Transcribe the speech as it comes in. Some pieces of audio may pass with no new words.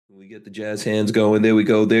We get the jazz hands going. There we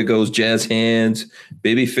go. There goes jazz hands.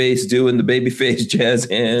 Babyface doing the babyface jazz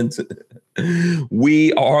hands.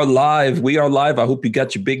 We are live. We are live. I hope you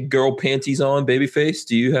got your big girl panties on, babyface.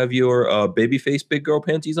 Do you have your babyface big girl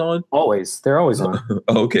panties on? Always. They're always on.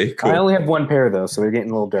 Okay, cool. I only have one pair, though, so they're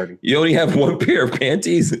getting a little dirty. You only have one pair of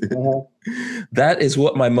panties? That is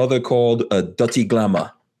what my mother called a dutty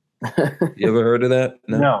glamour. You ever heard of that?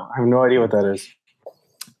 No, I have no idea what that is.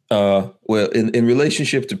 Well, in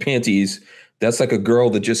relationship to panties, that's like a girl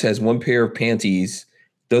that just has one pair of panties,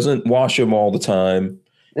 doesn't wash them all the time.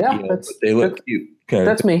 Yeah, they look cute.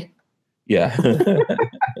 That's me. Yeah.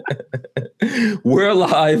 We're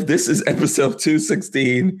live. This is episode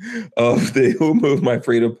 216 of the Who Moved My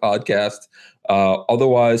Freedom podcast.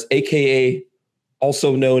 Otherwise, AKA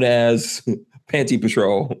also known as Panty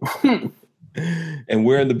Patrol. And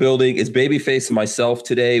we're in the building. It's Babyface and myself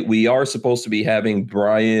today. We are supposed to be having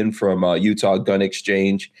Brian from Utah Gun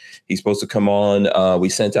Exchange. He's supposed to come on. We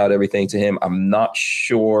sent out everything to him. I'm not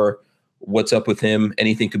sure what's up with him.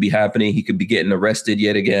 Anything could be happening. He could be getting arrested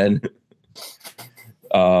yet again.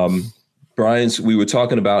 We were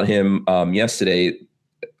talking about him yesterday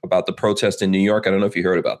about the protest in New York. I don't know if you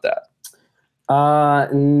heard about that.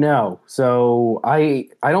 No. So I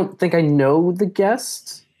don't think I know the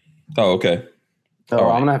guest. Oh, okay. So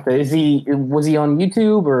right. I'm gonna have to. Was he on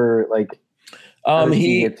YouTube or like?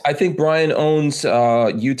 I think Brian owns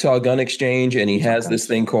Utah Gun Exchange, and he has this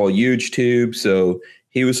thing called YouTube. So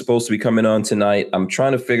he was supposed to be coming on tonight. I'm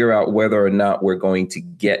trying to figure out whether or not we're going to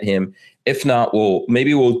get him. If not,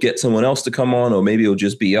 maybe we'll get someone else to come on, or maybe it'll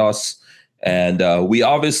just be us. And we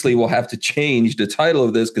obviously will have to change the title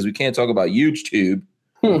of this because we can't talk about YouTube.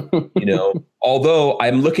 Although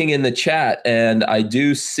I'm looking in the chat and I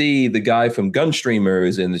do see the guy from Gunstreamer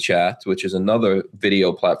is in the chat, which is another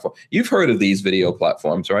video platform. You've heard of these video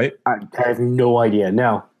platforms, right? I have no idea.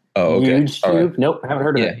 No. Oh, okay. YouTube? Right. Nope, haven't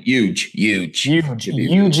heard of it. Huge.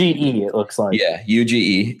 UGE, it looks like. Yeah,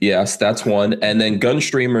 UGE. Yes, that's one. And then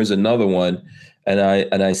Gunstreamer is another one. And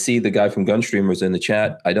I see the guy from Gunstreamer is in the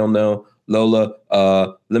chat. I don't know. Lola,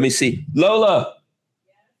 let me see. Lola!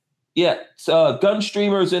 Yeah,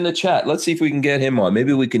 Gunstreamer's in the chat. Let's see if we can get him on.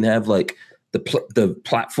 Maybe we can have like the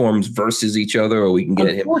platforms versus each other, or we can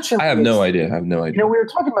get him. I have no idea. We were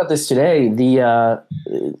talking about this today. The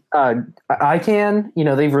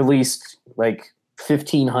ICANN, they've released like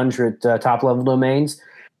 1,500 top level domains.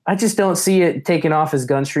 I just don't see it taking off as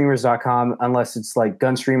gunstreamers.com unless it's like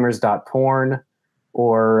gunstreamers.porn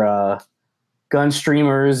or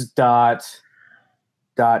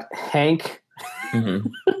gunstreamers.hank. Mm-hmm.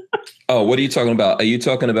 Oh, what are you talking about? Are you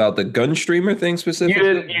talking about the Gunstreamer thing specifically?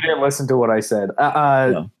 You didn't listen to what I said.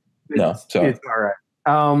 No, sorry. It's all right.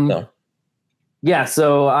 No. Yeah,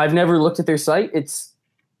 so I've never looked at their site.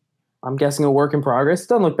 I'm guessing a work in progress.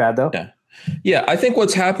 Doesn't look bad, though. Yeah. I think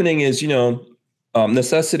what's happening is,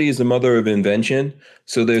 necessity is the mother of invention.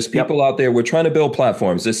 So there's people out there. We're trying to build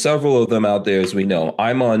platforms. There's several of them out there, as we know.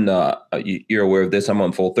 I'm on, you're aware of this. I'm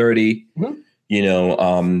on Full30. Mm-hmm.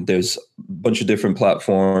 There's a bunch of different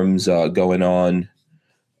platforms going on.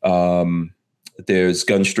 There's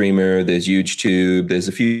Gunstreamer, there's YouTube, there's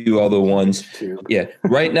a few other ones. Yeah.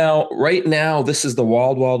 Right now, this is the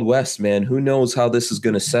wild, wild west, man. Who knows how this is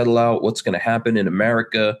going to settle out? What's going to happen in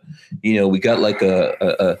America? We got like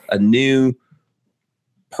a new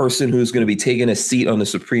person who's going to be taking a seat on the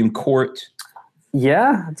Supreme Court.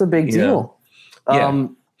 Yeah, it's a big deal. Yeah.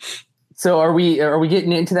 So are we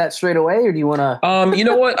getting into that straight away, or do you want to? You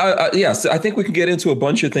know what? Yes, I think we can get into a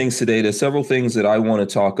bunch of things today. There's several things that I want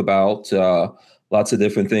to talk about. Lots of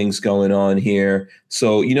different things going on here.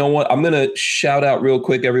 So you know what? I'm going to shout out real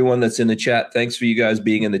quick everyone that's in the chat. Thanks for you guys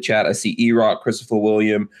being in the chat. I see E-Rock, Christopher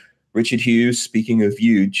William, Richard Hughes. Speaking of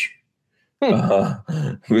huge,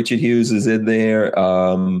 Richard Hughes is in there.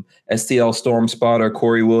 STL Storm Spotter,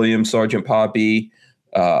 Corey Williams, Sergeant Poppy.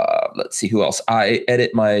 Let's see who else. I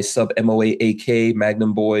edit my sub MOAAK,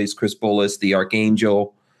 Magnum Boys, Chris Bullis, the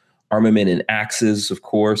Archangel, Armament and Axes, of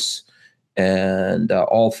course, and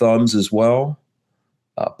All Thumbs as well.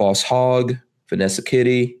 Boss Hog, Vanessa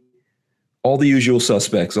Kitty, all the usual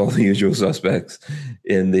suspects in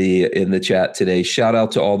the chat today. Shout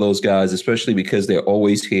out to all those guys, especially because they're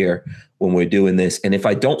always here when we're doing this. And if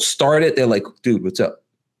I don't start it, they're like, dude, what's up?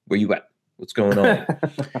 Where you at? What's going on?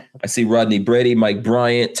 I see Rodney Brady, Mike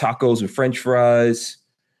Bryant, tacos and French fries.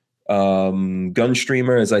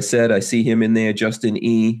 Gunstreamer, as I said, I see him in there. Justin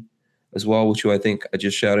E. as well, which I think I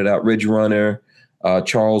just shouted out. Ridge Runner,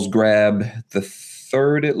 Charles Grab the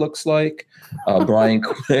third, it looks like. Brian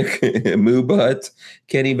Quick, Moo Butt,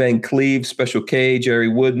 Kenny Van Cleve, Special K, Jerry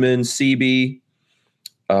Woodman, CB,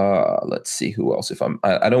 Let's see who else. If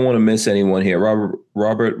I don't want to miss anyone here.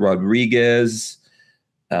 Robert Rodriguez,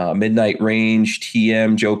 Midnight Range,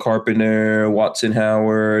 TM, Joe Carpenter, Watson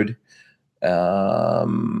Howard,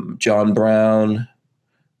 John Brown.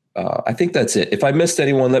 I think that's it. If I missed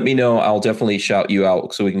anyone, let me know. I'll definitely shout you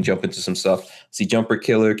out so we can jump into some stuff. See Jumper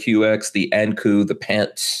Killer, QX, the Anku, the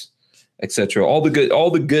Pants, etc. All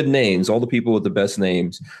the good names, all the people with the best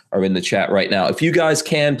names are in the chat right now. If you guys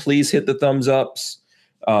can, please hit the thumbs ups.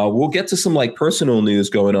 We'll get to some like personal news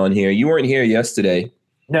going on here. You weren't here yesterday.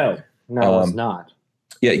 No, I was not.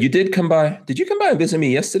 Yeah, you did come by. Did you come by and visit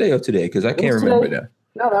me yesterday or today? Because I can't remember now.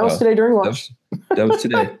 No, that was today during lunch. That was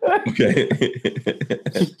today. Okay.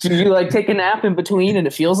 Did you like take a nap in between and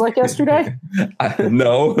it feels like yesterday?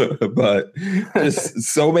 No, but just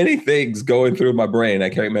so many things going through my brain. I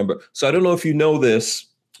can't remember. So I don't know if you know this,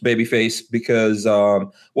 Babyface, because,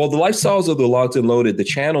 the Lifestyles of the Locked and Loaded, the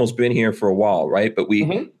channel's been here for a while, right? But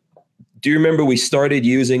do you remember we started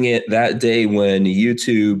using it that day when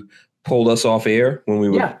YouTube pulled us off air when we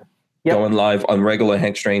were going live on regular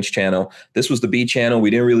Hank Strange channel? This was the B channel. We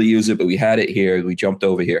didn't really use it, but we had it here. We jumped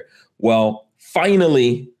over here. Well,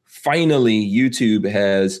 finally, YouTube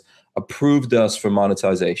has approved us for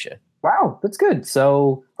monetization. Wow, that's good.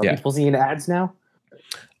 So are people seeing ads now?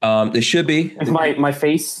 It should be. Is my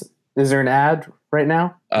face, is there an ad right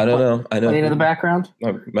now? I don't know. I know. In the background?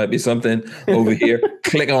 Might be something over here.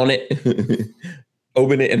 Click on it.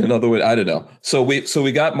 Open it in another way. I don't know. So we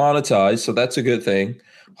got monetized. So that's a good thing.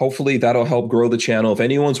 Hopefully that'll help grow the channel. If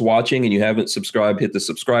anyone's watching and you haven't subscribed, hit the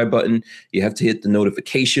subscribe button. You have to hit the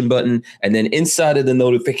notification button. And then inside of the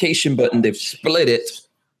notification button, they've split it.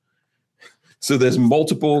 So there's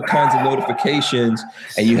multiple kinds of notifications,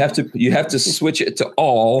 and you have to switch it to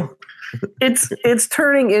all. It's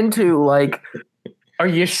turning into like, are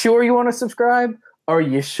you sure you want to subscribe? Are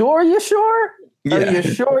you sure? You sure? Yeah. Are you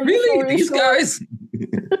sure? Really? These guys?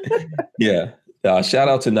 Yeah. Shout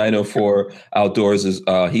out to 904 Outdoors.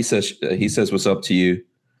 He says what's up to you.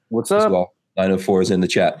 What's up? Well, 904 is in the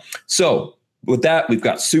chat. So with that, we've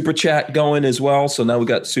got Super Chat going as well. So now we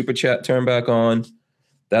got Super Chat turned back on.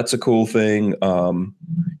 That's a cool thing.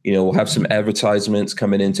 We'll have some advertisements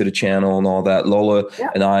coming into the channel and all that. Lola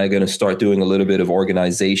and I are going to start doing a little bit of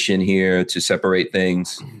organization here to separate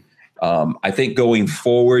things. I think going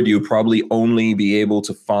forward, you'll probably only be able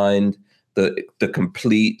to find the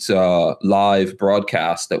complete live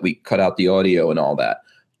broadcast that we cut out the audio and all that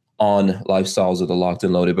on Lifestyles of the Locked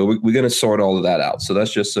and Loaded. But we're going to sort all of that out. So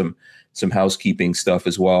that's just some housekeeping stuff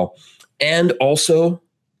as well. And also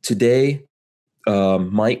today,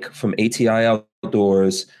 Mike from ATI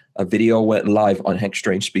Outdoors, a video went live on Hank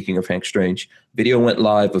Strange. Speaking of Hank Strange, video went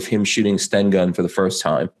live of him shooting Sten gun for the first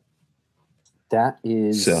time. That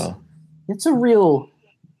is it's a real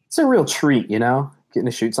treat, getting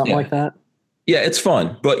to shoot something like that. Yeah, it's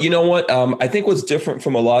fun. But you know what? I think what's different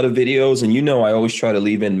from a lot of videos, and I always try to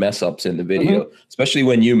leave in mess ups in the video, especially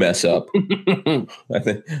when you mess up.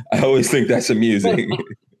 I always think that's amusing.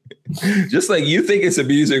 Just like you think it's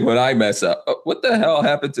amusing when I mess up. What the hell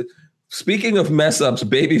happened to? Speaking of mess ups,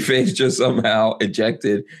 Babyface just somehow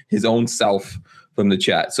ejected his own self from the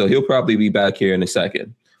chat. So he'll probably be back here in a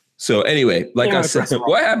second. So anyway, like I said,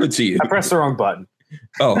 what happened to you? I pressed the wrong button.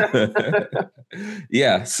 Oh,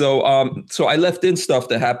 yeah. So I left in stuff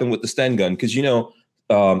that happened with the Sten gun because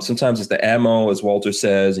sometimes it's the ammo, as Walter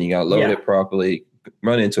says, and you got to load it properly.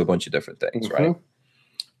 Run into a bunch of different things, right?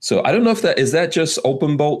 So I don't know if is that just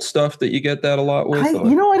open bolt stuff that you get that a lot with? I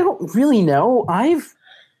don't really know.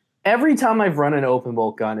 Every time I've run an open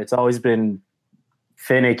bolt gun, it's always been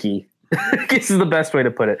finicky. This is the best way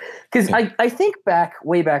to put it. Because I think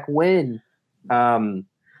way back when,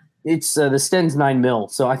 it's the Sten's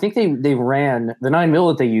 9mm. So I think they ran the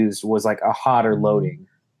 9mm that they used was like a hotter loading.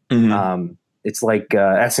 Mm-hmm. It's like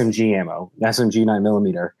SMG ammo. SMG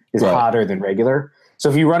 9mm is hotter than regular. So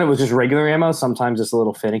if you run it with just regular ammo, sometimes it's a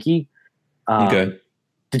little finicky. Okay.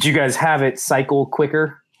 Did you guys have it cycle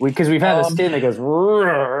quicker? Because we've had a Sten that goes.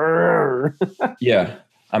 Yeah,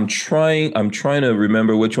 I'm trying to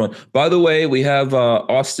remember which one. By the way, we have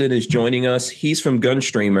Austin is joining us. He's from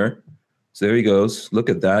Gunstreamer. So there he goes. Look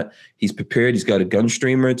at that. He's prepared. He's got a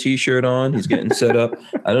Gunstreamer t-shirt on. He's getting set up.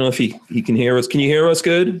 I don't know if he can hear us. Can you hear us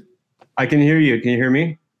good? I can hear you. Can you hear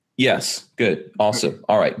me? Yes. Good. Awesome.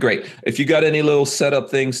 All right. Great. If you got any little setup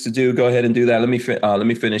things to do, go ahead and do that. Let me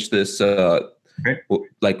finish this.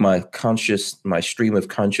 Like my stream of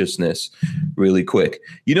consciousness really quick.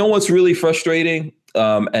 You know what's really frustrating?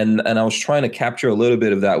 And I was trying to capture a little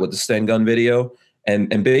bit of that with the Sten gun video. And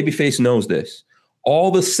Babyface knows this.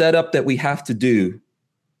 All the setup that we have to do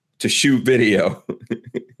to shoot video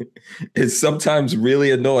is sometimes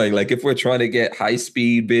really annoying. Like if we're trying to get high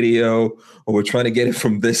speed video or we're trying to get it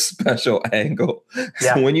from this special angle.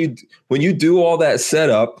 Yeah. So when you do all that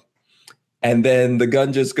setup and then the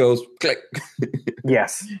gun just goes click,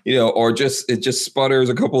 Yes. or it just sputters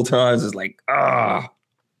a couple times, it's like,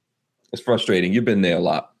 it's frustrating. You've been there a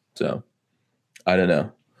lot. So I don't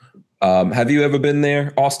know. Have you ever been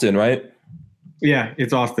there? Austin, right? Yeah,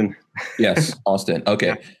 it's Austin. Yes, Austin.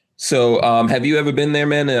 Okay. So have you ever been there,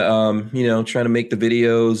 man? Trying to make the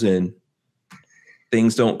videos and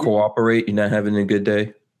things don't cooperate. You're not having a good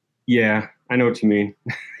day. Yeah, I know what you mean.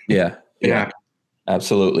 Yeah.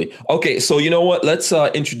 Absolutely. Okay. So you know what? Let's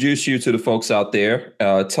introduce you to the folks out there.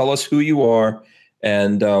 Tell us who you are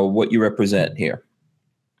and what you represent here.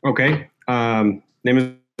 Okay. Name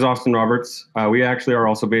is Austin Roberts. We actually are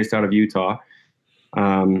also based out of Utah.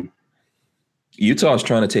 Utah's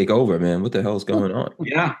trying to take over, man. What the hell's going on?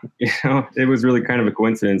 Yeah, it was really kind of a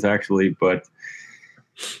coincidence, actually. But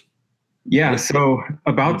yeah, so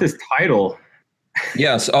about this title.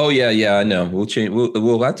 Yes. Oh, yeah. I know. We'll change.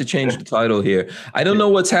 We'll have to change the title here. I don't know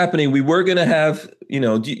what's happening. We were gonna have,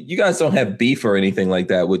 you guys don't have beef or anything like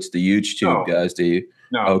that with the YouTube guys, do you?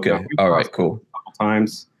 No. Okay. No, all right. Cool. A couple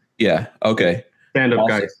times. Yeah. Okay. Stand up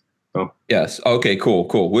Awesome. guys. So. Yes. Okay. Cool.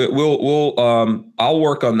 We'll I'll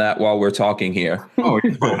work on that while we're talking here. Oh,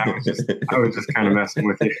 you're fine. I was just kind of messing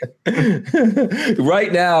with you.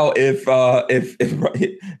 Right now, if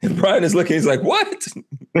Brian is looking, he's like, what?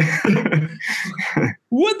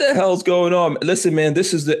 What the hell's going on? Listen, man,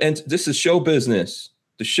 this is show business.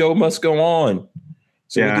 The show must go on.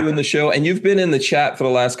 So we're doing the show, and you've been in the chat for the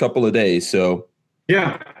last couple of days. So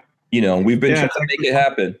yeah, we've been trying to make it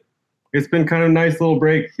happen. It's been kind of a nice little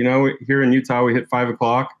break. Here in Utah, we hit 5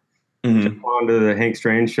 o'clock, jump on to the Hank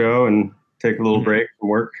Strange show and take a little break from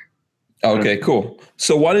work. Okay, cool.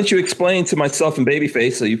 So why don't you explain to myself and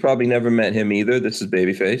Babyface? So you probably never met him either. This is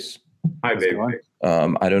Babyface. Hi, Babyface.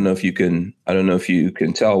 I don't know if you can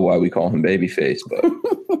tell why we call him Babyface, but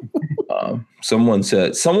someone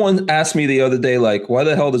asked me the other day, like, why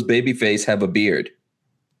the hell does Babyface have a beard?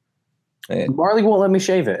 Marley won't let me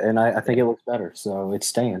shave it, and I think it looks better, so it's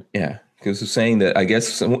staying. Yeah, because they're saying that I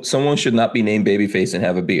guess someone should not be named Babyface and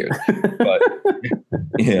have a beard. But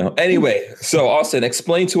anyway, so Austin,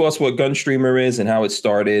 explain to us what Gunstreamer is and how it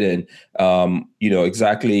started, and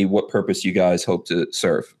exactly what purpose you guys hope to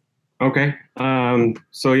serve. Okay,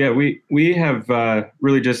 so yeah, we have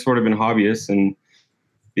really just sort of been hobbyists, and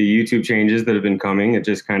the YouTube changes that have been coming, it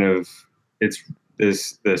just kind of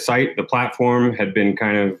the site, the platform had been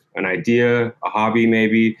kind of an idea, a hobby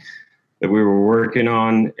maybe that we were working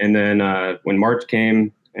on. And then when March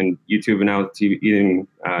came and YouTube announced even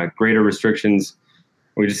greater restrictions,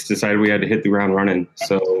 we just decided we had to hit the ground running.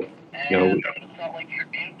 So, there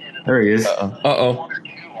he is. Uh-oh.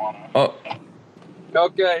 Oh.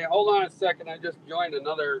 Okay, hold on a second. I just joined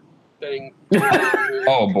another thing.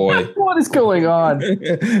 Oh boy. What is going on?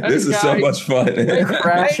 This is so much fun.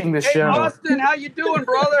 Crashing the show. Hey, Austin, how you doing,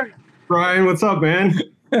 brother? Brian, what's up, man?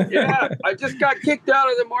 Yeah, I just got kicked out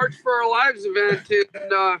of the March for Our Lives event in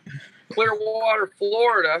Clearwater,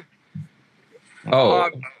 Florida. Oh.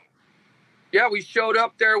 Yeah, we showed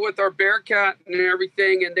up there with our Bearcat and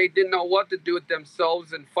everything, and they didn't know what to do with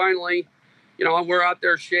themselves. And finally, we're out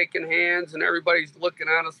there shaking hands, and everybody's looking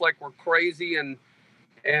at us like we're crazy. And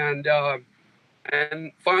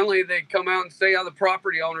finally, they come out and say, the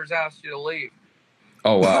property owners asked you to leave.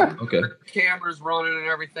 Oh, wow. Okay. Cameras running and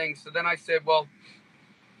everything. So then I said, well,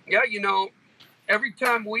 yeah, every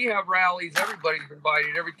time we have rallies, everybody's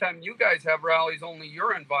invited. Every time you guys have rallies, only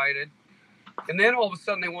you're invited. And then all of a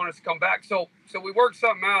sudden they want us to come back. So we worked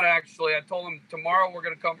something out, actually. I told them tomorrow we're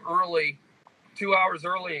going to come early, 2 hours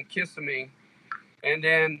early in Kissimmee. And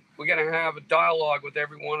then we're going to have a dialogue with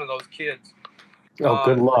every one of those kids. Oh,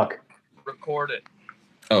 good luck. Record it.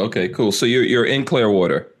 Oh, okay, cool. So you're in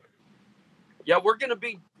Clearwater. Yeah, we're gonna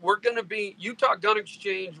be Utah Gun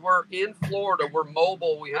Exchange. We're in Florida. We're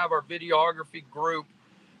mobile. We have our videography group.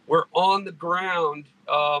 We're on the ground,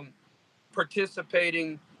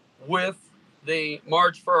 participating with the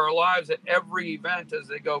March for Our Lives at every event as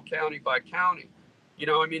they go county by county.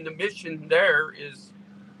 The mission there is,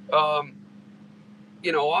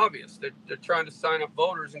 obvious. They're trying to sign up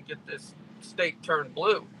voters and get this state turned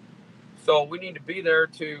blue. So we need to be there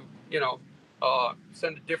to,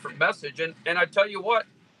 send a different message. And I tell you what,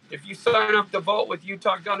 if you sign up to vote with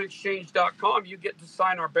UtahGunExchange.com, you get to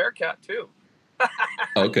sign our Bearcat too.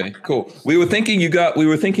 Okay, cool. We were thinking you got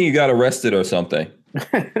arrested or something.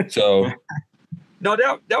 So no,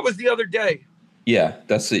 that was the other day. Yeah,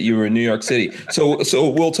 that's it. You were in New York City. So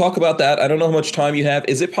we'll talk about that. I don't know how much time you have.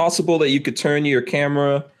 Is it possible that you could turn your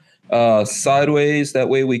camera sideways. That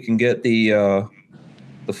way we can get the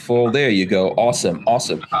full. There you go. Awesome.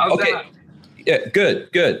 Awesome. How's Okay. that? Yeah.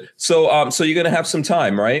 Good. Good. So so you're gonna have some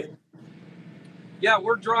time, right? Yeah,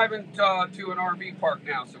 we're driving to an RV park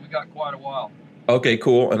now, so we got quite a while. Okay,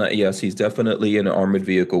 cool. And yes, he's definitely in an armored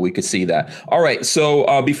vehicle. We could see that. All right.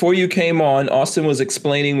 So before you came on, Austin was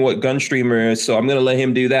explaining what Gunstreamer is. So I'm going to let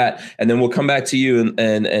him do that, and then we'll come back to you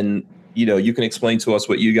and you can explain to us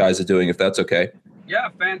what you guys are doing, if that's okay. Yeah,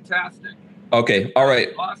 fantastic. Okay. All right.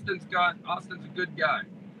 Austin's a good guy.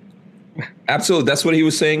 Absolutely. That's what he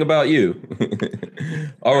was saying about you.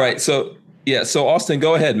 All right. So yeah. So Austin,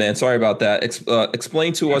 go ahead, man. Sorry about that.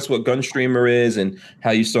 Explain to us what Gunstreamer is and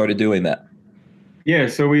how you started doing that. Yeah,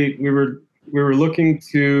 so we were looking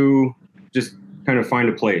to just kind of find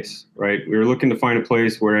a place, right? We were looking to find a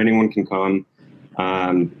place where anyone can come,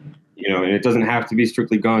 and it doesn't have to be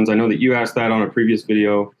strictly guns. I know that you asked that on a previous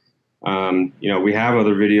video. We have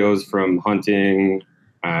other videos from hunting,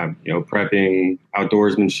 prepping,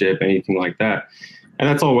 outdoorsmanship, anything like that, and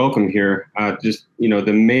that's all welcome here.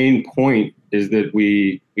 The main point is that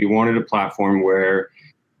we wanted a platform where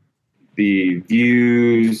the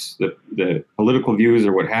views, the political views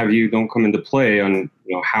or what have you, don't come into play on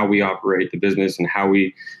how we operate the business and how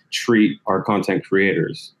we treat our content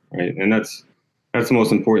creators, right? And that's the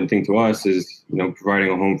most important thing to us is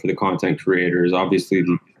providing a home for the content creators. Obviously,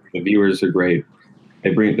 the viewers are great;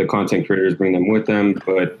 the content creators bring them with them,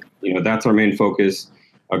 but that's our main focus.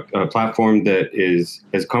 A platform that is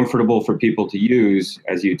as comfortable for people to use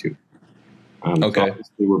as YouTube. Okay. So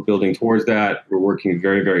obviously we're building towards that. We're working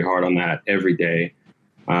very, very hard on that every day.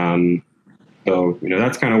 So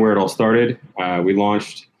that's kind of where it all started. We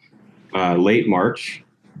launched late March,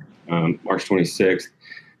 March 26th.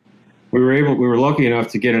 We were lucky enough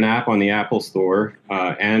to get an app on the Apple Store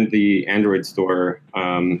and the Android Store.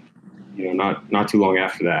 Not too long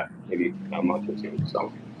after that, maybe a month or two.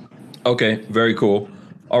 So. Okay. Very cool.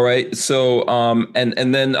 All right. So,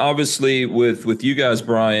 and then obviously with you guys,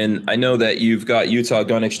 Brian, I know that you've got Utah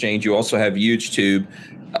Gun Exchange. You also have YouTube.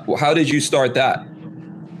 How did you start that?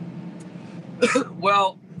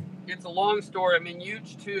 Well, it's a long story. I mean,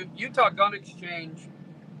 Utah Gun Exchange,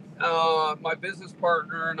 my business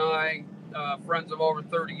partner and I, friends of over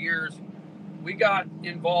 30 years, we got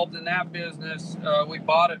involved in that business. We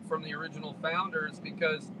bought it from the original founders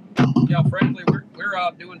because, frankly, we're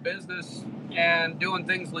out doing business and doing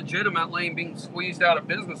things legitimately and being squeezed out of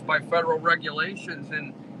business by federal regulations.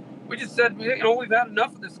 And we just said, we've had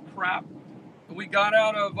enough of this crap. We got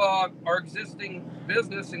out of our existing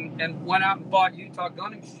business and went out and bought Utah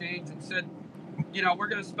Gun Exchange and said, we're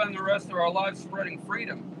going to spend the rest of our lives spreading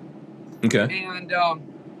freedom. Okay. And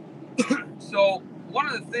so one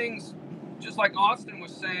of the things, just like Austin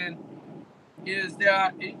was saying, is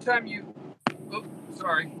that anytime shit.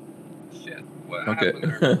 Okay.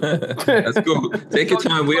 That's cool. Take your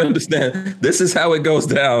time. We understand. This is how it goes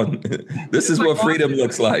down. This is what freedom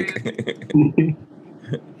looks like.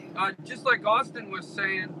 Just like Austin was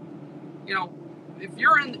saying, if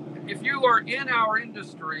you are in our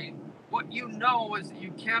industry, what you know is that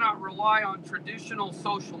you cannot rely on traditional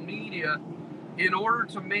social media in order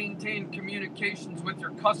to maintain communications with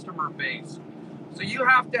your customer base. So you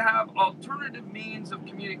have to have alternative means of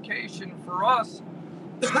communication. For us,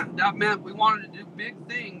 that meant we wanted to do big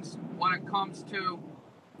things when it comes to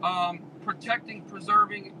protecting,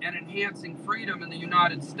 preserving, and enhancing freedom in the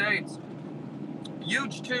United States.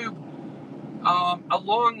 HugeTube,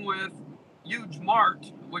 along with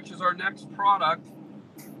HugeMart, which is our next product,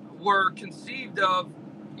 were conceived of,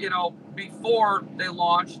 before they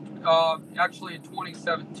launched, actually in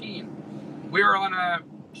 2017. We were on a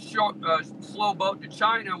slow boat to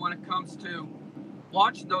China when it comes to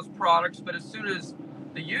launching those products, but as soon as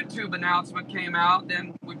the YouTube announcement came out,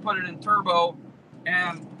 then we put it in turbo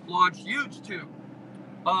and launched HugeTube.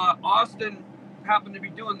 Austin happened to be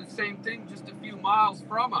doing the same thing just a few miles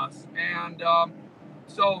from us, and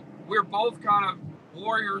so we're both kind of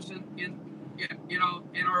warriors in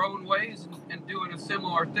our own ways and doing a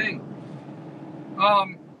similar thing.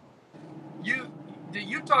 The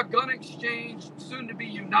Utah Gun Exchange, soon to be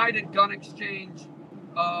United Gun Exchange,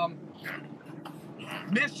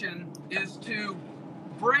 mission is to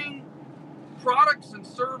bring products and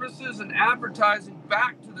services and advertising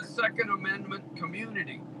back to the Second Amendment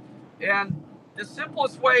community. And the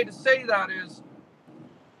simplest way to say that is,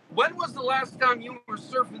 when was the last time you were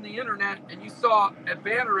surfing the internet and you saw a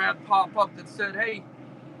banner ad pop up that said, hey,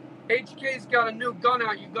 HK's got a new gun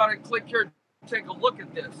out, you got to click here and take a look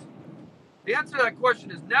at this? The answer to that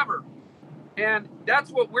question is never. And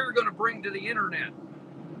that's what we're going to bring to the internet.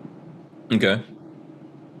 Okay.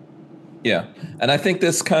 Yeah. And I think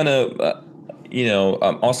this kind of,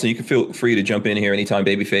 Austin, you can feel free to jump in here anytime,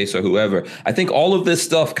 Babyface or whoever. I think all of this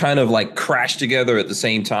stuff kind of like crashed together at the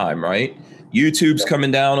same time, right? YouTube's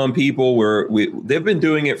coming down on people they've been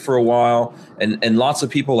doing it for a while. And lots of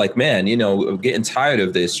people like, man, getting tired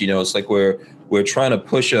of this. It's like we're trying to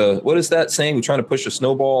push what is that saying? We're trying to push a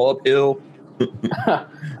snowball uphill.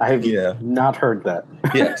 I've not heard that.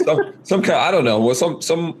 Yeah, some kind, I don't know,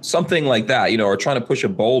 something like that, or trying to push a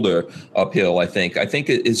boulder uphill. I think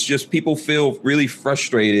it's just people feel really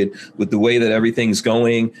frustrated with the way that everything's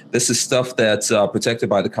going. This is stuff that's protected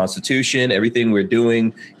by the Constitution. Everything we're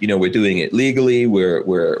doing, we're doing it legally.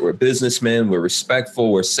 We're businessmen. We're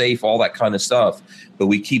respectful. We're safe. All that kind of stuff. But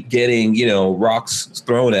we keep getting rocks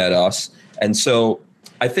thrown at us, and so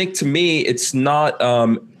I think to me it's not.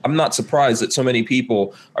 I'm not surprised that so many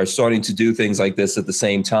people are starting to do things like this at the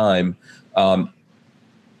same time.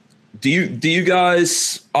 Do you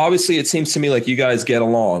guys, obviously it seems to me like you guys get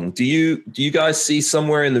along. Do you guys see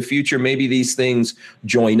somewhere in the future maybe these things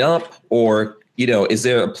join up, or is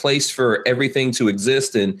there a place for everything to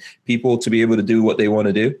exist and people to be able to do what they want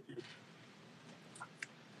to do?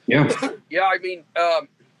 Yeah. Yeah, I mean,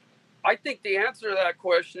 I think the answer to that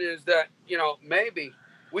question is that, maybe.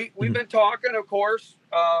 We've been talking, of course.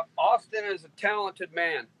 Austin is a talented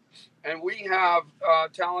man, and we have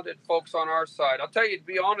talented folks on our side. I'll tell you, to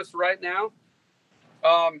be honest, right now,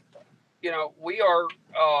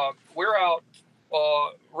 we're out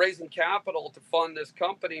raising capital to fund this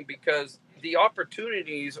company because the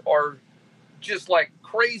opportunities are just like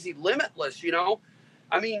crazy limitless.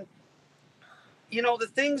 I mean, the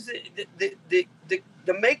things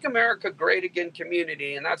the Make America Great Again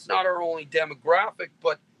community, and that's not our only demographic,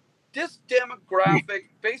 but this demographic,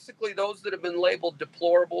 basically those that have been labeled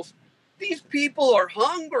deplorables, these people are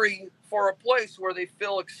hungry for a place where they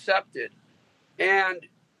feel accepted. And,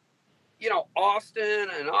 Austin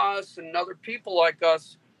and us and other people like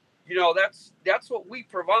us, that's what we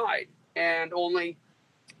provide. And only,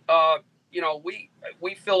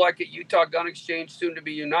 we feel like at Utah Gun Exchange, soon to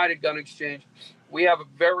be United Gun Exchange, we have a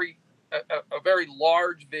very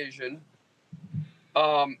large vision,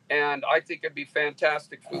 and I think it'd be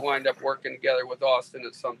fantastic if we wind up working together with Austin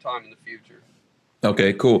at some time in the future.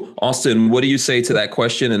 Okay, cool. Austin, what do you say to that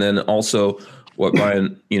question, and then also what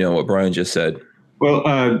Brian just said? Well,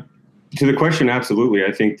 to the question, absolutely.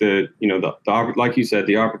 I think that the like you said,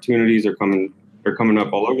 the opportunities are coming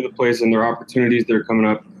up all over the place, and there are opportunities that are coming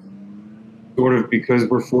up sort of because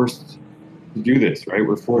we're forced to do this, right?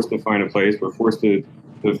 We're forced to find a place. We're forced to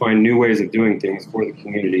find new ways of doing things for the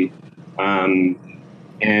community. And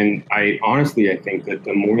I think that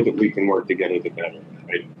the more that we can work together, the better,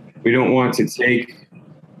 right? We don't want to take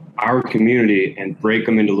our community and break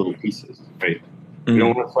them into little pieces, right? Mm-hmm. We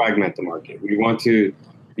don't want to fragment the market. We want to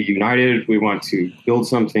be united. We want to build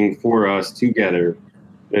something for us together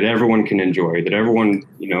that everyone can enjoy, that everyone,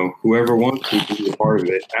 whoever wants to be a part of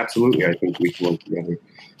it, absolutely, I think we can work together.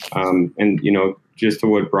 And just to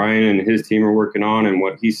what Brian and his team are working on and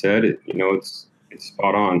what he said, it's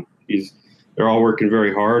spot on. They're all working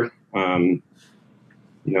very hard. All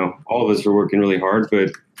of us are working really hard,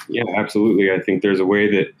 but yeah, absolutely. I think there's a way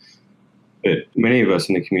that many of us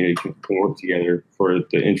in the community can work together for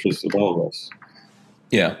the interests of all of us.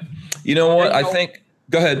 Yeah. You know what? I think,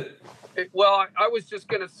 go ahead. Well, I was just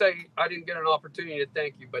going to say, I didn't get an opportunity to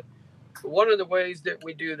thank you, but one of the ways that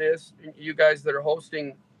we do this, you guys that are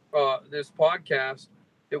hosting this podcast,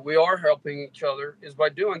 that we are helping each other is by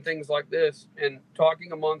doing things like this and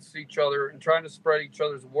talking amongst each other and trying to spread each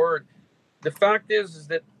other's word. The fact is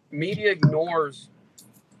that media ignores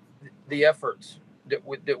the efforts that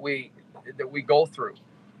we go through.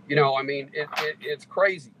 It's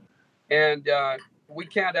crazy, and we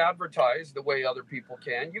can't advertise the way other people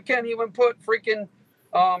can. You can't even put freaking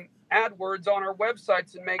AdWords on our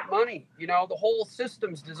websites and make money. The whole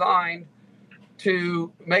system's designed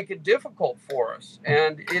to make it difficult for us,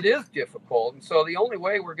 and it is difficult. And so the only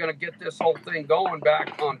way we're going to get this whole thing going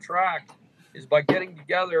back on track is by getting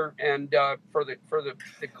together and for the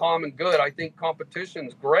common good. I think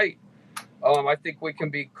competition's great. I think we can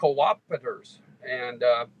be co-operators, and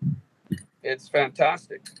it's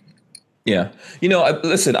fantastic. Yeah.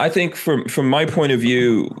 Listen, I think from my point of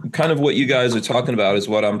view, kind of what you guys are talking about is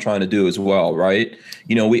what I'm trying to do as well, right?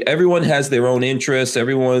 Everyone has their own interests.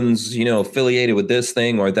 Everyone's, affiliated with this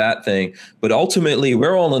thing or that thing. But ultimately,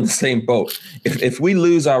 we're all in the same boat. If we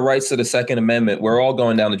lose our rights to the Second Amendment, we're all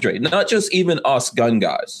going down the drain. Not just even us gun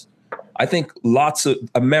guys. I think lots of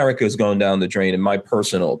America is going down the drain, in my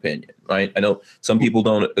personal opinion, right? I know some people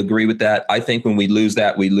don't agree with that. I think when we lose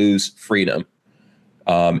that, we lose freedom.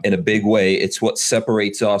 in a big way. It's what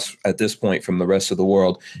separates us at this point from the rest of the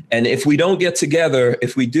world. And if we don't get together,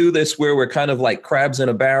 if we do this where we're kind of like crabs in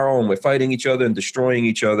a barrel and we're fighting each other and destroying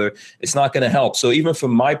each other, it's not going to help. So even for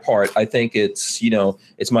my part, I think it's,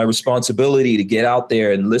 it's my responsibility to get out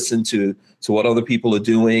there and listen to what other people are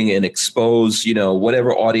doing and expose,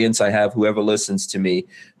 whatever audience I have, whoever listens to me,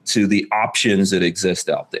 to the options that exist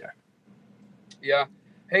out there. Yeah.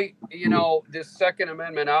 Hey, this Second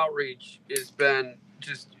Amendment outreach has been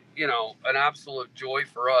just, an absolute joy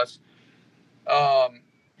for us.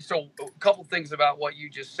 So a couple things about what you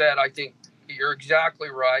just said. I think you're exactly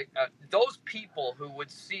right. Those people who would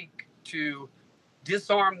seek to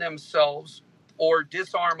disarm themselves or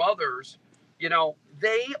disarm others,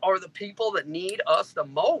 they are the people that need us the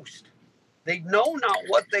most. They know not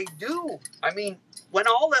what they do. I mean, when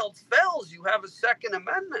all else fails, you have a Second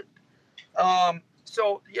Amendment.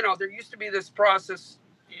 So, there used to be this process,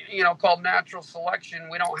 called natural selection.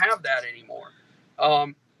 We don't have that anymore.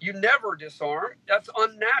 You never disarm. That's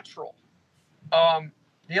unnatural.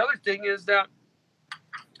 The other thing is that,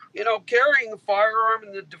 carrying a firearm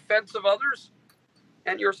in the defense of others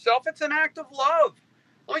and yourself, it's an act of love.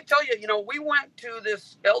 Let me tell you, we went to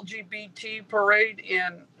this LGBT parade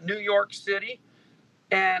in New York City,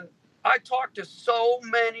 and I talked to so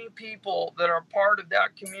many people that are part of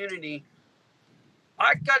that community.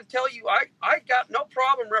 I got to tell you, I got no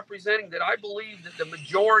problem representing that I believe that the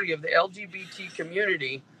majority of the LGBT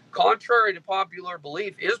community, contrary to popular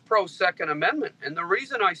belief, is pro-Second Amendment. And the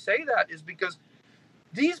reason I say that is because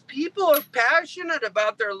these people are passionate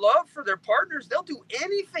about their love for their partners. They'll do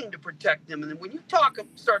anything to protect them. And then when you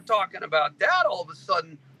start talking about that, all of a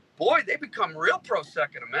sudden, boy, they become real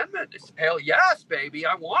pro-Second Amendment. It's hell yes, baby.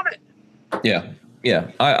 I want it.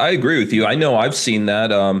 Yeah, I agree with you. I know I've seen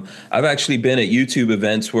that. I've actually been at YouTube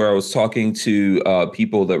events where I was talking to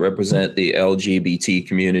people that represent the LGBT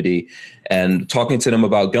community and talking to them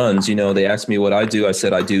about guns. They asked me what I do. I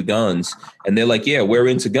said, I do guns. And they're like, yeah, we're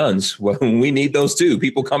into guns. Well, we need those too.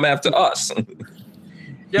 People come after us,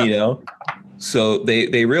 Yeah. So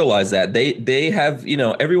they realize that they have,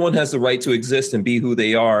 everyone has the right to exist and be who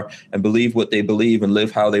they are and believe what they believe and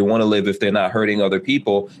live how they want to live if they're not hurting other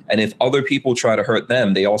people. And if other people try to hurt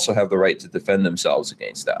them, they also have the right to defend themselves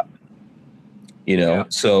against that. Yeah.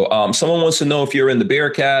 So someone wants to know if you're in the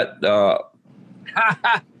Bearcat. We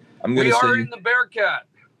are in the Bearcat.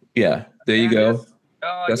 Yeah, there you go.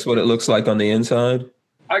 That's what it looks like on the inside.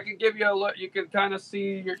 I can give you a look. You can kind of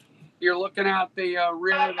see you're looking at the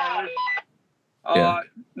rear there. Yeah.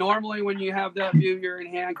 Normally, when you have that view, you're in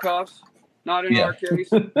handcuffs. Not in our case.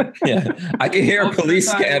 Yeah, I can hear a police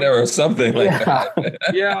scanner or something like that.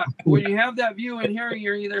 Yeah, when you have that view in here,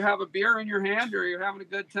 you either have a beer in your hand or you're having a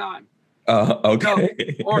good time. Okay,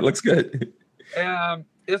 it looks good.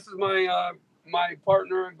 This is my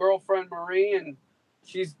partner and girlfriend Marie, and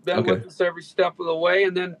she's been with us every step of the way.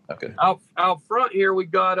 And then out front here, we've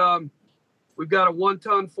got a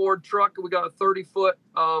 1-ton Ford truck, and we got a 30-foot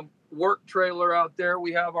work trailer out there.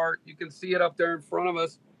 We have you can see it up there in front of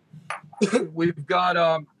us. We've got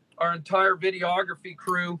our entire videography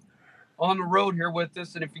crew on the road here with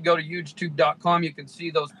us. And if you go to youtube.com, you can see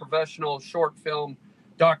those professional short film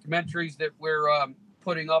documentaries that we're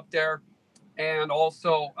putting up there. And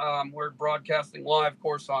also we're broadcasting live, of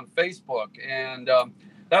course, on Facebook. And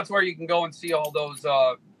that's where you can go and see all those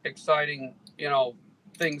exciting,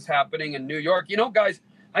 things happening in New York. Guys,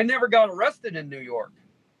 I never got arrested in New York.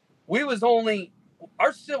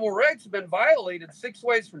 Our civil rights have been violated 6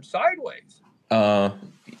 ways from sideways.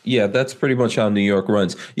 Yeah, that's pretty much how New York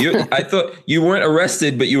runs. I thought you weren't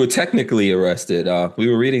arrested, but you were technically arrested. We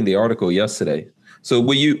were reading the article yesterday. So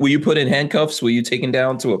were you put in handcuffs? Were you taken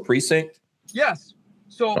down to a precinct? Yes.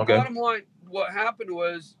 So bottom line, what happened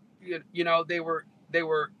was, they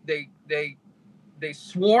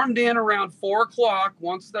swarmed in around 4:00.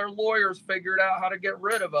 Once their lawyers figured out how to get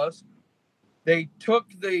rid of us, they took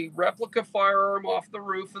the replica firearm off the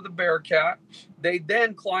roof of the Bearcat. They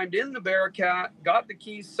then climbed in the Bearcat, got the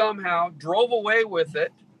keys somehow, drove away with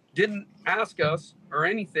it, didn't ask us or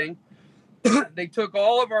anything. They took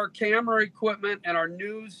all of our camera equipment and our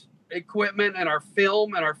news equipment and our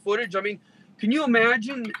film and our footage. I mean, can you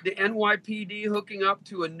imagine the NYPD hooking up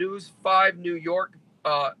to a News 5 New York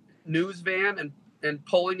news van and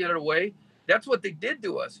pulling it away? That's what they did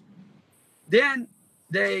to us. Then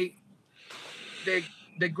they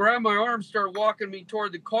grabbed my arm, started walking me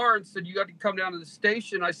toward the car and said, "You got to come down to the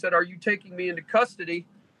station." I said, "Are you taking me into custody?"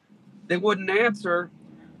 They wouldn't answer.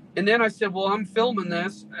 And then I said, "Well, I'm filming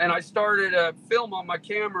this." And I started a film on my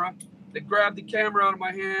camera. They grabbed the camera out of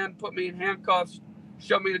my hand, put me in handcuffs,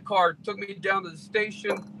 shoved me in the car, took me down to the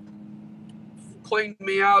station, cleaned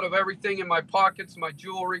me out of everything in my pockets, my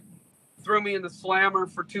jewelry, threw me in the slammer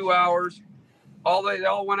for 2 hours. They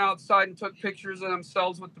all went outside and took pictures of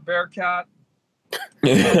themselves with the Bearcat.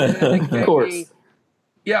 Of course.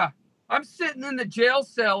 Yeah. I'm sitting in the jail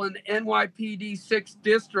cell in the NYPD 6th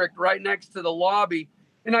district right next to the lobby.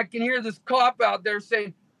 And I can hear this cop out there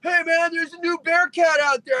saying, "Hey man, there's a new Bearcat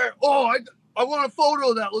out there. Oh, I want a photo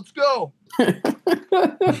of that. Let's go."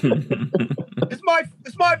 It's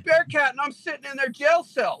my Bearcat, and I'm sitting in their jail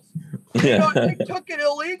cells. They took it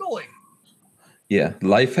illegally. Yeah,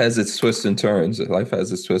 life has its twists and turns.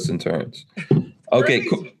 Okay,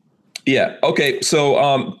 cool. Yeah. Okay.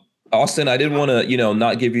 So, Austin, I did want to,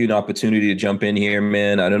 not give you an opportunity to jump in here,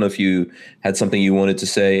 man. I don't know if you had something you wanted to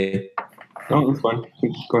say. No, that's fine.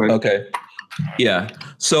 Go ahead. Okay. Yeah.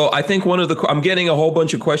 So I think I'm getting a whole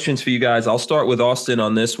bunch of questions for you guys. I'll start with Austin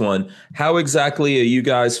on this one. How exactly are you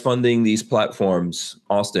guys funding these platforms,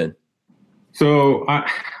 Austin? So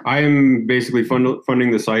I am basically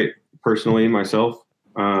funding the site personally myself.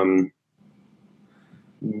 And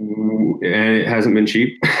it hasn't been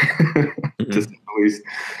cheap, to say the least.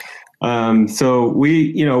 So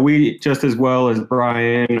we just as well as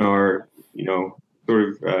Brian are,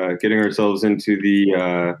 sort of getting ourselves into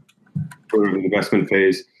the sort of investment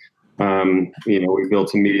phase. We built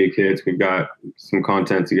some media kits. We've got some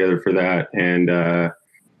content together for that, and I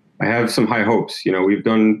have some high hopes. We've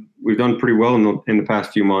done pretty well in the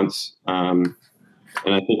past few months, and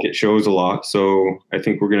I think it shows a lot. So I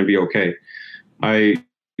think we're going to be okay. I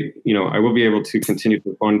will be able to continue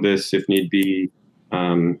to fund this if need be,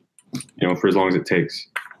 for as long as it takes.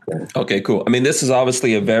 Okay, cool. I mean, this is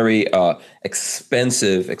obviously a very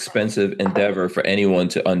expensive endeavor for anyone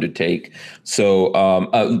to undertake. So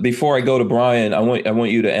before I go to Brian, I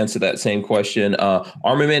want you to answer that same question.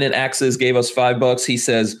 Armament and Axes gave us $5. He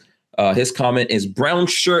says his comment is brown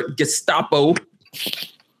shirt Gestapo.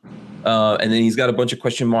 And then he's got a bunch of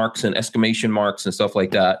question marks and exclamation marks and stuff like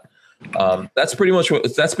that. That's pretty much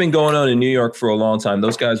that's been going on in New York for a long time.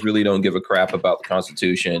 Those guys really don't give a crap about the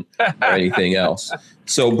Constitution or anything else.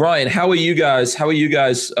 So, Brian, how are you guys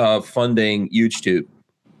funding YouTube?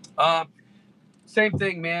 Same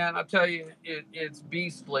thing, man. I'll tell you, it's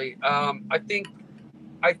beastly. I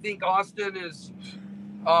think Austin is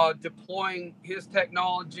deploying his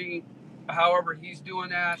technology, however he's doing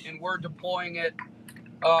that, and we're deploying it,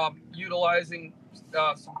 utilizing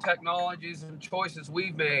some technologies and choices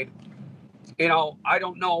we've made. I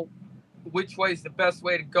don't know which way is the best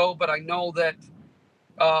way to go, but I know that,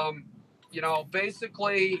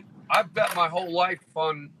 basically I've bet my whole life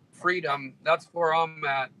on freedom. That's where I'm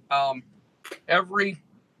at. Every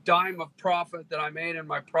dime of profit that I made in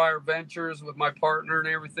my prior ventures with my partner and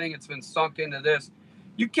everything, it's been sunk into this.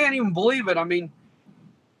 You can't even believe it. I mean,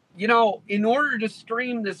 in order to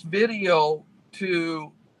stream this video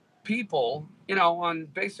to people, on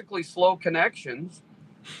basically slow connections,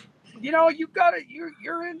 you've got it.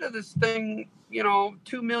 You're into this thing,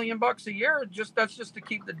 $2 million a year. That's just to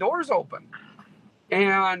keep the doors open.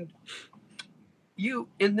 And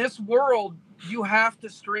in this world, you have to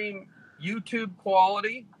stream YouTube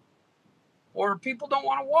quality, or people don't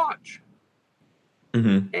want to watch.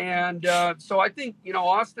 Mm-hmm. And so I think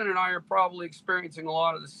Austin and I are probably experiencing a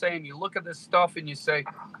lot of the same. You look at this stuff and you say,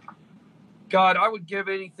 God, I would give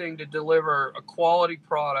anything to deliver a quality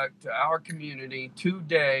product to our community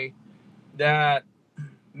today that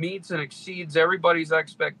meets and exceeds everybody's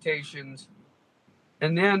expectations.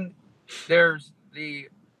 And then there's the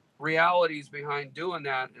realities behind doing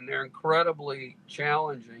that, and they're incredibly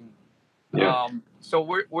challenging. Yeah. So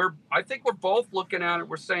I think we're both looking at it.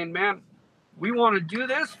 We're saying, man, we want to do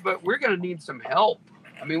this, but we're going to need some help.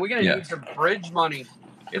 I mean, we're going to need some bridge money.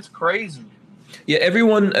 It's crazy. Yeah,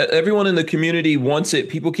 everyone in the community wants it.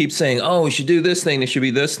 People keep saying, "Oh, we should do this thing. It should be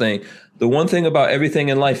this thing." The one thing about everything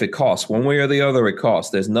in life, it costs. One way or the other, it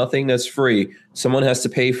costs. There's nothing that's free. Someone has to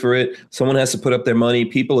pay for it. Someone has to put up their money.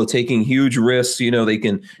 People are taking huge risks.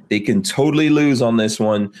 They can totally lose on this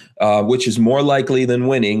one, which is more likely than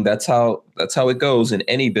winning. That's how it goes in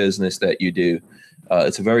any business that you do.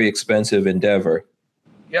 It's a very expensive endeavor.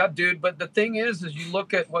 Yeah, dude. But the thing is you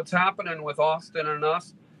look at what's happening with Austin and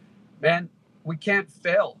us, man. We can't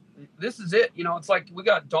fail. This is it. It's like we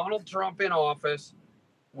got Donald Trump in office.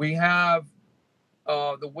 We have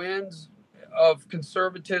the winds of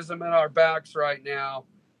conservatism at our backs right now.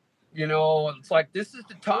 It's like this is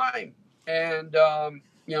the time. And,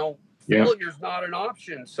 failure's not an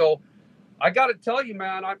option. So I got to tell you,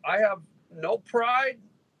 man, I have no pride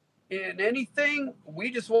in anything.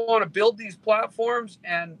 We just want to build these platforms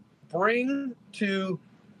and bring to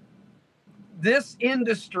this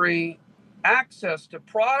industry access to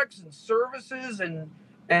products and services and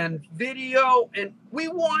video, and we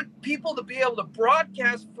want people to be able to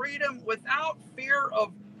broadcast freedom without fear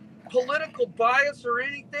of political bias or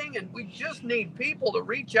anything. And we just need people to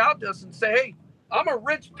reach out to us and say, hey, I'm a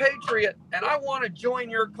rich patriot and I want to join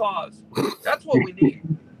your cause. That's what we need.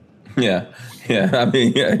 Yeah. I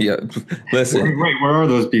mean, yeah. Listen. Wait, where are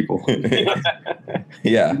those people?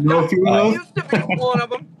 Yeah. No, I used to be one of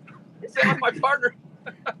them. Sounds like my partner.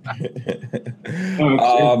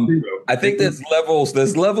 I think there's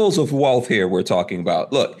levels of wealth here we're talking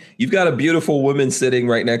about. Look, you've got a beautiful woman sitting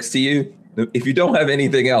right next to you. If you don't have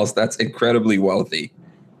anything else, that's incredibly wealthy,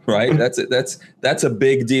 right? That's a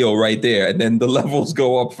big deal right there. And then the levels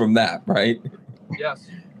go up from that, right? Yes.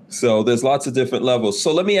 So there's lots of different levels.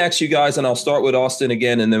 So let me ask you guys, and I'll start with Austin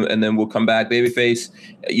again, and then we'll come back. Babyface,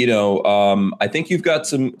 I think you've got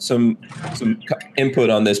some input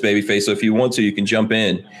on this, Babyface. So if you want to, you can jump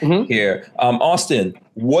in here. Austin,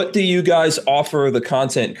 what do you guys offer the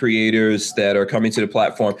content creators that are coming to the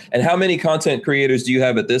platform, and how many content creators do you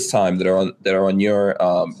have at this time that are on your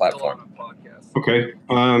platform? Okay,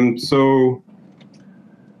 so.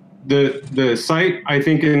 The site, I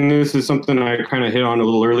think, and this is something I kind of hit on a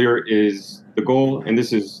little earlier, is the goal, and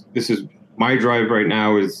this is my drive right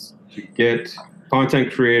now, is to get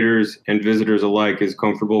content creators and visitors alike as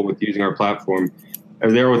comfortable with using our platform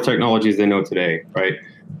as they are with technologies they know today, right?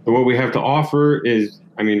 So what we have to offer is,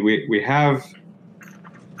 I mean, we have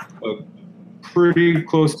a pretty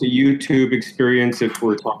close to YouTube experience if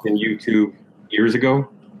we're talking YouTube years ago,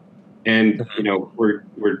 and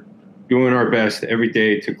we're doing our best every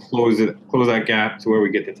day to close that gap to where we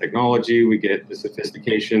get the technology, we get the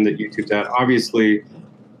sophistication that YouTube's at. Obviously,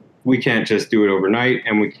 we can't just do it overnight,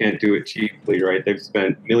 and we can't do it cheaply, right? They've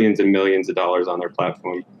spent millions and millions of dollars on their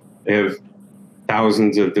platform. They have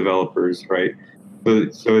thousands of developers, right?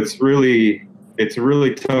 So it's a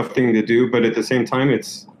really tough thing to do, but at the same time,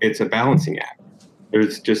 it's a balancing act.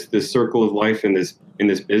 There's just this circle of life in this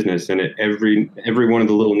business, and every one of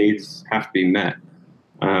the little needs have to be met.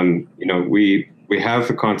 We have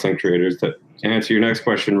the content creators. To answer your next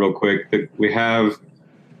question real quick, that we have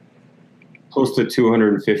close to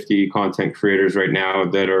 250 content creators right now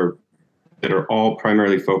that are all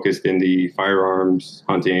primarily focused in the firearms,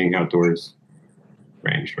 hunting, outdoors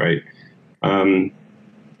range, right? And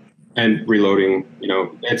reloading,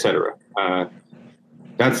 etc.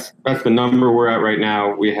 That's the number we're at right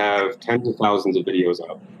now. We have tens of thousands of videos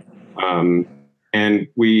out, and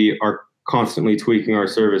we are constantly tweaking our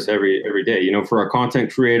service every day. For our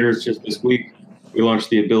content creators, just this week, we launched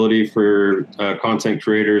the ability for content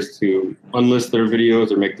creators to unlist their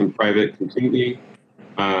videos or make them private completely.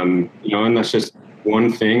 And that's just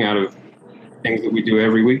one thing out of things that we do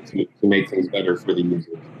every week to make things better for the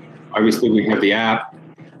users. Obviously, we have the app.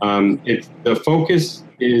 The focus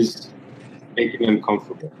is making them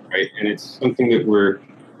comfortable, right? And it's something that we're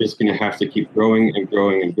just going to have to keep growing and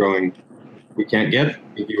growing and growing. We can't get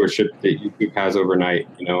the viewership that YouTube has overnight,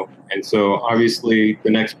 And so obviously the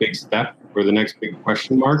next big step or the next big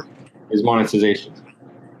question mark is monetization.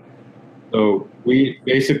 So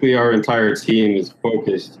our entire team is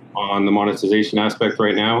focused on the monetization aspect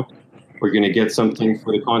right now. We're going to get something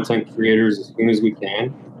for the content creators as soon as we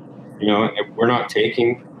can. And we're not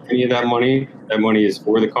taking any of that money. That money is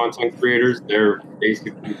for the content creators. They're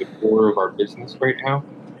basically the core of our business right now.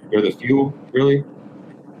 They're the fuel, really.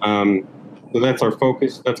 So that's our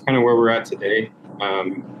focus. That's kind of where we're at today.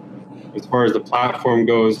 As far as the platform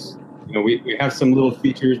goes, we have some little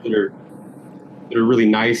features that are really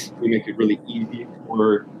nice. We make it really easy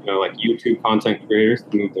for like YouTube content creators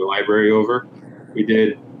to move their library over. We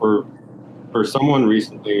did for someone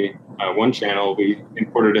recently, one channel, we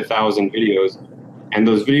imported 1,000 videos, and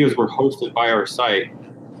those videos were hosted by our site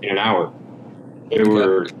in an hour.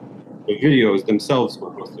 The videos themselves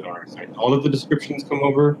were hosted on our site. All of the descriptions come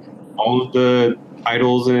over. All of the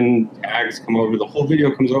titles and tags come over. The whole video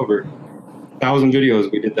comes over. 1,000 videos,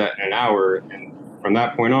 we did that in an hour. And from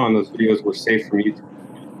that point on, those videos were safe from YouTube.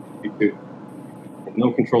 YouTube had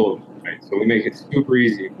no control over it, right? So we make it super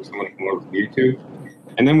easy for someone to come over to YouTube.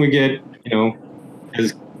 And then we get,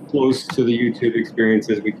 as close to the YouTube experience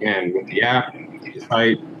as we can with the app, the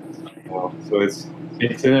site. So it's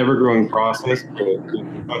an ever-growing process, but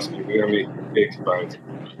trust me, we are making big strides.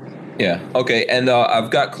 Yeah. Okay. And I've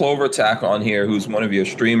got Clover Tack on here, who's one of your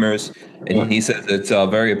streamers. And he says it's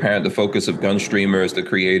very apparent the focus of gun streamers, the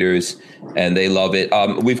creators, and they love it.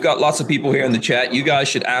 We've got lots of people here in the chat. You guys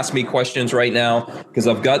should ask me questions right now because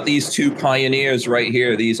I've got these two pioneers right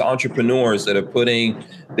here, these entrepreneurs that are putting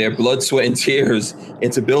their blood, sweat, and tears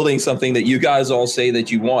into building something that you guys all say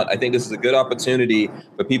that you want. I think this is a good opportunity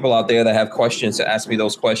for people out there that have questions to ask me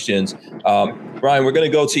those questions. Brian, we're going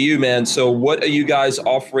to go to you, man. So what are you guys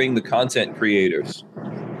offering the content creators?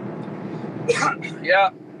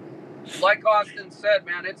 Yeah. Like Austin said,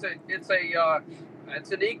 man, it's an ecosystem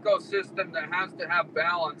that has to have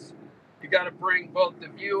balance. You got to bring both the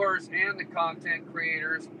viewers and the content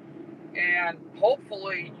creators, and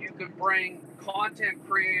hopefully you can bring content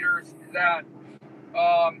creators that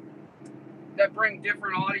bring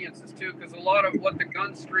different audiences too. Because a lot of what the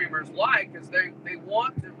gun streamers like is they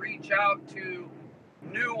want to reach out to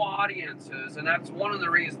new audiences, and that's one of the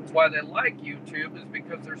reasons why they like YouTube is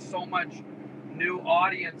because there's so much new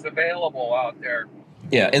audience available out there.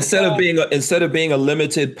 Yeah, instead of being a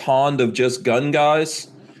limited pond of just gun guys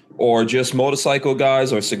or just motorcycle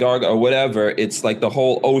guys or cigar or whatever, it's like the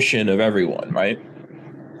whole ocean of everyone, right?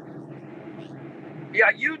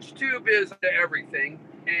 Yeah, YouTube is everything,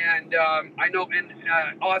 and I know, and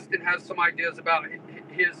Austin has some ideas about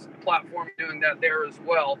his platform doing that there as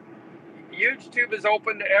well. YouTube is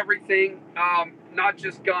open to everything, not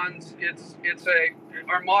just guns.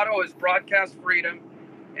 Our motto is broadcast freedom,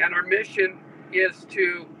 and our mission is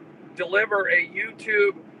to deliver a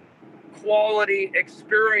YouTube quality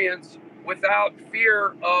experience without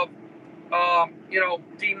fear of,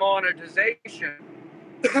 demonetization.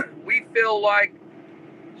 We feel like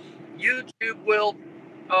YouTube will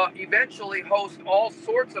eventually host all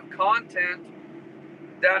sorts of content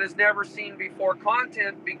that is never seen before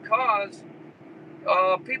content because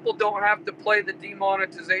people don't have to play the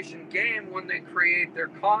demonetization game when they create their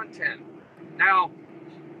content. Now,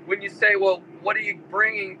 when you say, well, what are you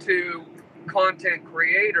bringing to content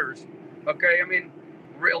creators? Okay, I mean,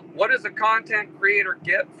 what does a content creator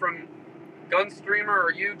get from Gunstreamer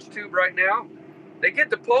or YouTube right now? They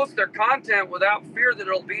get to post their content without fear that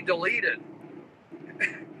it'll be deleted.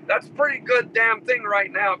 That's a pretty good damn thing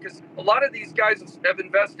right now because a lot of these guys have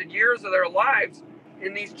invested years of their lives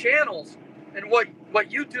in these channels, and what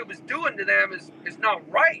YouTube is doing to them is not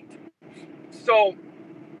right. So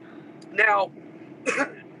now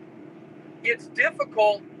it's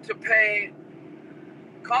difficult to pay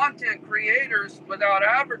content creators without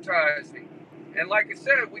advertising. And like I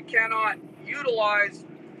said, we cannot utilize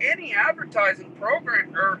any advertising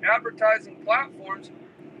program or advertising platforms.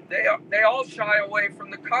 They all shy away from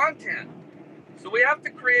the content. So we have to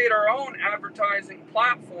create our own advertising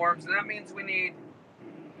platforms, and that means we need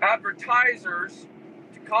advertisers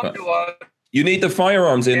to come to us. You need the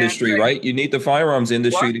firearms industry, right? You need the firearms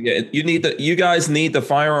industry What? to get. You guys need the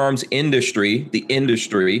firearms industry,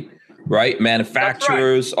 right?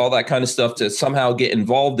 Manufacturers, all that kind of stuff to somehow get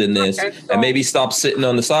involved in this and maybe stop sitting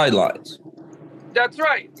on the sidelines. That's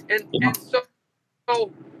right. And so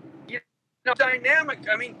dynamic.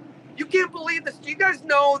 I mean, you can't believe this. Do you guys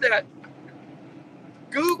know that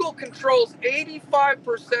Google controls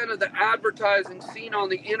 85% of the advertising seen on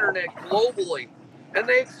the internet globally, and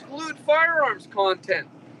they exclude firearms content?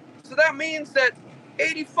 So that means that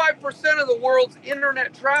 85% of the world's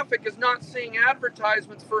internet traffic is not seeing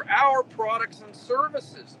advertisements for our products and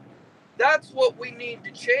services. That's what we need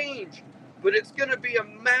to change. But it's going to be a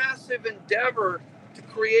massive endeavor to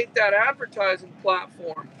create that advertising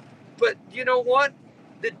platform. But you know what?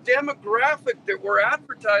 The demographic that we're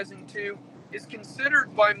advertising to is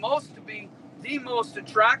considered by most to be the most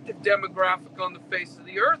attractive demographic on the face of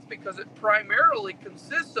the earth because it primarily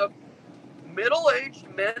consists of middle-aged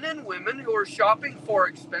men and women who are shopping for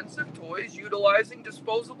expensive toys utilizing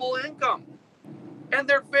disposable income. And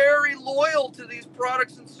they're very loyal to these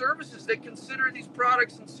products and services. They consider these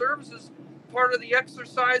products and services part of the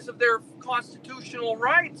exercise of their constitutional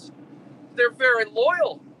rights. They're very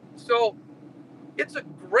loyal. So it's a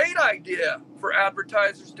great idea for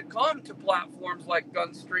advertisers to come to platforms like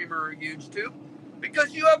Gunstreamer or YouTube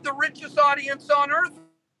because you have the richest audience on earth,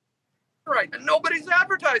 right? And nobody's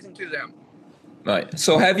advertising to them. Right.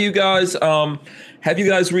 So have you guys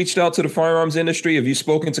reached out to the firearms industry? Have you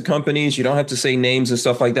spoken to companies? You don't have to say names and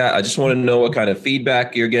stuff like that. I just want to know what kind of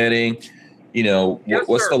feedback you're getting. You know, Yes,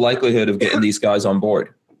 what's sir. the likelihood of getting these guys on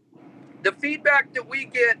board? The feedback that we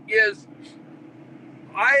get is,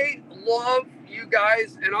 I love you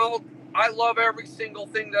guys, and I love every single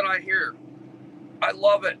thing that I hear. I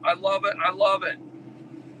love it. I love it. I love it.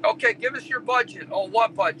 Okay, give us your budget. Oh,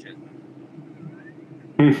 what budget?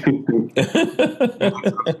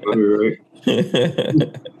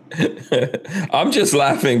 I'm just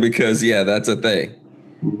laughing because, yeah, that's a thing.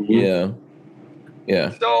 Mhm. Yeah.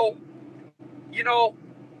 Yeah. So, you know,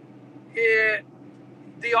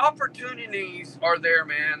 the opportunities are there,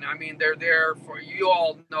 man. I mean, they're there for you.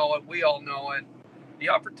 All know it. We all know it. The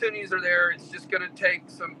opportunities are there. It's just going to take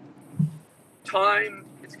some time.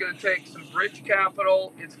 It's going to take some bridge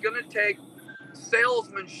capital. It's going to take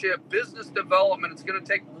salesmanship, business development. It's going to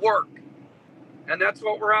take work. And that's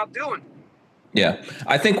what we're out doing. Yeah,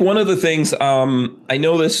 I think one of the things, I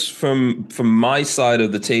know this from my side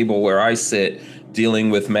of the table where I sit dealing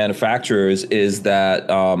with manufacturers, is that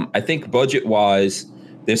I think budget wise,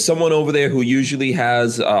 there's someone over there who usually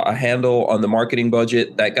has a handle on the marketing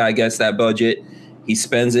budget. That guy gets that budget. He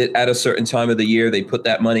spends it at a certain time of the year. They put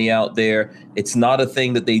that money out there. It's not a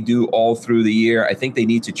thing that they do all through the year. I think they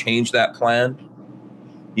need to change that plan.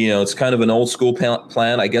 You know, it's kind of an old school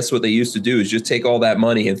plan. I guess what they used to do is just take all that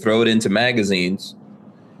money and throw it into magazines,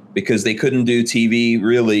 because they couldn't do TV,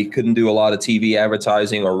 really couldn't do a lot of TV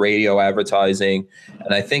advertising or radio advertising.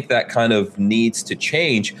 And I think that kind of needs to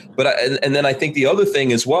change. But and then I think the other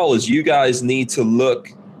thing as well is you guys need to look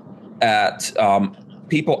at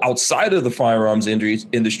people outside of the firearms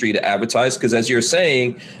industry to advertise, because as you're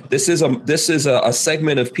saying, this is a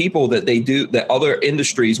segment of people that other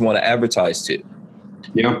industries want to advertise to.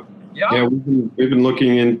 Yeah. We've been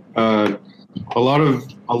looking in a lot of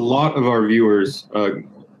our viewers.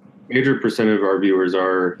 Major percent of our viewers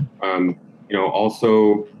are,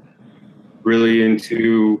 also really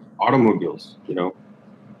into automobiles.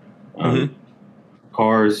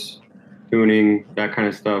 Cars, tuning, that kind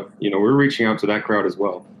of stuff. We're reaching out to that crowd as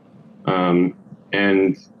well,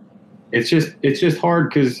 and it's just hard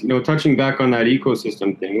because touching back on that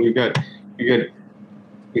ecosystem thing, we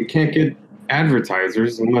can't get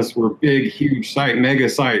advertisers unless we're big, huge mega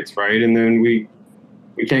sites, right? And then we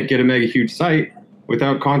can't get a mega huge site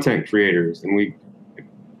without content creators. And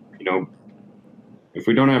if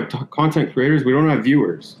we don't have content creators, we don't have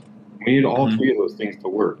viewers. We need all three of those things to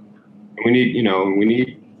work. And we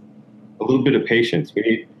need a little bit of patience.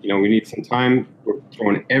 We need some time. We're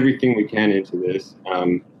throwing everything we can into this.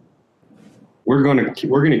 We're gonna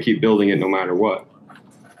keep building it no matter what.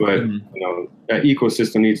 But that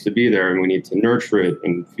ecosystem needs to be there, and we need to nurture it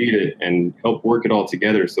and feed it and help work it all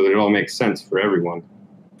together so that it all makes sense for everyone.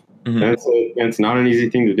 That's not an easy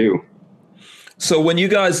thing to do. So when you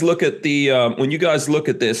guys look at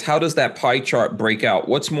this, how does that pie chart break out?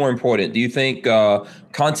 What's more important? Do you think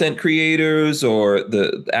content creators or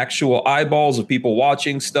the actual eyeballs of people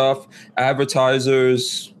watching stuff,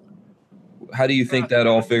 advertisers? How do you think that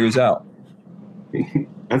all figures out?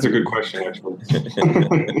 That's a good question, actually.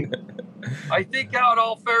 I think how it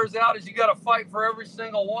all fares out is you got to fight for every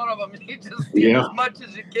single one of them. You just do as much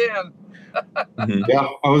as you can. Yeah,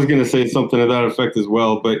 I was going to say something to that effect as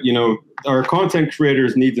well. But, our content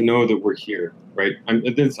creators need to know that we're here, right?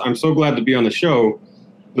 I'm so glad to be on the show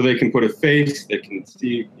so they can put a face, they can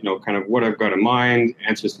see, kind of what I've got in mind,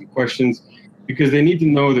 answer some questions, because they need to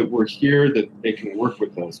know that we're here, that they can work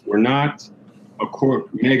with us. We're not a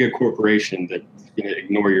mega corporation that's going to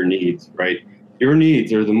ignore your needs, right? Your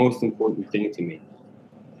needs are the most important thing to me.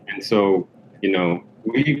 And so,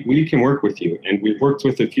 we can work with you. And we've worked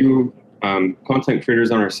with a few content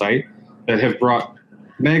creators on our site that have brought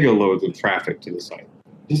mega loads of traffic to the site.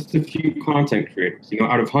 Just a few content creators,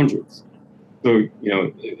 out of hundreds. So,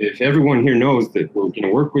 if everyone here knows that we're going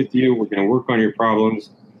to work with you, we're going to work on your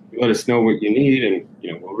problems, you let us know what you need, and,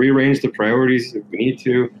 we'll rearrange the priorities if we need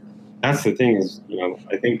to. That's the thing is,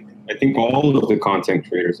 I think all of the content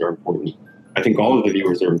creators are important. I think all of the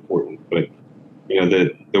viewers are important, but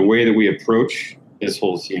the way that we approach this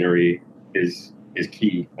whole scenery is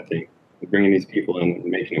key. I think bringing these people in and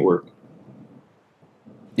making it work.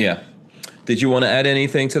 Yeah. Did you want to add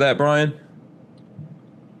anything to that, Brian?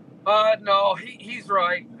 No, he's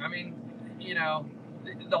right. I mean,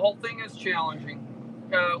 the whole thing is challenging.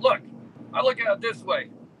 Look, I look at it this way.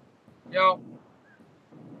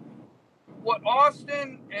 What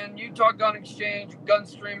Austin and Utah Gun Exchange,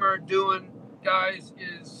 Gunstreamer are doing, guys,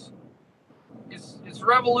 is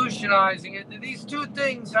revolutionizing it. These two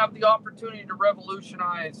things have the opportunity to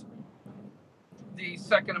revolutionize the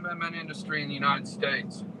Second Amendment industry in the United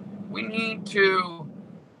States. We need to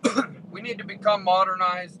become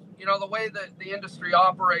modernized. The way that the industry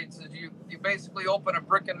operates is you basically open a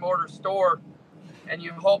brick and mortar store and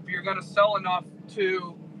you hope you're going to sell enough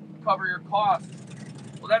to cover your costs.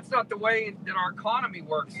 Well, that's not the way that our economy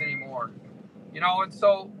works anymore, and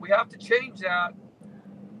so we have to change that.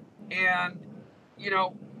 And,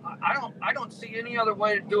 I don't see any other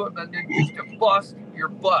way to do it than just to bust your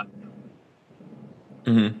butt.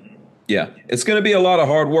 Mm-hmm. Yeah, it's going to be a lot of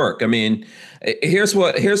hard work. I mean, here's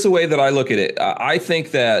the way that I look at it. I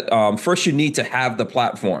think that first you need to have the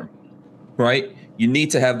platform, right? You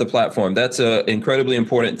need to have the platform. That's an incredibly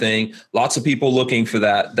important thing. Lots of people looking for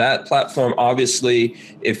that. That platform, obviously,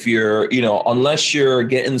 if you're, unless you're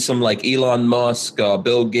getting some like Elon Musk,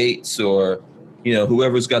 Bill Gates, or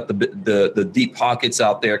whoever's got the deep pockets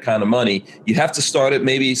out there kind of money, you have to start it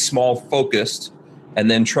maybe small, focused, and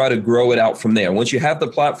then try to grow it out from there. Once you have the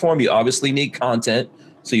platform, you obviously need content.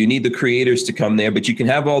 So you need the creators to come there, but you can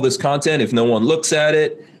have all this content. If no one looks at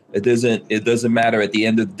it, it doesn't matter at the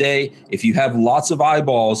end of the day. If you have lots of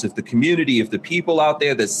eyeballs, if the community, if the people out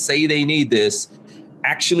there that say they need this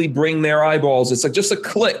actually bring their eyeballs, it's like just a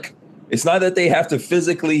click. It's not that they have to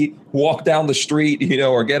physically walk down the street,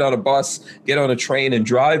 or get on a bus, get on a train and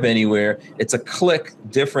drive anywhere. It's a click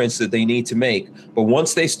difference that they need to make. But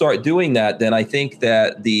once they start doing that, then I think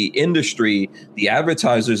that the industry, the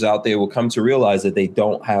advertisers out there will come to realize that they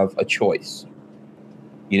don't have a choice,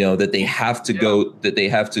 that they have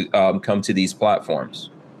to come to these platforms.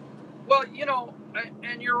 Well,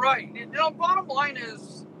 and you're right. Bottom line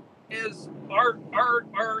is our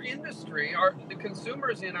industry, the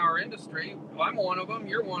consumers in our industry. I'm one of them.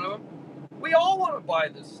 You're one of them. We all want to buy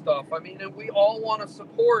this stuff. I mean, and we all want to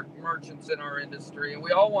support merchants in our industry, and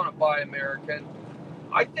we all want to buy American.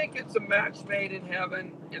 I think it's a match made in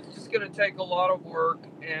heaven. It's just going to take a lot of work,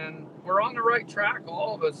 and we're on the right track,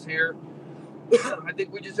 all of us here. I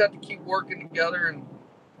think we just have to keep working together, and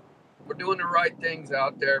we're doing the right things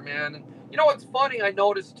out there, man. And what's funny, I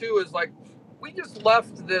noticed too, is like we just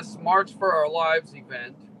left this March for Our Lives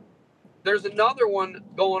event. There's another one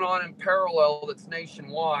going on in parallel that's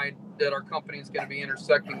nationwide that our company is going to be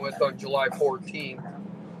intersecting with on July 14th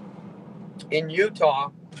in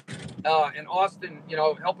Utah. And Austin,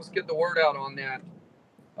 help us get the word out on that.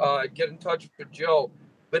 Get in touch with Joe.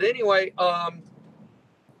 But anyway,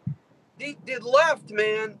 the left,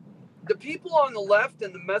 man, the people on the left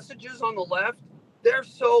and the messages on the left, they're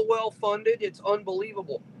so well funded, it's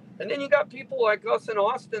unbelievable. And then you got people like us in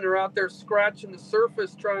Austin are out there scratching the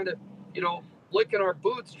surface, trying to, licking our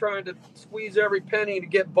boots, trying to squeeze every penny to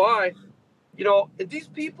get by. And these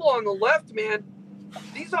people on the left, man,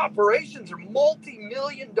 these operations are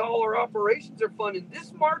multi-million-dollar operations they're funding.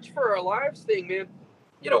 This March for Our Lives thing, man,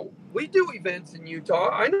 we do events in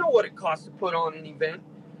Utah. I know what it costs to put on an event.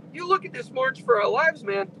 You look at this March for Our Lives,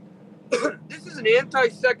 man, this is an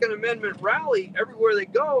anti-Second Amendment rally everywhere they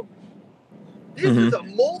go. This is a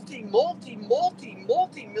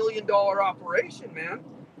multi-million-dollar operation, man.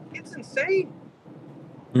 It's insane.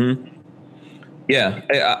 Mm-hmm. Yeah,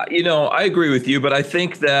 I agree with you, but I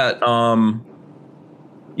think that,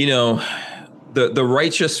 the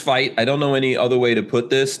righteous fight, I don't know any other way to put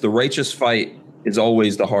this. The righteous fight is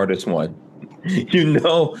always the hardest one.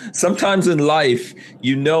 Sometimes in life,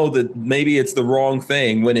 that maybe it's the wrong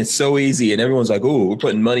thing when it's so easy and everyone's like, oh, we're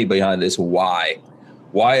putting money behind this. Why?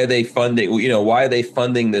 Why are they funding? Why are they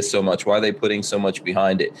funding this so much? Why are they putting so much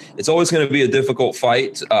behind it? It's always going to be a difficult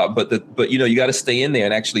fight, but you got to stay in there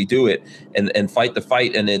and actually do it and fight the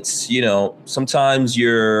fight. And it's sometimes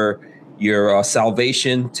your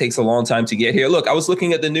salvation takes a long time to get here. Look, I was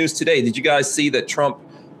looking at the news today. Did you guys see that Trump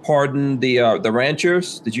pardoned the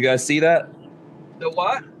ranchers? Did you guys see that? The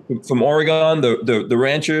what? From Oregon, the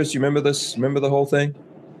ranchers. You remember this? Remember the whole thing?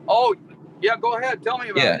 Oh, yeah. Go ahead. Tell me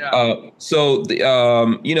about that. So the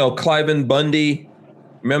Cliven Bundy.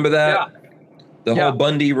 Remember that? Yeah. The whole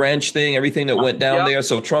Bundy Ranch thing, everything that went down there.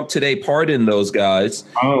 So Trump today pardoned those guys.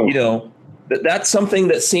 Oh. That's something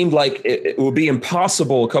that seemed like it would be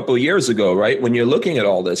impossible a couple of years ago, right? When you're looking at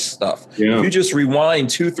all this stuff, if you just rewind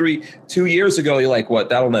 2 years ago, you're like, what?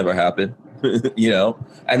 That'll never happen.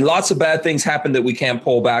 And lots of bad things happen that we can't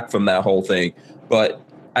pull back from that whole thing. But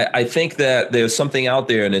I think that there's something out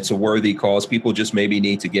there and it's a worthy cause. People just maybe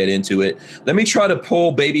need to get into it. Let me try to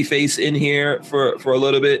pull Babyface in here for a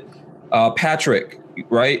little bit. Patrick,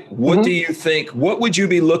 right? What do you think? What would you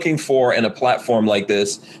be looking for in a platform like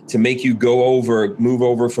this to make you move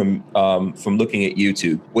over from looking at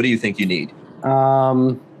YouTube? What do you think you need?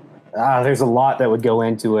 There's a lot that would go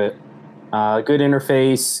into it. Good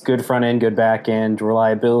interface, good front end, good back end,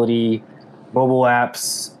 reliability, mobile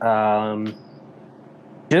apps,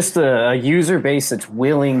 just a user base that's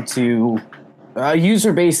willing to, a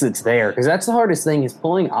user base that's there. Because that's the hardest thing, is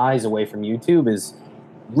pulling eyes away from YouTube is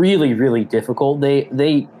really, really difficult.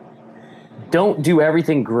 They don't do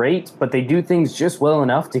everything great, but they do things just well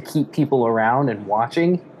enough to keep people around and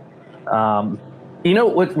watching.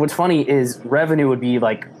 What's funny is revenue would be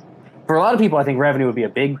like, for a lot of people, I think revenue would be a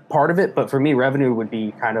big part of it, but for me, revenue would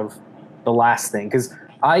be kind of the last thing, because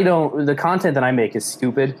the content that I make is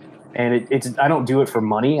stupid. and it's I don't do it for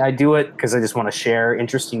money. I do it because I just want to share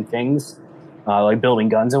interesting things, like building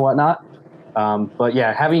guns and whatnot. But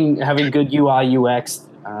yeah, having good UI UX,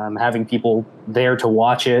 having people there to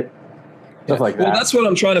watch it, stuff like that. Well, that's what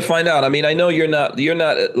I'm trying to find out. I mean, I know you're not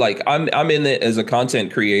like I'm in it as a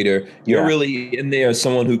content creator. You're really in there as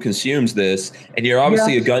someone who consumes this, and you're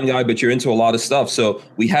obviously a gun guy, but you're into a lot of stuff. So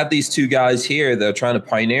we have these two guys here that are trying to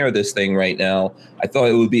pioneer this thing right now. I thought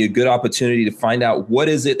it would be a good opportunity to find out what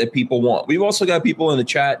is it that people want. We've also got people in the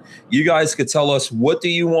chat. You guys could tell us, what do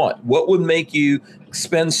you want? What would make you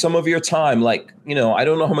spend some of your time? Like, you know, I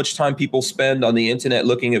don't know how much time people spend on the internet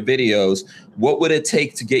looking at videos. What would it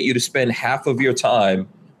take to get you to spend half of your time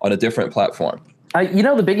on a different platform?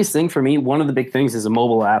 The biggest thing for me, one of the big things is a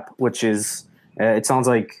mobile app, which is, it sounds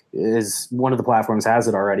like is one of the platforms has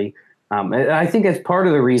it already. I think that's part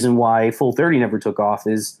of the reason why Full 30 never took off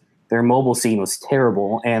is their mobile scene was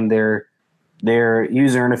terrible and their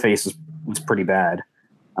user interface was pretty bad.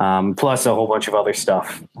 Plus a whole bunch of other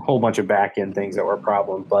stuff, a whole bunch of back-end things that were a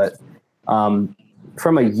problem. But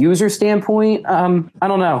from a user standpoint, I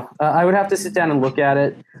don't know. I would have to sit down and look at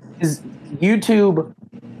it. Because YouTube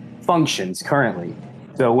functions currently.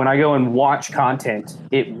 So when I go and watch content,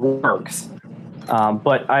 it works.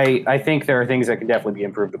 But I think there are things that can definitely be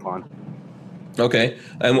improved upon. Okay.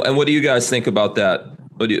 And what do you guys think about that?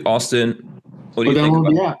 Austin, what do you think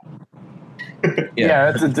about that?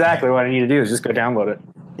 Yeah, that's exactly what I need to do is just go download it.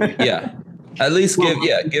 Yeah. At least give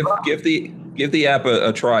the app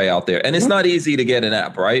a try out there. And it's not easy to get an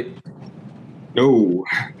app, right? No.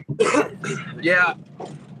 Yeah.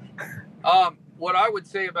 What I would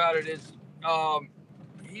say about it is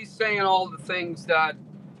he's saying all the things that,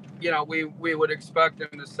 we would expect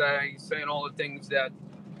him to say. He's saying all the things that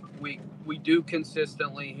we do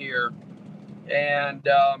consistently hear. And,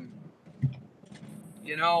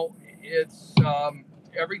 it's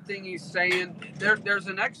everything he's saying. There's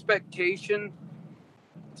an expectation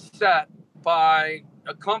set by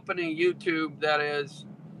a company, YouTube, that is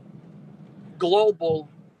global,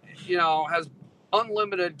 has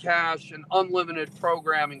unlimited cache and unlimited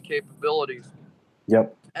programming capabilities.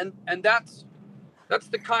 Yep. And that's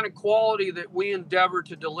the kind of quality that we endeavor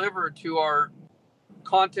to deliver to our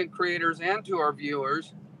content creators and to our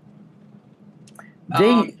viewers.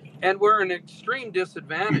 And we're an extreme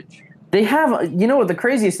disadvantage. They have, what the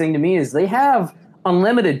craziest thing to me is they have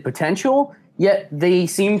unlimited potential, yet they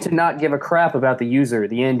seem to not give a crap about the user,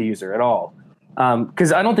 the end user at all.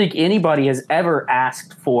 Because I don't think anybody has ever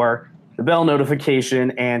asked for the bell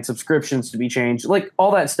notification and subscriptions to be changed, like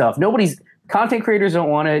all that stuff. Content creators don't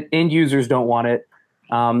want it. End users don't want it.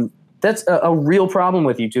 That's a real problem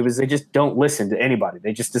with YouTube is they just don't listen to anybody.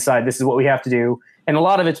 They just decide this is what we have to do. And a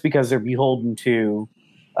lot of it's because they're beholden to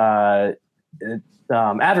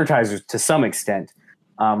advertisers to some extent.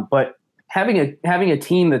 But having a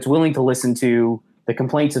team that's willing to listen to the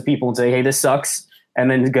complaints of people and say, hey, this sucks, and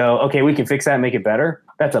then go, okay, we can fix that and make it better.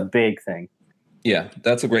 That's a big thing. Yeah,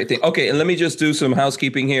 that's a great thing. Okay, and let me just do some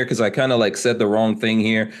housekeeping here because I kind of said the wrong thing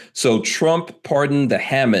here. So Trump pardoned the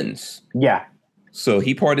Hammonds. Yeah. So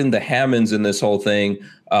he pardoned the Hammonds in this whole thing.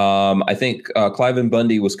 I think Cliven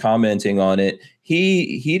Bundy was commenting on it.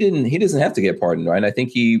 He doesn't have to get pardoned, right? I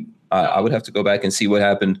think I would have to go back and see what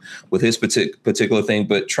happened with his particular thing.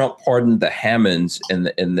 But Trump pardoned the Hammonds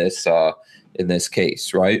in this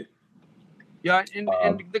case, right? Yeah, and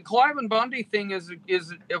the Cliven Bundy thing is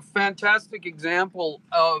a fantastic example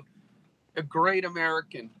of a great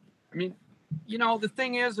American. I mean, the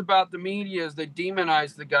thing is about the media is they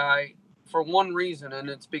demonize the guy for one reason, and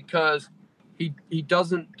it's because he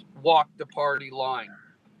doesn't walk the party line.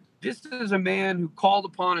 This is a man who called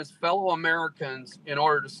upon his fellow Americans in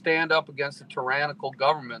order to stand up against a tyrannical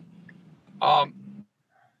government. No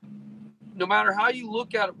matter how you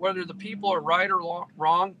look at it, whether the people are right or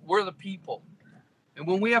wrong, we're the people. And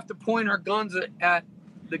when we have to point our guns at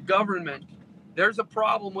the government, there's a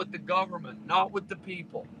problem with the government, not with the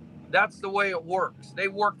people. That's the way it works. They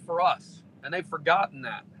work for us, and they've forgotten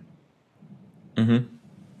that. Mm-hmm.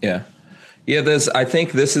 Yeah. I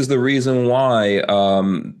think this is the reason why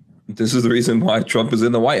Trump is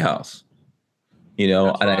in the White House. And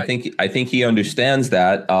right. I think he understands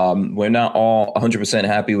that. We're not all 100%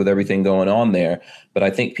 happy with everything going on there, but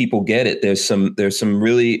I think people get it. There's some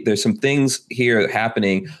things here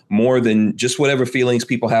happening more than just whatever feelings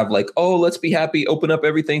people have, like, oh, let's be happy, open up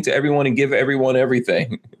everything to everyone and give everyone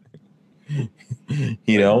everything.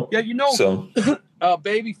 Yeah, so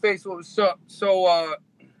Babyface, what was so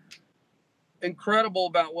incredible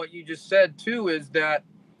about what you just said too is that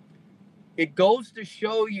it goes to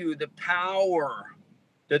show you the power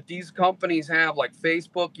that these companies have, like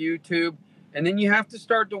Facebook, YouTube. And then you have to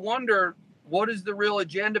start to wonder, what is the real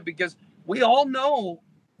agenda? Because we all know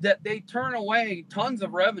that they turn away tons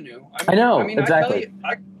of revenue. I know, exactly.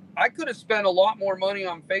 I tell you, I could have spent a lot more money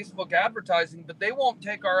on Facebook advertising, but they won't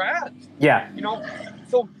take our ads. Yeah. You know,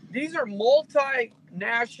 so these are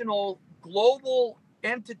multinational, global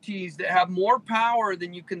entities that have more power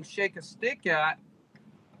than you can shake a stick at.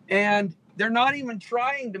 And they're not even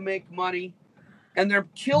trying to make money, and they're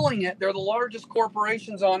killing it. They're the largest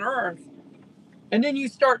corporations on earth. And then you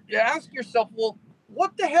start to ask yourself, well,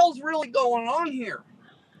 what the hell's really going on here?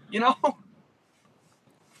 You know?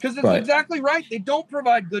 Because it's exactly right. They don't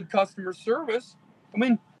provide good customer service. I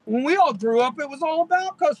mean, when we all grew up, it was all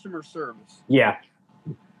about customer service. Yeah.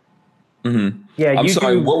 Mm-hmm. Yeah. I'm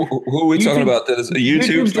sorry. Who are we talking about? That is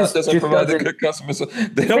YouTube doesn't provide the good customer service.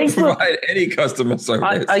 They don't provide any customer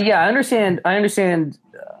service. Yeah, I understand.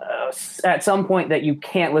 At some point that you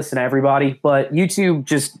can't listen to everybody, but YouTube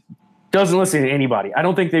just doesn't listen to anybody. I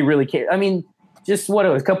don't think they really care. I mean, just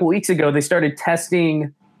a couple weeks ago, they started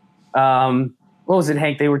testing. What was it,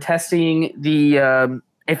 Hank? They were testing the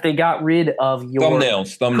if they got rid of your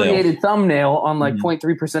created thumbnail on like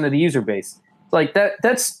 0.3% of the user base. Like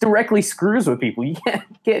that's directly screws with people. You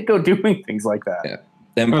can't go doing things like that. Yeah.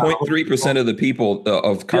 And 0.3% of the people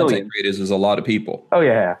of content creators is a lot of people. Oh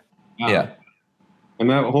yeah. Yeah. And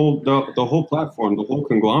that the whole platform, the whole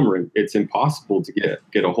conglomerate, it's impossible to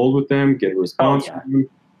get a hold with them, get a response from them.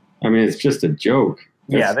 I mean, it's just a joke.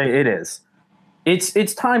 It is.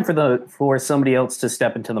 It's time for somebody else to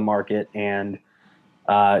step into the market and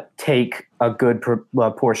take a good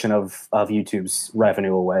portion of YouTube's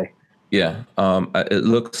revenue away. Yeah, it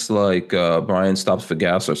looks like Brian stops for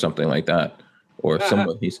gas or something like that, or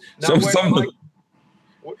someone.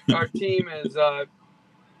 Our team is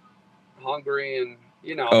hungry, and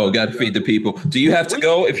you know. Oh, got to feed the people. Do you have to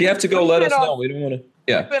go? If you have to go, let us know. We don't want to.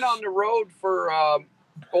 Yeah. We've been on the road for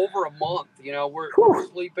over a month. You know, we're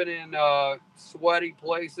sleeping in sweaty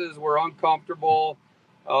places. We're uncomfortable.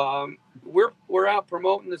 We're out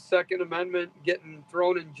promoting the Second Amendment, getting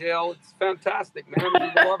thrown in jail. It's fantastic, man. We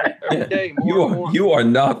love it every day. You are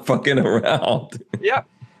not fucking around. Yeah.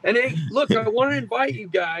 And hey, look, I want to invite you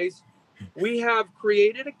guys. We have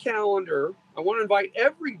created a calendar. I want to invite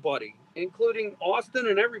everybody, including Austin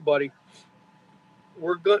and everybody.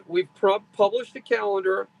 We've published a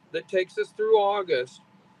calendar that takes us through August.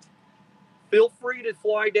 Feel free to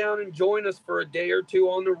fly down and join us for a day or two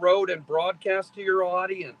on the road and broadcast to your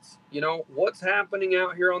audience. You know, what's happening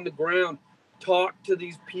out here on the ground. Talk to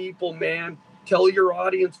these people, man. Tell your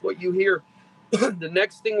audience what you hear. The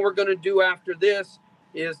next thing we're going to do after this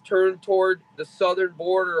is turn toward the southern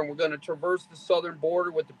border, and we're going to traverse the southern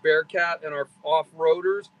border with the Bearcat and our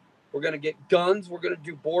off-roaders. We're going to get guns. We're going to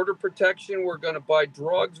do border protection. We're going to buy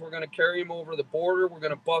drugs. We're going to carry them over the border. We're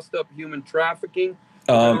going to bust up human trafficking.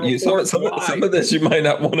 Some of this you might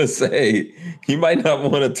not want to say. You might not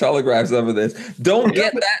want to telegraph some of this. Don't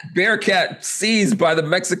get that Bearcat seized by the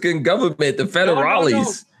Mexican government, the federales.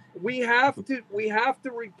 No. We have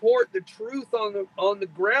to report the truth on the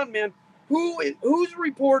ground, man. Who's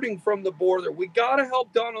reporting from the border? We got to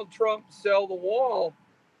help Donald Trump sell the wall,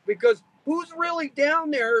 because who's really down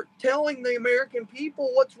there telling the American people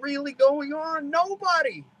what's really going on?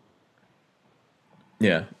 Nobody.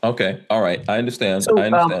 Yeah. Okay. All right. I understand.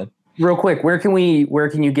 Real quick, where can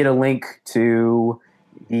you get a link to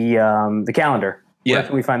the calendar? Where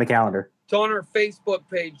can we find the calendar? It's on our Facebook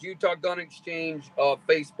page, Utah Gun Exchange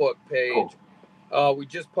Facebook page. Cool. We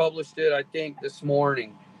just published it, I think, this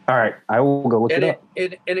morning. All right, I will go look it up.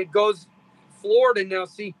 And it goes Florida now.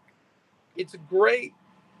 See, it's great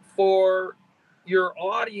for your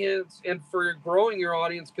audience and for growing your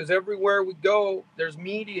audience, because everywhere we go, there's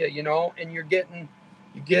media, you know, and you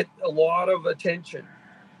get a lot of attention.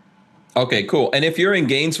 Okay, cool. And if you're in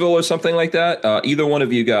Gainesville or something like that, either one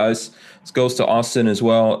of you guys, this goes to Austin as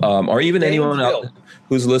well, or even anyone else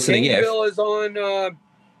who's listening. Gainesville is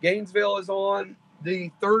on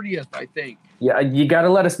the 30th, I think. Yeah, you got to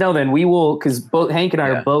let us know then. We will, because both Hank and I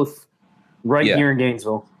are both here in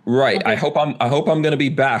Gainesville. Right. Okay. I hope I'm going to be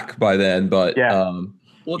back by then. But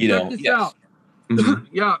check this out. Mm-hmm.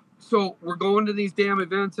 Yeah. So we're going to these damn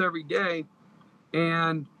events every day,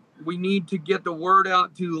 and we need to get the word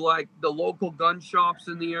out to like the local gun shops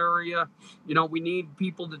in the area. You know, we need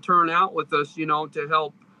people to turn out with us, you know, to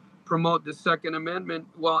help promote the Second Amendment.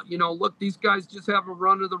 Well, you know, look, these guys just have a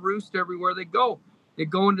run of the roost everywhere they go. They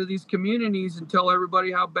go into these communities and tell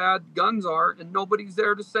everybody how bad guns are, and nobody's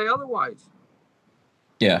there to say otherwise.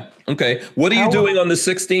 Yeah. Okay. What are you doing on the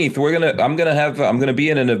 16th? I'm gonna be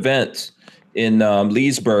in an event in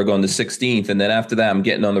Leesburg on the 16th, and then after that, I'm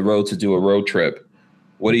getting on the road to do a road trip.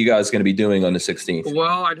 What are you guys going to be doing on the 16th?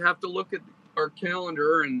 Well, I'd have to look at our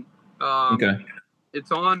calendar, and Okay.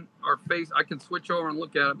 it's on our face. I can switch over and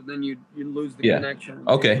look at it, but then you lose the connection.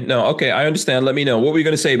 Okay. No. Okay. I understand. Let me know. What were you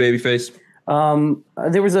going to say, Babyface?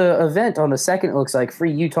 There was a event on the 2nd. It looks like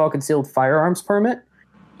free Utah concealed firearms permit.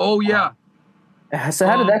 Oh yeah. So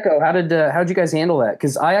how did that go? How'd you guys handle that?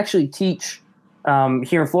 Because I actually teach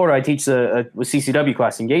here in Florida. I teach a CCW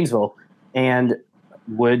class in Gainesville, and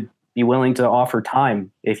would be willing to offer time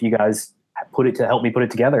if you guys help me put it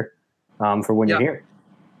together for when you're here.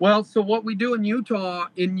 Well, so what we do in Utah,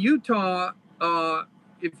 if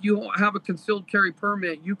you have a concealed carry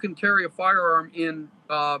permit, you can carry a firearm in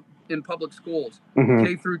public schools,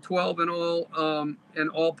 K through 12 and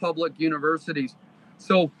all public universities.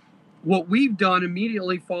 So what we've done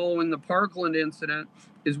immediately following the Parkland incident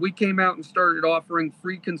is we came out and started offering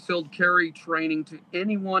free concealed carry training to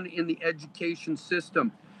anyone in the education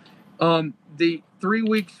system. The 3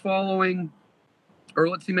 weeks following, or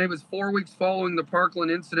let's see, maybe it was 4 weeks following the Parkland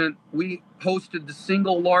incident, we hosted the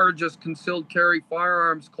single largest concealed carry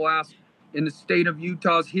firearms class in the state of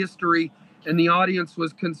Utah's history, and the audience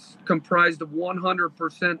was comprised of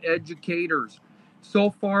 100% educators.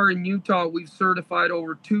 So far in Utah, we've certified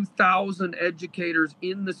over 2,000 educators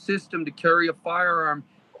in the system to carry a firearm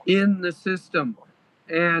in the system.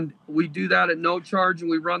 And we do that at no charge,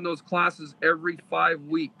 and we run those classes every 5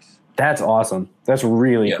 weeks. That's awesome. That's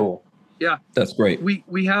really cool. Yeah. That's great.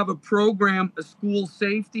 We have a program, a school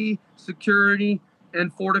safety, security,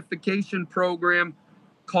 and fortification program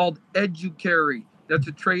called EduCarry. That's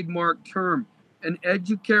a trademark term. And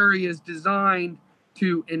EduCarry is designed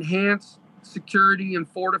to enhance security and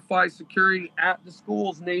fortify security at the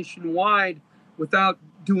schools nationwide without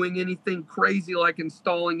doing anything crazy like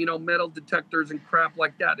installing, metal detectors and crap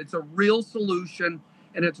like that. It's a real solution,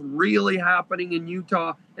 and it's really happening in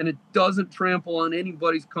Utah, and it doesn't trample on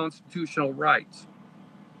anybody's constitutional rights.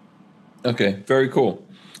 Okay, very cool.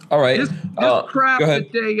 All right.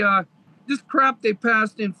 This crap they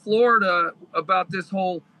passed in Florida about this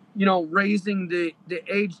whole, raising the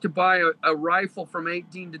age to buy a rifle from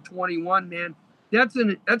 18 to 21, man.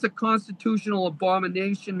 That's a constitutional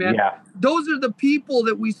abomination, man. Yeah. Those are the people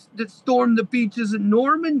that stormed the beaches in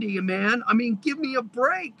Normandy, man. I mean, give me a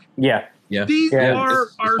break. Yeah. Yeah. These are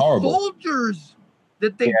soldiers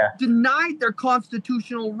that they denied their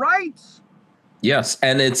constitutional rights. Yes,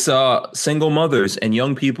 and it's single mothers and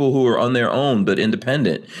young people who are on their own but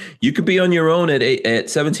independent. You could be on your own at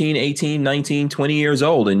 17, 18, 19, 20 years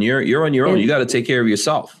old, and you're on your own. You got to take care of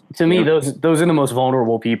yourself. To me, those are the most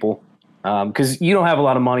vulnerable people, because you don't have a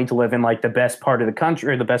lot of money to live in like the best part of the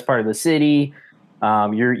country or the best part of the city.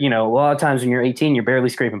 You're a lot of times when you're 18, you're barely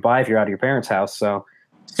scraping by if you're out of your parents' house. So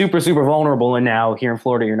super, super vulnerable. And now here in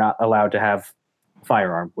Florida, you're not allowed to have a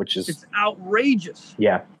firearm, which is it's outrageous.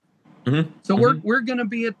 Yeah. Mm-hmm. So we're going to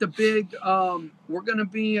be at the big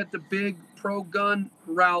pro gun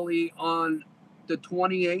rally on the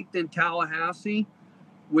 28th in Tallahassee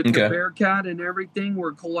with the Bearcat and everything.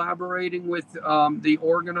 We're collaborating with the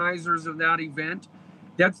organizers of that event.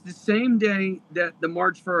 That's the same day that the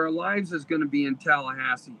March for Our Lives is going to be in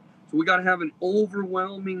Tallahassee. So we got to have an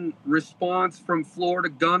overwhelming response from Florida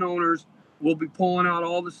gun owners. We'll be pulling out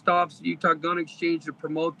all the stops at Utah Gun Exchange to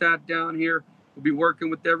promote that down here. We'll be working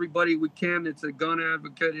with everybody we can that's a gun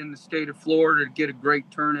advocate in the state of Florida to get a great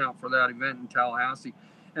turnout for that event in Tallahassee.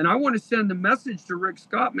 And I want to send a message to Rick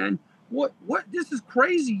Scott, man. What? This is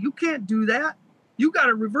crazy. You can't do that. You got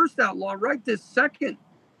to reverse that law right this second.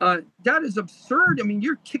 That is absurd. I mean,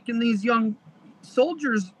 you're kicking these young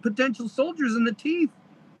potential soldiers in the teeth.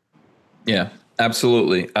 Yeah.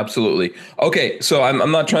 Absolutely. Absolutely. Okay. So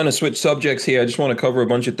I'm not trying to switch subjects here. I just want to cover a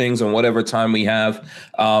bunch of things on whatever time we have.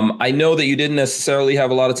 I know that you didn't necessarily have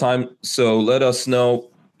a lot of time. So let us know,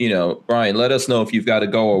 Brian, let us know if you've got to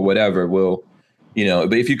go or whatever. We'll,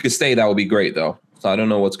 but if you could stay, that would be great though. So I don't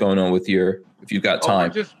know what's going on with if you've got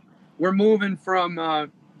time. We're moving from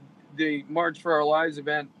the March for Our Lives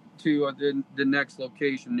event to the next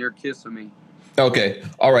location near Kissimmee. Okay.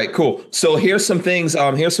 All right, cool. So here's some things.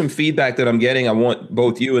 Here's some feedback that I'm getting. I want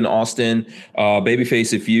both you and Austin,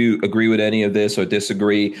 Babyface, if you agree with any of this or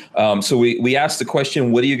disagree. So we asked the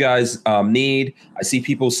question, what do you guys need? I see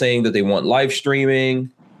people saying that they want live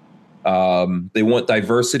streaming. They want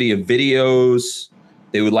diversity of videos.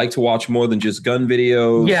 They would like to watch more than just gun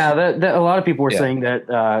videos. Yeah, that a lot of people were saying that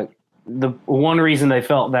the one reason they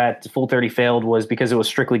felt that Full 30 failed was because it was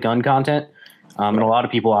strictly gun content. And a lot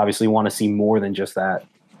of people obviously want to see more than just that.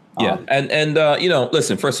 Yeah. And you know,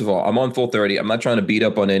 listen, first of all, I'm on Full30. I'm not trying to beat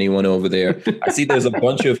up on anyone over there. I see there's a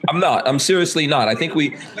bunch of, I'm seriously not. I think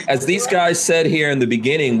as these guys said here in the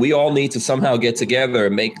beginning, we all need to somehow get together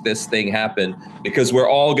and make this thing happen because we're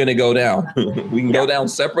all going to go down. We can go down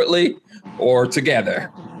separately or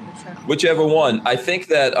together, whichever one. I think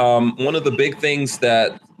that one of the big things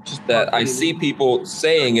that I see people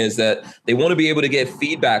saying is that they want to be able to get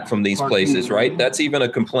feedback from these places, right? That's even a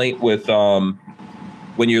complaint with,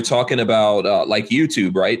 when you're talking about like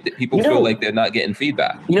YouTube, right? That people feel like they're not getting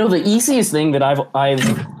feedback. You know, the easiest thing that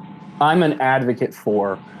I'm an advocate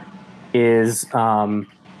for is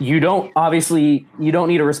you don't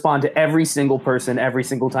need to respond to every single person every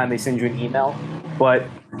single time they send you an email, but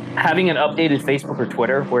having an updated Facebook or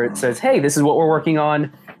Twitter where it says, hey, this is what we're working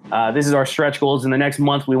on. This is our stretch goals. In the next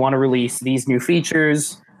month, we want to release these new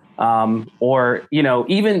features. Or, you know,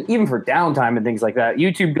 even for downtime and things like that,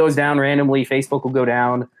 YouTube goes down randomly, Facebook will go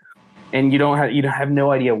down, and you have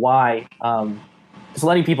no idea why. Just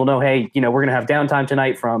letting people know, hey, you know, we're going to have downtime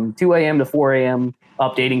tonight from 2 a.m. to 4 a.m.,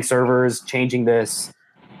 updating servers, changing this,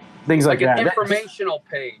 things like that. An informational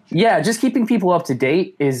page. Yeah, just keeping people up to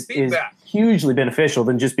date is hugely beneficial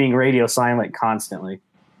than just being radio silent constantly.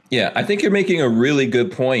 Yeah, I think you're making a really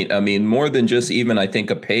good point. I mean, more than just even, I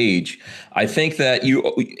think, a page. I think that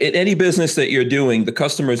in any business that you're doing, the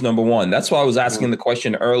customer is number one. That's why I was asking the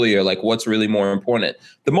question earlier, like, what's really more important?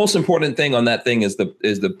 The most important thing on that thing is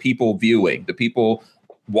the people viewing, the people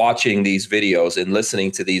watching these videos and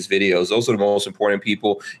listening to these videos. Those are the most important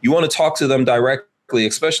people. You want to talk to them directly,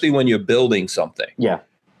 especially when you're building something. Yeah.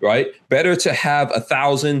 Right? Better to have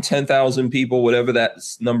 1,000, 10,000 people, whatever that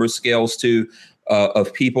number scales to,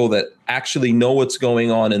 of people that actually know what's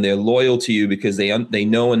going on and they're loyal to you because they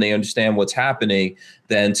know and they understand what's happening,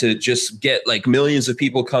 than to just get like millions of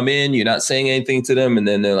people come in, you're not saying anything to them, and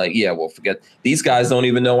then they're like, yeah, well, forget, these guys don't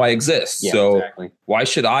even know I exist. Yeah, so exactly. Why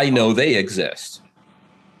should I know they exist?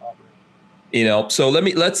 You know, so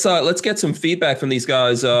let's get some feedback from these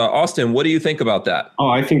guys. Austin, what do you think about that? Oh,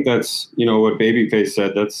 I think that's, you know, what Babyface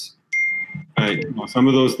said. That's some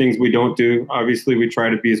of those things we don't do. Obviously, we try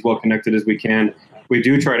to be as well connected as we can. We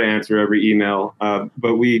do try to answer every email,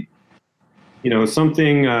 but we, you know,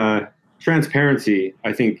 transparency,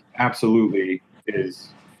 I think absolutely is,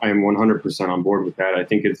 I am 100% on board with that. I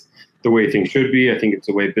think it's the way things should be. I think it's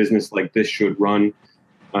the way business like this should run.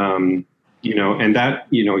 You know, and that,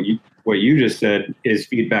 you know, what you just said is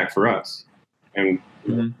feedback for us. And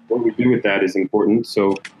what we do with that is important.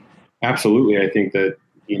 So absolutely, I think that,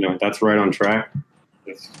 you know, that's right on track.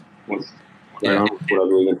 That's what's right on with what I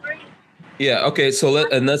believe in. Yeah. Okay. So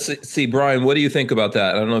let's see, Brian, what do you think about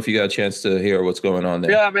that? I don't know if you got a chance to hear what's going on there.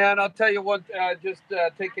 Yeah, man, I'll tell you what, just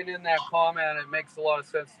taking in that comment, it makes a lot of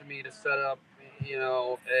sense to me to set up, you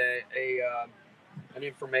know, an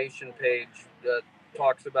information page that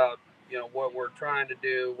talks about, you know, what we're trying to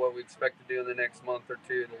do, what we expect to do in the next month or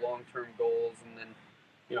two, the long-term goals, and then,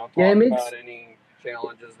 you know, talk about any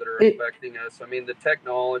challenges that are affecting us. I mean, the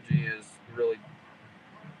technology is really.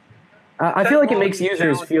 I feel like it makes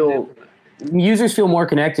users feel more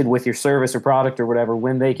connected with your service or product or whatever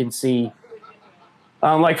when they can see.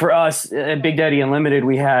 Like for us at Big Daddy Unlimited,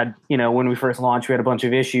 we had, you know, when we first launched, we had a bunch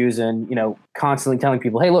of issues and, you know, constantly telling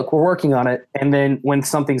people, hey, look, we're working on it. And then when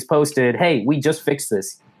something's posted, hey, we just fixed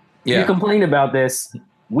this. Yeah. You complained about this.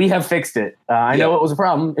 We have fixed it. I know it was a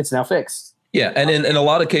problem. It's now fixed. Yeah. And in a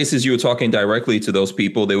lot of cases, you were talking directly to those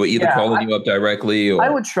people. They were either calling you up directly or. I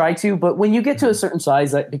would try to, but when you get to a certain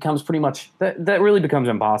size, that becomes pretty much, that really becomes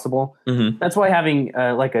impossible. Mm-hmm. That's why having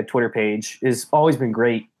like a Twitter page has always been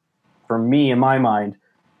great for me in my mind,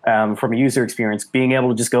 from a user experience, being able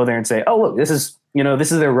to just go there and say, oh, look, this is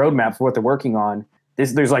their roadmap for what they're working on.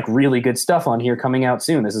 There's like really good stuff on here coming out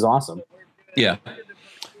soon. This is awesome. Yeah.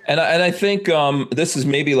 And I think this is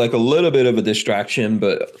maybe like a little bit of a distraction,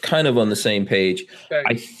 but kind of on the same page. Okay.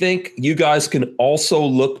 I think you guys can also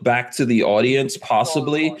look back to the audience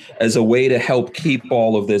possibly as a way to help keep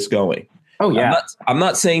all of this going. Oh, yeah. I'm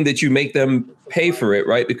not saying that you make them pay for it,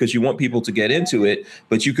 right? Because you want people to get into it,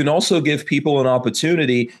 but you can also give people an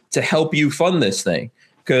opportunity to help you fund this thing.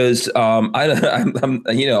 Because I'm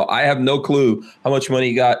you know, I have no clue how much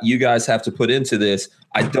money you guys have to put into this.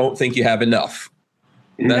 I don't think you have enough.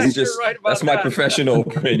 That's just that's my professional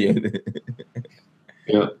opinion.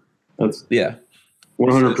 Yeah, that's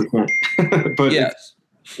 100%. But yes,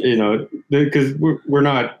 you know, because we're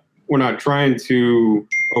not trying to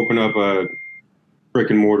open up a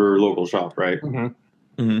brick and mortar local shop, right?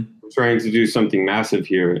 Mm-hmm. Mm-hmm. We're trying to do something massive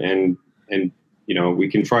here, and you know, we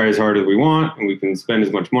can try as hard as we want, and we can spend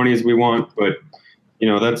as much money as we want, but you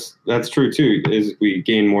know, that's true too. As we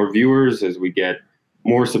gain more viewers, as we get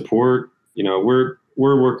more support, we're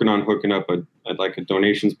working on hooking up a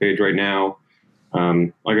donations page right now.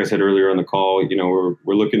 Like I said earlier on the call,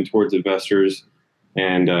 we're looking towards investors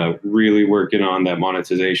and really working on that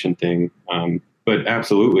monetization thing. But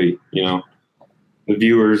absolutely, the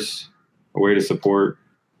viewers, a way to support.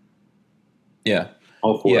 Yeah.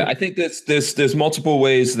 Yeah, I think there's multiple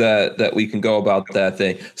ways that we can go about that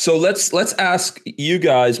thing. So let's ask you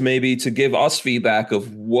guys maybe to give us feedback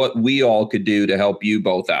of what we all could do to help you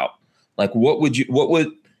both out. Like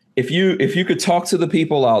if you could talk to the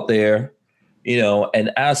people out there,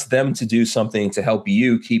 and ask them to do something to help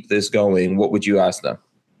you keep this going, what would you ask them?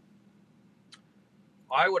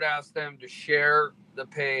 I would ask them to share the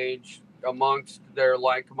page amongst their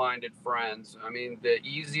like-minded friends. I mean, the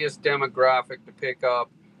easiest demographic to pick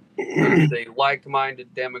up is the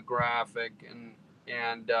like-minded demographic, and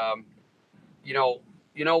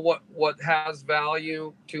what has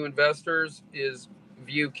value to investors is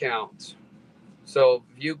view counts. So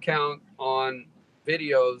view count on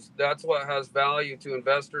videos, that's what has value to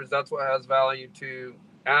investors. That's what has value to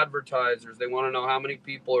advertisers. They want to know how many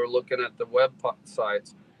people are looking at the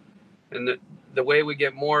websites, and the way we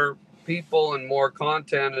get more people and more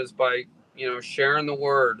content is by sharing the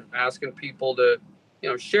word, asking people to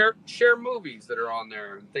share movies that are on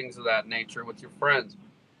there and things of that nature with your friends.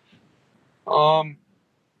 And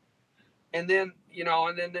then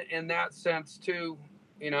in that sense too,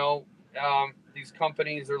 these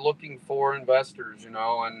companies are looking for investors,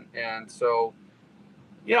 and so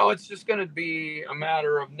it's just going to be a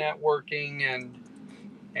matter of networking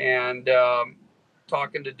and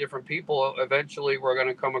talking to different people. Eventually we're going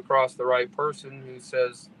to come across the right person who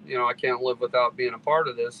says, I can't live without being a part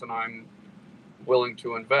of this, and I'm willing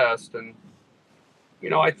to invest. And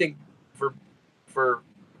I think for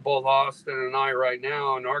both Austin and I right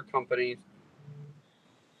now in our company,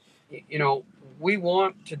 we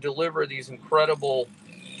want to deliver these incredible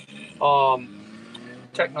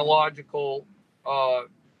technological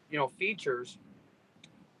features,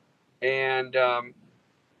 and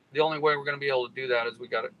the only way we're going to be able to do that is we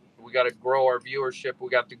got to grow our viewership. We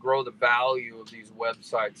got to grow the value of these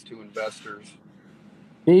websites to investors.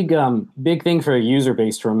 Big thing for a user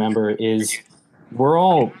base to remember is we're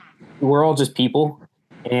all just people,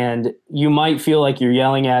 and you might feel like you're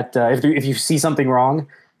yelling at if you see something wrong,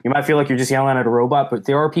 you might feel like you're just yelling at a robot, but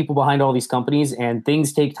there are people behind all these companies, and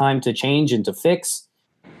things take time to change and to fix.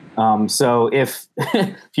 So if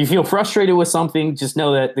you feel frustrated with something, just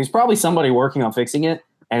know that there's probably somebody working on fixing it,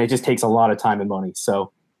 and it just takes a lot of time and money.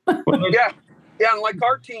 So yeah, and like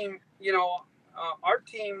our team,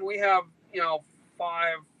 we have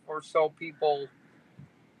 5 or so people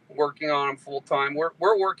working on them full time.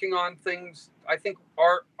 We're working on things. I think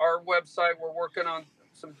our website, we're working on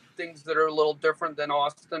some things that are a little different than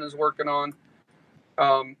Austin is working on.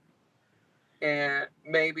 And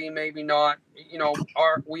maybe not,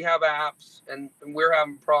 we have apps and we're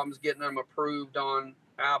having problems getting them approved on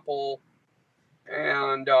Apple.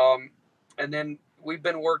 And then we've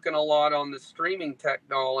been working a lot on the streaming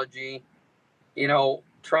technology,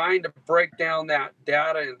 trying to break down that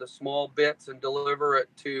data into small bits and deliver it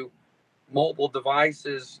to mobile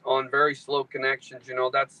devices on very slow connections.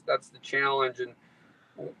 That's the challenge. And,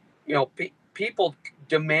 people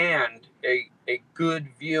demand a good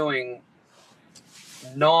viewing,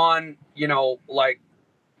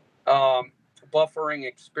 buffering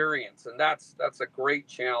experience. And that's a great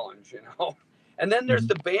challenge, And then there's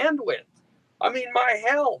the bandwidth. I mean, my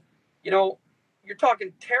hell, you're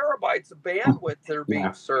talking terabytes of bandwidth that are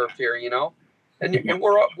being served here, and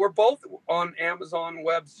we're both on Amazon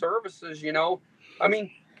Web Services, I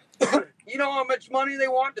mean, you know how much money they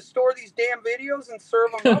want to store these damn videos and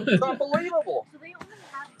serve them up? It's unbelievable.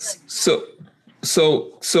 So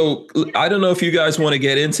I don't know if you guys want to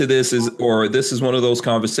get into this, or this is one of those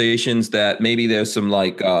conversations that maybe there's some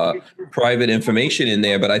private information in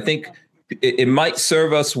there, but I think it might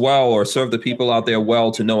serve us well, or serve the people out there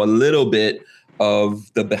well, to know a little bit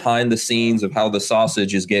of the behind the scenes of how the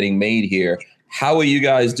sausage is getting made here. How are you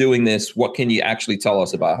guys doing this? What can you actually tell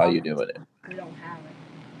us about how you're doing it? I don't have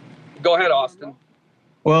it. Go ahead, Austin.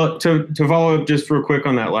 Well, to follow up just real quick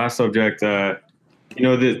on that last subject, that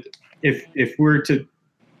if we're to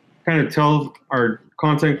kind of tell our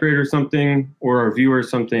content creator something or our viewers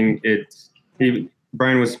something,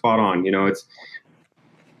 Brian was spot on. It's,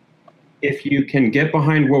 if you can get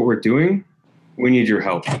behind what we're doing, we need your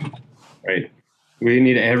help, right? We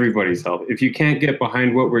need everybody's help. If you can't get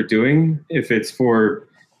behind what we're doing, if it's for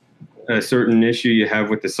a certain issue you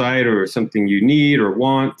have with the site or something you need or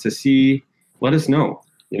want to see, let us know.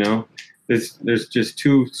 There's just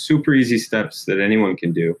 2 super easy steps that anyone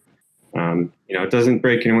can do. It doesn't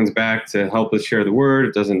break anyone's back to help us share the word.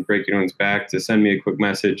 It doesn't break anyone's back to send me a quick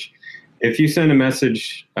message. If you send a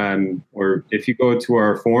message, or if you go to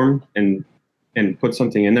our form and put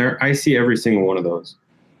something in there, I see every single one of those.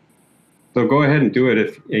 So go ahead and do it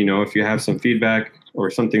if you have some feedback or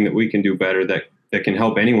something that we can do better that can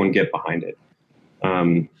help anyone get behind it.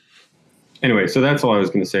 Anyway, so that's all I was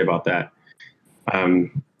going to say about that.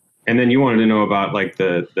 And then you wanted to know about like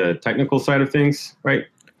the technical side of things, right?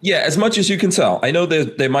 Yeah, as much as you can tell. I know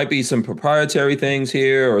there might be some proprietary things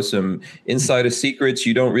here or some insider secrets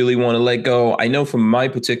you don't really want to let go. I know from my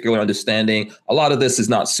particular understanding, a lot of this is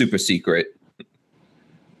not super secret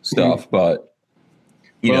stuff, but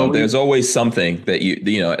there's always something that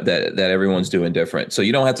that everyone's doing different. So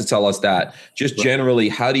you don't have to tell us that. Just generally,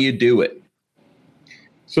 how do you do it?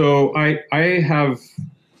 So I'm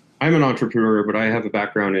an entrepreneur, but I have a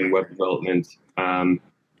background in web development.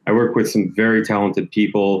 I work with some very talented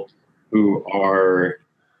people who are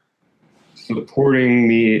supporting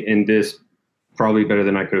me in this probably better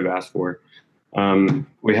than I could have asked for.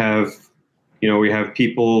 We have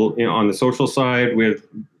people on the social side. We have,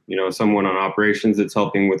 someone on operations that's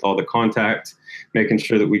helping with all the contact, making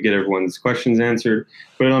sure that we get everyone's questions answered.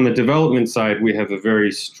 But on the development side, we have a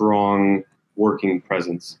very strong working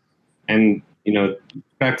presence. And,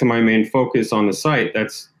 back to my main focus on the site,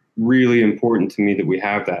 that's really important to me that we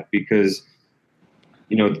have that because,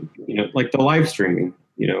 like the live streaming,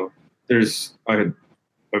 there's a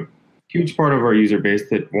huge part of our user base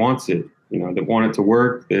that wants it, that want it to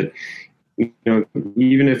work, that,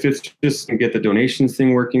 even if it's just to get the donations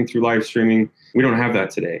thing working through live streaming, we don't have that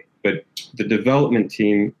today. But the development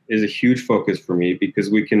team is a huge focus for me because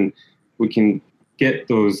we can get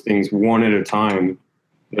those things one at a time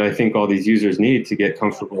that I think all these users need to get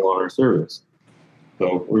comfortable on our service.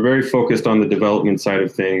 So we're very focused on the development side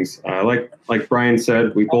of things. Like Brian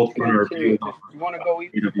said, we both run our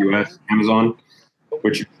AWS, Amazon,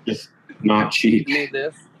 which is just not cheap.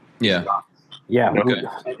 Yeah. Yeah. Okay.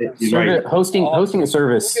 Hosting a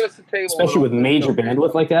service, especially with major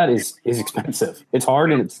bandwidth like that, is expensive. It's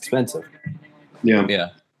hard and it's expensive. Yeah.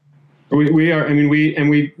 Yeah.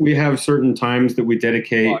 We have certain times that we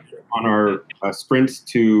dedicate on our sprints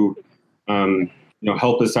to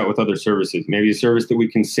help us out with other services. Maybe a service that we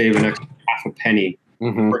can save an extra half a penny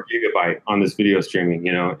per gigabyte on this video streaming,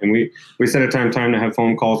 and we set a time to have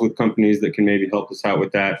phone calls with companies that can maybe help us out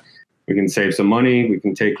with that. We can save some money. We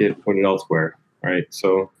can take it, put it elsewhere. Right.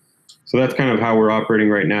 So that's kind of how we're operating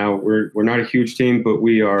right now. We're not a huge team, but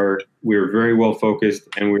we are very well focused,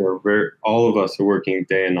 and all of us are working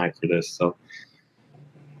day and night for this. So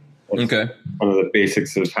that's one of the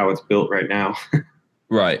basics of how it's built right now.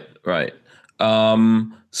 Right.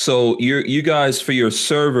 So you guys, for your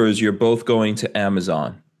servers, you're both going to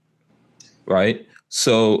Amazon, right?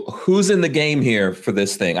 So who's in the game here for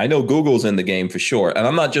this thing? I know Google's in the game for sure. And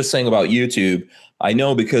I'm not just saying about YouTube. I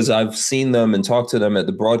know because I've seen them and talked to them at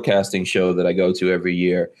the broadcasting show that I go to every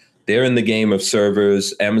year. They're in the game of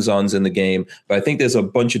servers. Amazon's in the game. But I think there's a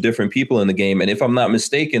bunch of different people in the game. And if I'm not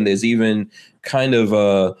mistaken, there's even kind of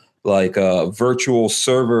virtual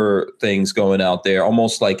server things going out there,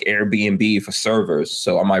 almost like Airbnb for servers.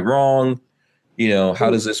 So am I wrong? How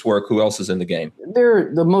does this work? Who else is in the game?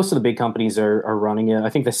 Most of the big companies are running it. I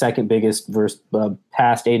think the second biggest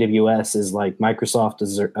past AWS is like Microsoft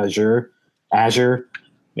Azure.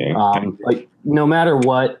 Yeah. Like no matter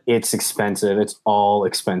what, it's expensive. It's all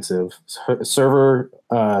expensive. Server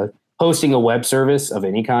hosting a web service of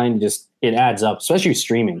any kind, it adds up, especially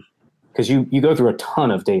streaming, because you go through a ton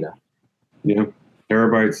of data. Yeah,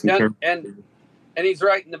 terabytes and he's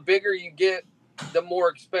right. And the bigger you get, the more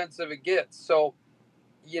expensive it gets. So,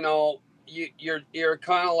 you're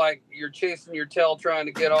kind of like you're chasing your tail trying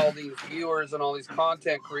to get all these viewers and all these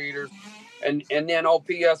content creators. And then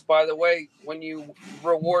OPS, by the way, when you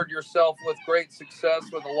reward yourself with great success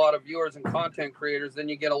with a lot of viewers and content creators, then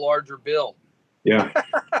you get a larger bill. Yeah.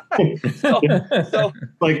 so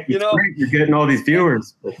like, great, you're getting all these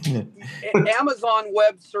viewers. Amazon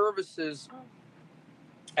Web Services,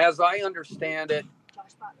 as I understand it,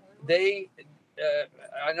 they,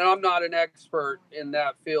 and I'm not an expert in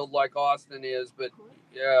that field like Austin is, but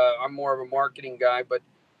I'm more of a marketing guy. But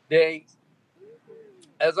they,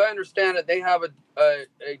 as I understand it, they have a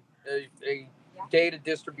data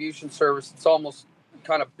distribution service. It's almost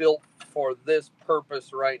kind of built for this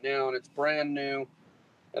purpose right now, and it's brand new.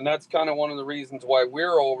 And that's kind of one of the reasons why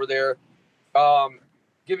we're over there.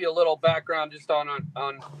 Give you a little background just on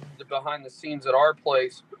the behind the scenes at our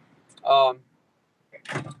place.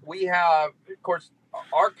 We have, of course,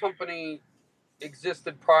 our company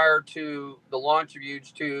existed prior to the launch of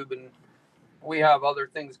YouTube, and we have other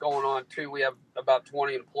things going on too. We have about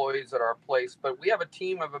 20 employees at our place, but we have a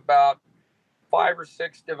team of about 5 or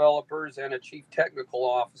 6 developers and a chief technical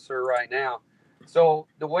officer right now. So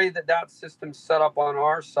the way that system's set up on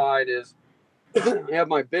our side is I have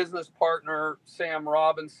my business partner, Sam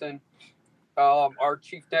Robinson. Our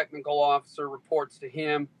chief technical officer reports to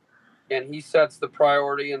him, and he sets the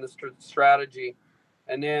priority and the strategy.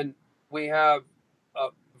 And then we have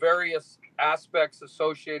various aspects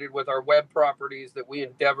associated with our web properties that we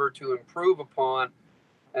endeavor to improve upon.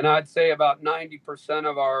 And I'd say about 90%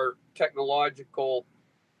 of our technological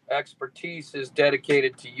expertise is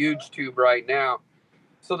dedicated to YouTube right now.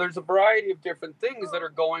 So there's a variety of different things that are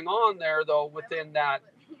going on there, though, within that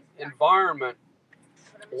environment.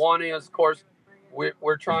 One is, of course,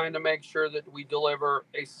 we're trying to make sure that we deliver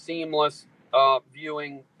a seamless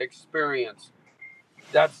viewing experience.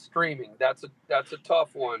 That's streaming. That's a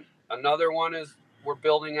tough one. Another one is we're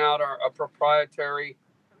building out a proprietary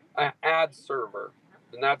ad server,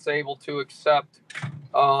 and that's able to accept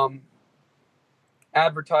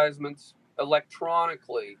advertisements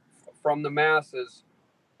electronically from the masses.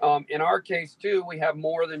 In our case, too, we have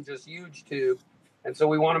more than just YouTube, and so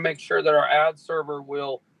we want to make sure that our ad server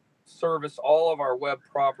will service all of our web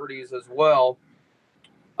properties as well.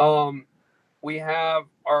 We have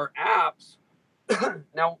our apps.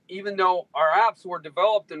 Now, even though our apps were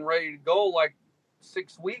developed and ready to go like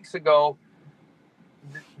 6 weeks ago,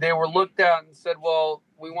 they were looked at and said, well,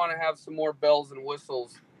 we want to have some more bells and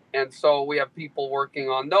whistles. And so we have people working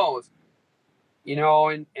on those,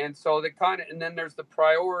 and so they and then there's the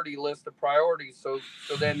priority list of priorities. So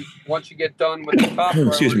then once you get done with the top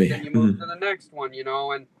priority, then you move to the next one,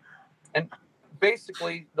 and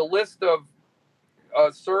basically the list of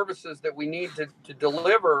services that we need to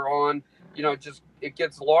deliver on, it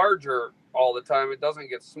gets larger all the time. It doesn't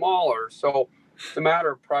get smaller. So it's a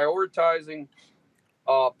matter of prioritizing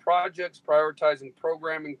projects, prioritizing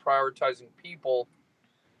programming, prioritizing people.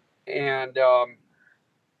 And,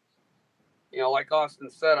 like Austin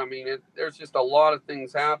said, I mean, there's just a lot of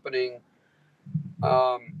things happening.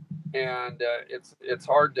 And it's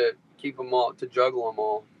hard to keep them all, to juggle them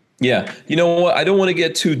all. Yeah. You know what? I don't want to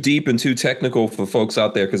get too deep and too technical for folks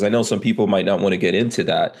out there, because I know some people might not want to get into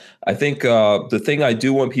that. I think the thing I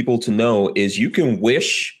do want people to know is you can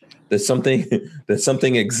wish that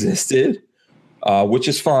something existed, which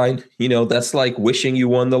is fine. That's like wishing you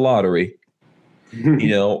won the lottery.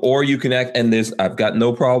 Or you can act, and I've got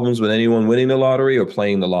no problems with anyone winning the lottery or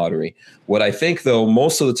playing the lottery. What I think, though,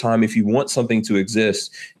 most of the time, if you want something to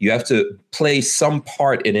exist, you have to play some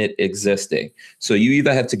part in it existing. So you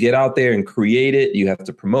either have to get out there and create it, you have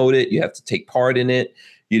to promote it, you have to take part in it.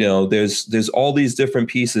 There's all these different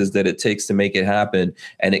pieces that it takes to make it happen.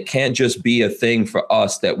 And it can't just be a thing for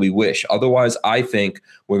us that we wish. Otherwise, I think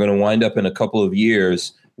we're going to wind up in a couple of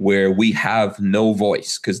years where we have no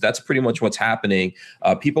voice, because that's pretty much what's happening.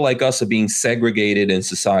 People like us are being segregated in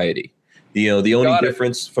society. The only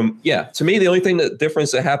difference to me, the only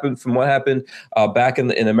difference that happened from what happened back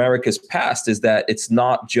in America's past is that it's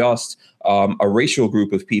not just a racial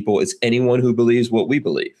group of people. It's anyone who believes what we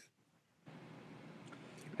believe.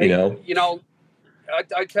 Hey,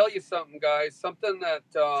 I tell you something, guys, something that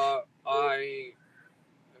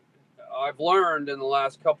I've learned in the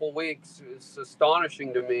last couple of weeks is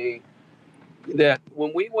astonishing to me, that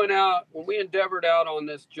when we endeavored out on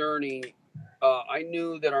this journey, I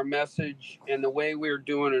knew that our message and the way we were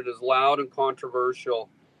doing it is loud and controversial.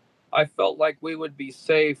 I felt like we would be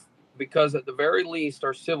safe because at the very least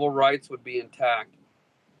our civil rights would be intact.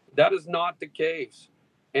 That is not the case.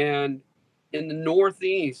 And in the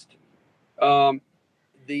Northeast,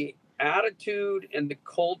 the attitude and the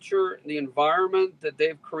culture, the environment that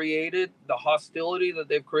they've created, the hostility that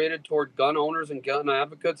they've created toward gun owners and gun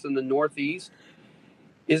advocates in the Northeast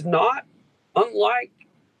is not unlike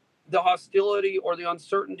the hostility or the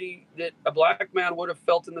uncertainty that a black man would have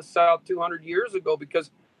felt in the South 200 years ago, because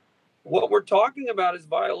what we're talking about is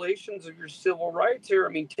violations of your civil rights here. I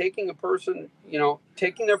mean, taking a person,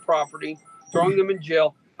 taking their property, throwing them in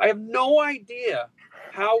jail. I have no idea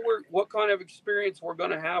what kind of experience we're going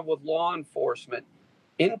to have with law enforcement,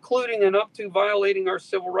 including and up to violating our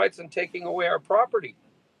civil rights and taking away our property.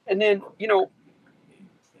 And then,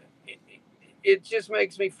 it just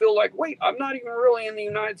makes me feel like, wait, I'm not even really in the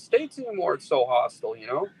United States anymore. It's so hostile,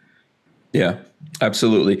 Yeah,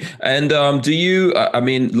 absolutely. And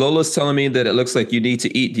Lola's telling me that it looks like you need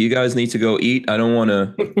to eat. Do you guys need to go eat? I don't want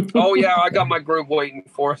to. Oh, yeah, I got my group waiting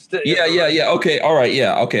for us. Yeah. Okay. All right.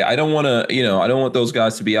 Yeah. Okay. I don't want to, I don't want those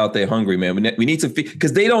guys to be out there hungry, man. We need to feed,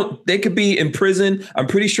 because they could be in prison. I'm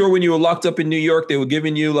pretty sure when you were locked up in New York, they were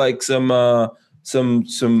giving you like some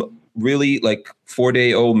really like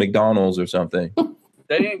 4-day-old McDonald's or something.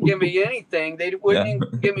 They didn't give me anything. They wouldn't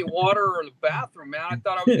even give me water or the bathroom, man. I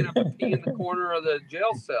thought I was going to have to pee in the corner of the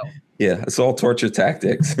jail cell. Yeah, it's all torture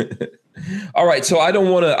tactics. All right, so I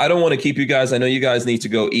don't want to keep you guys. I know you guys need to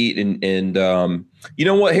go eat, and you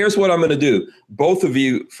know what? Here's what I'm going to do. Both of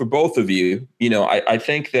you, you know, I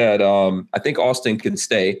think that I think Austin can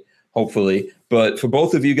stay, hopefully. But for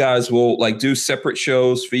both of you guys, we'll like do separate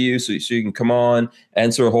shows for you, so you can come on,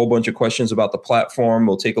 answer a whole bunch of questions about the platform.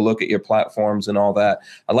 We'll take a look at your platforms and all that.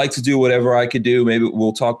 I'd like to do whatever I could do. Maybe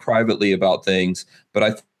we'll talk privately about things, but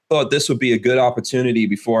I thought this would be a good opportunity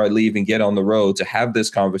before I leave and get on the road to have this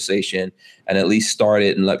conversation and at least start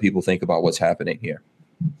it and let people think about what's happening here.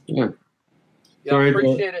 Yeah. Yeah,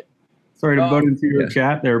 appreciate it. Sorry to butt into your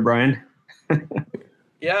chat there, Brian.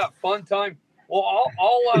 Yeah, fun time. Well,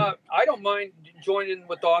 I don't mind joining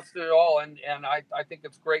with Austin at all, and I think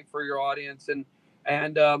it's great for your audience, and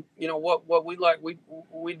you know what we like,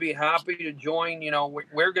 we'd be happy to join. You know,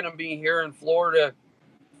 we're going to be here in Florida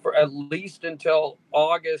for at least until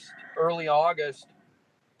August, early August,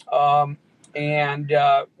 and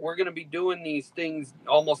we're going to be doing these things,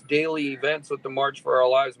 almost daily events with the March for Our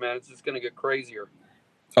Lives, man. It's just going to get crazier.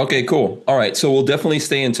 Okay, cool. All right, so we'll definitely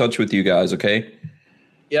stay in touch with you guys. Okay.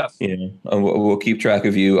 Yes. Yeah, and we'll keep track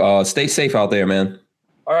of you. Stay safe out there, man.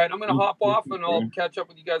 All right, I'm going to hop off, and I'll catch up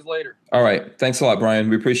with you guys later. All right. Thanks a lot, Brian.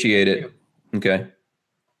 We appreciate it. Okay.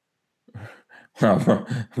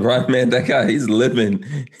 Brian, man, that guy, he's living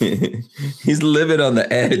on the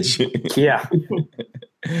edge. Yeah.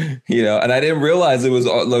 You know, and I didn't realize it was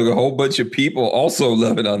like a whole bunch of people also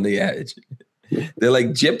living on the edge. They're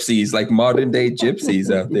like gypsies, like modern day gypsies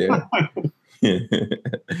out there.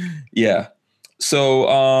 Yeah. So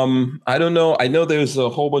I don't know. I know there's a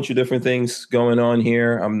whole bunch of different things going on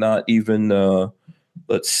here. I'm not even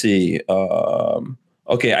let's see.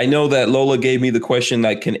 Okay, I know that Lola gave me the question,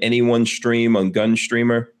 like, can anyone stream on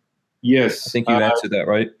Gunstreamer? Yes. I think you answered that,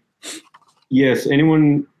 right? Yes.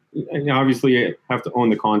 Anyone, obviously have to own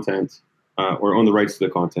the content or own the rights to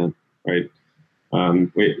the content, right?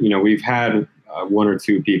 We've had one or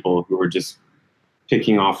two people who were just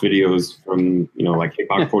picking off videos from, like Hip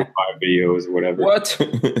Hop 45 videos or whatever. What?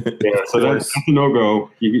 Yeah, so that's a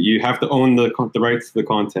no-go. You have to own the rights to the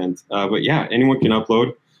content. But yeah, anyone can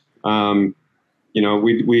upload.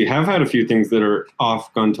 We have had a few things that are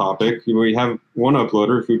off gun topic. We have one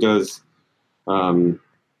uploader who does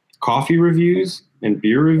coffee reviews and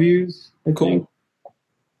beer reviews, I think.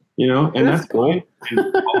 And that's cool.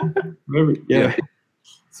 Yeah.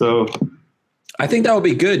 So I think that would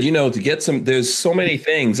be good, to get some. There's so many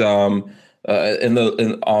things on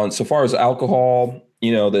so far as alcohol.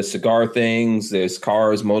 There's cigar things, there's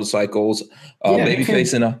cars, motorcycles.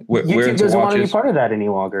 Babyface and YouTube doesn't want to be part of that any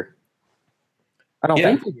longer. I don't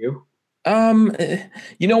think they do.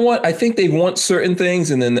 You know what? I think they want certain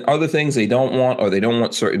things, and then other things they don't want, or they don't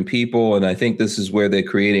want certain people. And I think this is where they're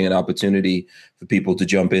creating an opportunity for people to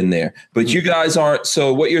jump in there. But you guys aren't.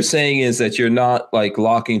 So what you're saying is that you're not like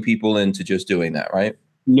locking people into just doing that, right?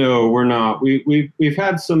 No, we're not. We've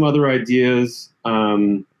had some other ideas,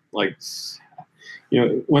 once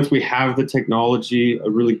we have the technology,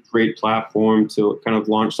 a really great platform to kind of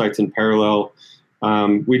launch sites in parallel.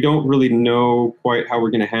 We don't really know quite how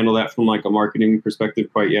we're going to handle that from like a marketing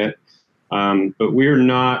perspective quite yet. But we're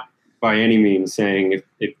not by any means saying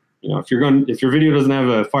if your video doesn't have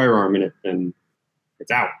a firearm in it, then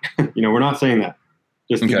it's out. We're not saying that.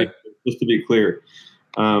 Just to be clear.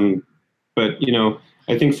 But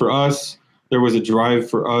I think for us, there was a drive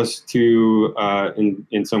for us to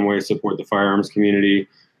in some way support the firearms community,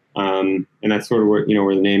 and that's sort of where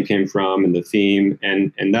the name came from and the theme,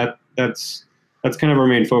 and that's kind of our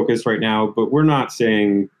main focus right now. But we're not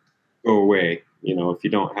saying go away. If you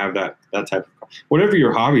don't have that type of, whatever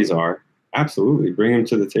your hobbies are, absolutely bring them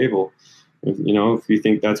to the table. If you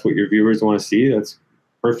think that's what your viewers want to see, that's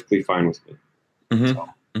perfectly fine with me. Mm-hmm. So.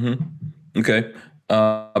 Mm-hmm. Okay.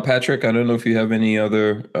 Patrick, I don't know if you have any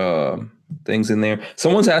other things in there.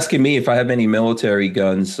 Someone's asking me if I have any military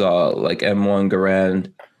guns, like M1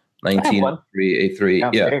 Garand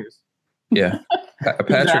 19A3. Yeah.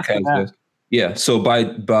 Patrick has those. Yeah, so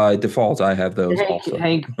by default, I have those also.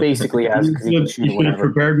 Hank basically has. You should have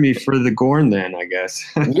prepared me for the Gorn then, I guess.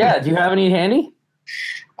 Yeah, do you have any handy?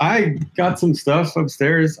 I got some stuff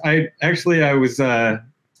upstairs. I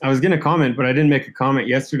was going to comment, but I didn't make a comment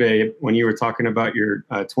yesterday when you were talking about your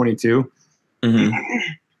 22.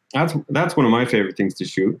 Mm-hmm. That's one of my favorite things to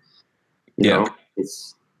shoot. You know,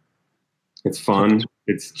 it's fun.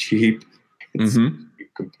 It's cheap. It's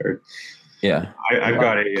cheap compared. Yeah, I've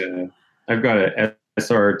got a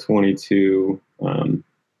SR22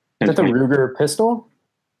 Is that the 10-20. Ruger pistol?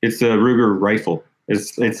 It's the Ruger rifle.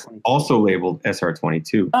 It's also labeled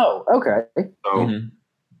SR22. Oh, okay. So,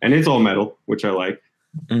 and it's all metal, which I like.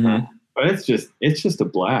 Mm-hmm. But it's just a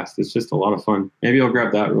blast. It's just a lot of fun. Maybe I'll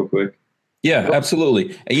grab that real quick. Yeah,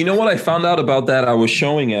 absolutely. And you know what I found out about that? I was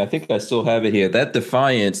showing it. I think I still have it here. That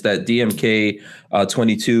Defiance, that DMK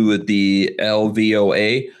 22 with the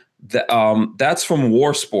LVOA, that's from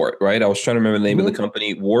War Sport, right? I was trying to remember the name of the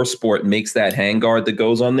company. War Sport makes that handguard that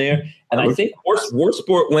goes on there. And I think War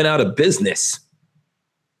Sport went out of business.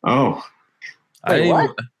 Oh. Wait,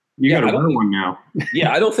 what? You got to run one now.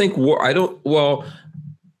 Yeah, I don't think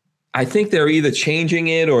I think they're either changing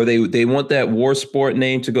it or they want that War Sport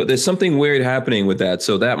name to go. There's something weird happening with that.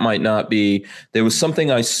 So that might not be. There was something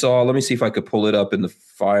I saw. Let me see if I could pull it up in the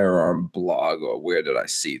firearm blog, or where did I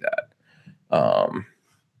see that?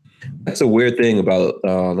 That's a weird thing about,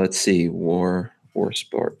 let's see, War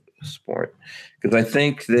Sport. Because I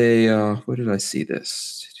think they, where did I see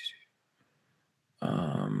this?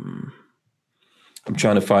 I'm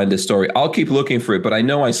trying to find this story. I'll keep looking for it, but I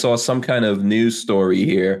know I saw some kind of news story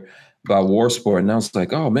here about War Sport, and I was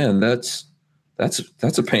like, oh man, that's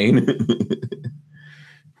a pain.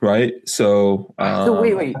 Right? So, so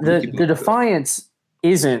wait. The Defiance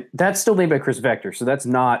that's still made by Chris Vector, so that's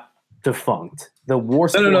not defunct. The War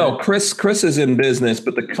Sport. No. Chris is in business,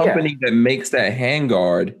 but the company that makes that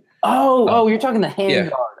handguard. Oh, you're talking the handguard. Yeah.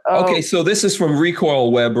 Oh. Okay, so this is from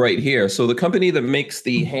Recoil Web right here. So the company that makes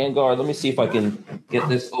the handguard, let me see if I can get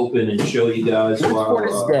this open and show you guys. War Sport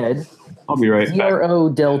is dead. I'll be right back. Zero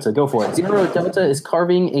Delta, go for it. Zero Delta is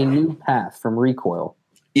carving a new path from Recoil.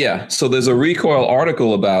 Yeah, so there's a Recoil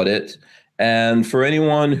article about it. And for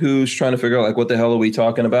anyone who's trying to figure out, like, what the hell are we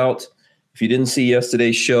talking about? If you didn't see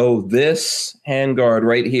yesterday's show, this handguard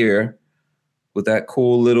right here with that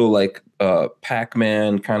cool little, like,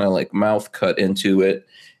 Pac-Man kind of like mouth cut into it,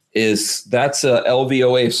 that's a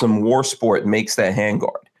LVOA. Some War Sport makes that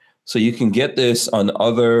handguard. So you can get this on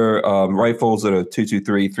other rifles that are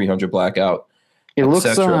 223, 300 blackout. It looks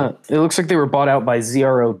like they were bought out by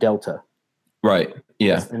Zero Delta. Right.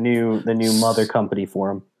 Yeah. That's the new mother company for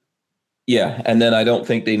them. Yeah, and then I don't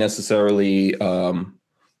think they necessarily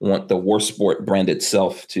want the War Sport brand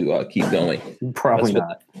itself to keep going. Probably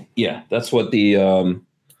not. Yeah, that's what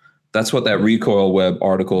that Recoil Web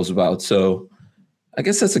article is about. So I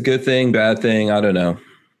guess that's a good thing, bad thing. I don't know.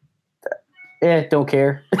 Don't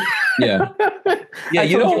care. Yeah. Yeah,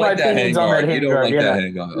 you don't like that handguard. You don't like that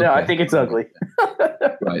handguard. No, I think it's ugly.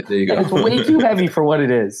 Right, there you go. It's way too heavy for what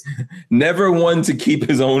it is. Never one to keep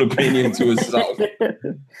his own opinion to himself.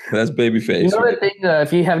 That's babyface. You know that thing,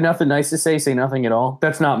 if you have nothing nice to say nothing at all?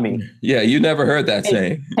 That's not me. Yeah, you never heard that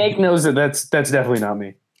saying. Hank knows that's definitely not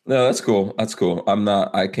me. No, that's cool. That's cool.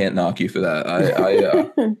 I can't knock you for that.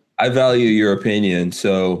 I value your opinion.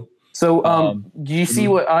 So, do you see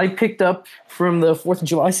what I picked up from the 4th of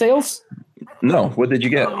July sales? No. What did you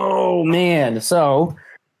get? Oh man. So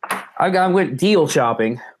I went deal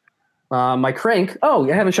shopping. My crank. Oh,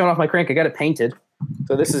 I haven't shown off my crank. I got it painted.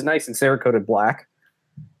 So this is nice and Cerakoted black.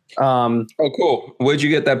 Oh, cool. Where'd you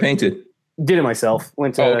get that painted? Did it myself.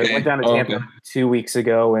 Went down to Tampa 2 weeks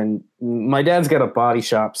ago, and my dad's got a body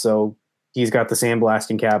shop, so he's got the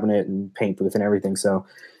sandblasting cabinet and paint booth and everything. So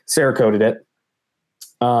Cerakoted it.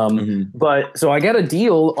 But so I got a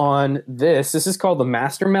deal on this. This is called the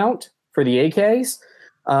Master Mount for the AKs.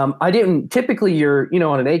 I didn't typically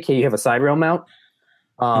on an AK you have a side rail mount.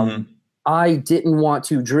 I didn't want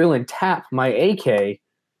to drill and tap my AK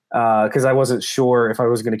because I wasn't sure if I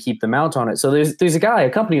was going to keep the mount on it. So there's a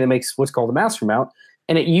company that makes what's called the Master Mount,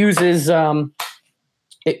 and it uses the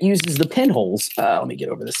pinholes. Let me get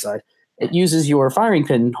over this side. It uses your firing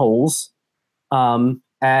pin holes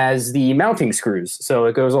as the mounting screws. So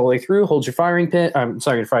it goes all the way through, holds your firing pin.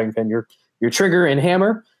 Your trigger and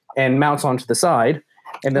hammer, and mounts onto the side.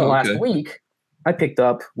 And then last week, I picked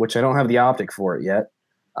up, which I don't have the optic for it yet.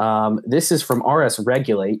 This is from RS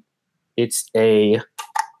Regulate. It's a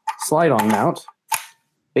slide-on mount,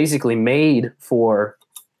 basically made for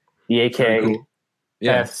the AK. Cool.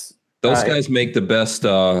 Yeah, those guys make the best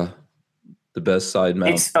side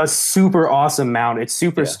mount. It's a super awesome mount. It's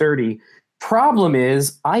super sturdy. Problem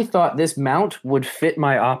is, I thought this mount would fit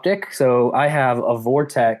my optic, so I have a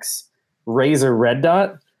Vortex Razor Red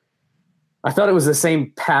Dot. I thought it was the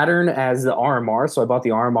same pattern as the RMR, so I bought the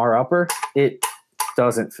RMR upper. It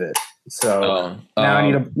doesn't fit. So now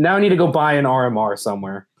I need to go buy an RMR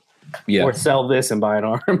somewhere. Yeah. Or sell this and buy an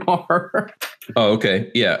RMR. Oh, okay.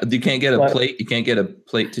 Yeah. You can't get a plate. You can't get a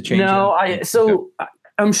plate to change. No,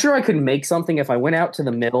 I'm sure I could make something if I went out to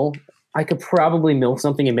the mill. I could probably mill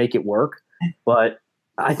something and make it work, but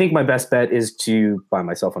I think my best bet is to buy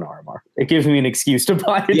myself an RMR. It gives me an excuse to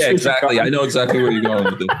buy it. Yeah, exactly. I know exactly where you're going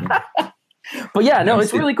with this one. But yeah, no,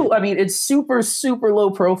 it's really cool. I mean, it's super, super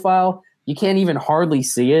low profile. You can't even hardly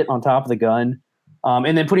see it on top of the gun.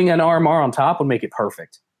 And then putting an RMR on top would make it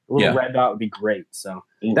perfect. A little red dot would be great. So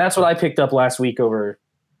that's what I picked up last week over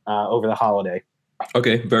the holiday.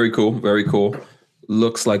 Okay, very cool. Very cool.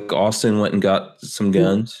 Looks like Austin went and got some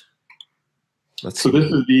guns. Let's see. So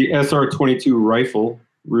this is the SR-22 rifle,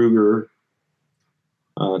 Ruger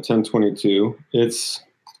 1022. It's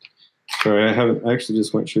sorry, I actually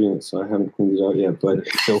just went shooting it, so I haven't cleaned it out yet. But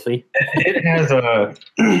It's filthy. it has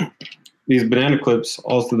these banana clips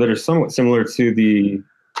also that are somewhat similar to the,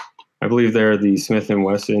 I believe they're the Smith &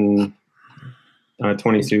 Wesson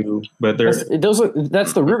 22, but they're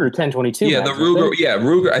That's the Ruger 1022. Yeah, the Ruger. Yeah,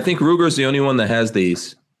 Ruger. I think Ruger's the only one that has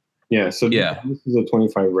these. yeah. So Yeah. this is a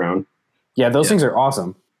 25 round, Yeah, those things are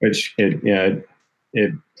awesome. which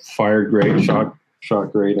it fired great,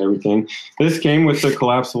 shot great, everything. This came with the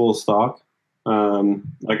collapsible stock.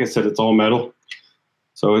 Like I said, it's all metal,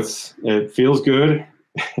 so it feels good.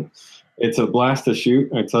 It's a blast to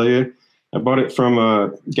shoot, I tell you. I bought it from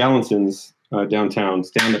Gallinson's downtown.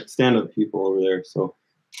 Stand up people over there. So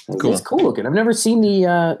Cool. It's cool looking. I've never seen the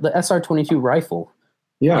SR-22 rifle.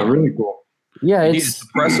 yeah, really cool. Yeah, You need a it's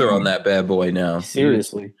suppressor on that bad boy now.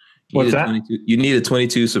 seriously. You need What's a that? 22 You need a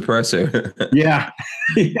 22 suppressor. Yeah,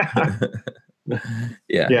 yeah,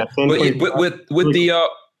 Yeah. yeah. But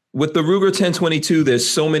with the Ruger 1022, there's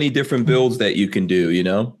so many different builds that you can do, you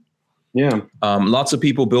know? Yeah, Lots of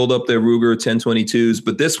people build up their Ruger 1022s,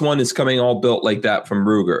 but this one is coming all built like that from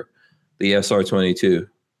Ruger, the SR22,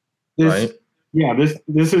 right? Yeah,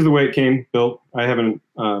 this is the way it came built. I haven't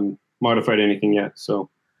modified anything yet, so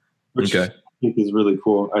which Okay. I think is really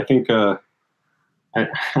cool. I think I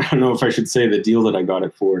don't know if I should say the deal that I got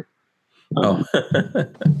it for. Oh.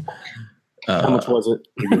 How much was it?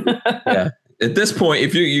 Yeah. At this point,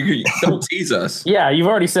 if you don't tease us. Yeah, you've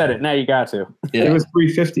already said it. Now you got to. Yeah. It was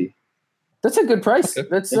 $350. That's a good price. Okay.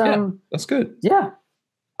 That's That's good. yeah.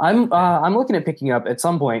 I'm looking at picking up at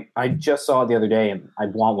some point. I just saw it the other day, and I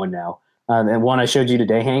want one now. And one I showed you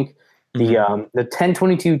today, Hank, the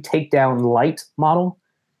 1022 Takedown Light model.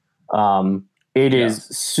 It is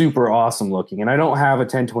super awesome looking, and I don't have a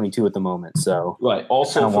 1022 at the moment, so Right.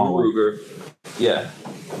 Also I from want one. Ruger. Yeah.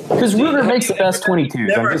 because Ruger makes the best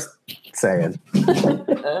 22s. I'm just saying.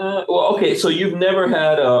 Well, okay. So you've never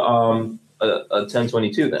had a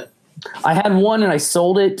 1022 then? I had one, and I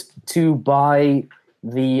sold it to buy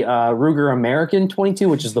the Ruger American 22,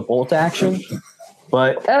 which is the bolt action.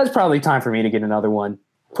 But it's probably time for me to get another one.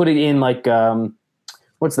 Put it in like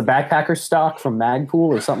what's the backpacker stock from Magpool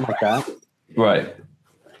or something like that. Right.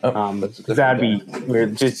 That'd be where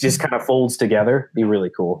it just kind of folds together. Be really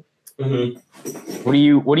cool. Mm-hmm.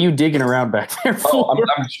 What are you digging around back there for? Oh,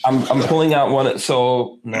 I'm pulling out one.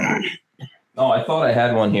 So no. Oh, I thought I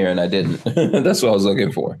had one here and I didn't. That's what I was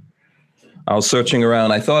looking for. I was searching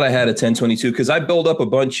around. I thought I had a 1022 because I built up a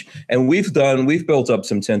bunch, and we've built up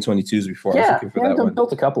some 1022s before. I was looking for that one.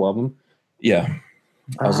 Built a couple of them. Yeah,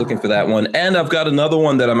 I was looking for that one, and I've got another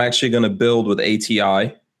one that I'm actually going to build with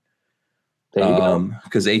ATI. There you go.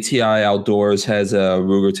 Because ATI Outdoors has a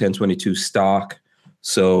Ruger 1022 stock,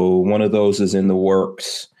 so one of those is in the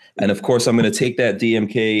works. And of course, I'm going to take that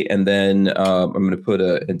DMK, and then I'm going to put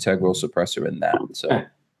an integral suppressor in that. So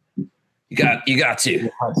you got to.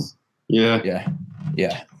 Yeah.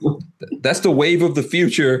 Yeah. That's the wave of the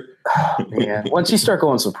future. Yeah. Once you start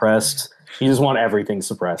going suppressed, you just want everything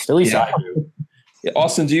suppressed. At least I do. Yeah,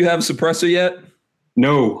 Austin, do you have a suppressor yet?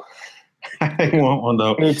 No, I want one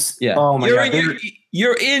though. It's Yeah. oh my god.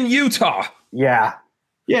 You're in Utah. Yeah.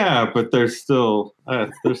 Yeah, but there's still.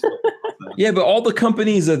 Yeah, but all the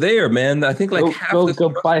companies are there, man. I think like half Go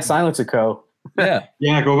the buy a Silencer Co. Yeah.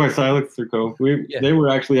 Yeah, go by Silencer Co. Yeah. They were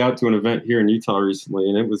actually out to an event here in Utah recently,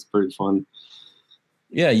 and it was pretty fun.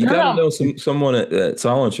 Yeah, you No, got to no. know someone at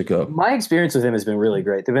Silencer Co. My experience with him has been really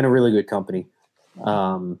great. They've been a really good company.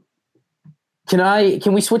 Can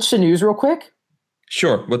we switch to news real quick?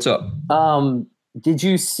 Sure. What's up? Did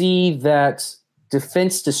you see that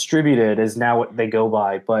Defense Distributed is now what they go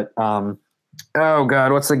by? But oh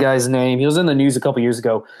god, what's the guy's name? He was in the news a couple years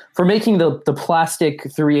ago for making the plastic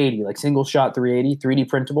 380, like single shot 380, 3D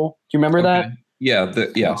printable. Do you remember that? Yeah.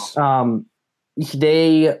 Yes.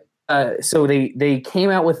 They came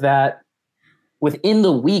out with that. Within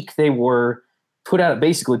the week, they were put out of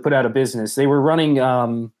business. They were running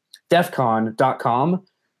defcon.com.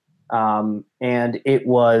 And it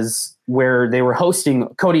was where they were hosting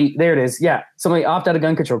Cody. There it is. Yeah. Somebody opt out of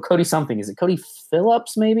gun control. Cody something. Is it Cody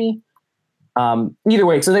Phillips maybe? Either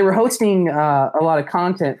way, so they were hosting a lot of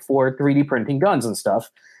content for 3D printing guns and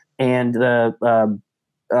stuff, and the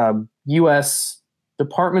U.S.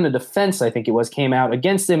 Department of Defense, I think it was, came out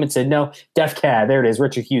against them and said, no, DefCAD, there it is,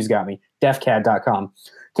 Richard Hughes got me, defcad.com,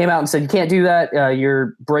 came out and said, you can't do that,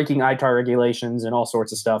 you're breaking ITAR regulations and all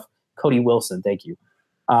sorts of stuff. Cody Wilson, thank you.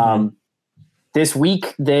 This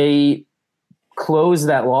week, they closed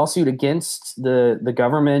that lawsuit against the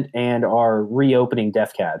government and are reopening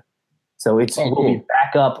DefCAD. So it's will be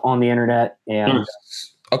back up on the internet. And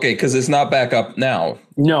okay, because it's not back up now.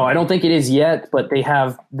 No, I don't think it is yet, but they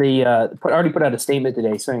have already put out a statement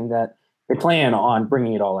today saying that they plan on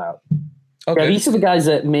bringing it all out. Okay. Yeah, these are the guys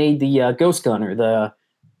that made the Ghost Gunner, the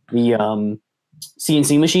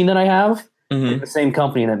CNC machine that I have. The same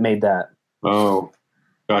company that made that. Oh,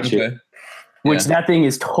 gotcha. Okay. Which that thing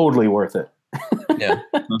is totally worth it. Yeah.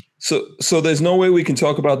 So there's no way we can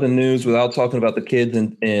talk about the news without talking about the kids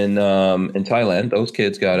in Thailand. Those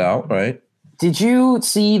kids got out, right? Did you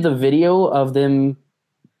see the video of them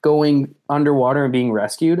going underwater and being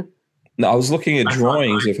rescued? No, I was looking at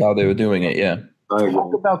drawings of how they were doing it. Yeah.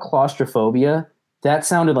 Talk about claustrophobia. That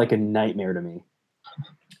sounded like a nightmare to me.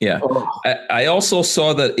 Yeah. I also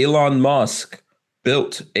saw that Elon Musk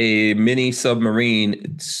built a mini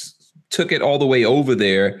submarine, took it all the way over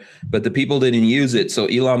there, but the people didn't use it. So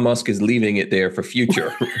Elon Musk is leaving it there for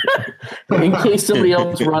future. In case somebody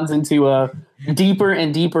else runs into deeper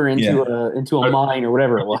and deeper into a mine or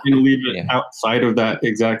whatever it was. Can you leave it outside of that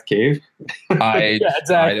exact cave? I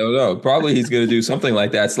don't know. Probably he's going to do something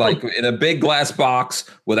like that. It's like in a big glass box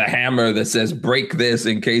with a hammer that says break this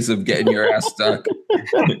in case of getting your ass stuck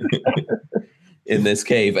in this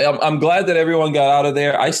cave. I'm glad that everyone got out of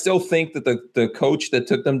there. I still think that the coach that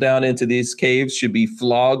took them down into these caves should be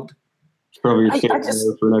flogged. Probably stay there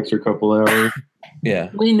for an extra couple hours. Yeah.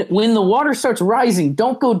 When the water starts rising,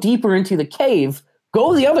 don't go deeper into the cave.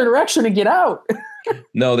 Go the other direction and get out.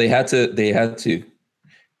 No, they had to,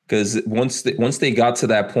 because once they got to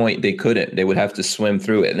that point, they couldn't. They would have to swim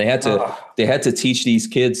through it, and they had to teach these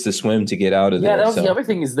kids to swim to get out of there. Yeah, that was the other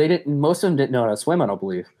thing is most of them didn't know how to swim. I don't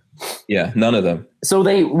believe. Yeah, none of them. So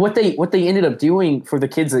what they ended up doing for the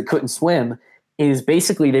kids that couldn't swim is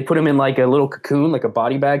basically they put them in like a little cocoon, like a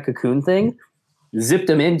body bag cocoon thing, zipped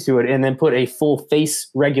them into it, and then put a full face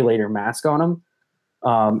regulator mask on them,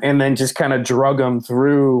 and then just kind of drug them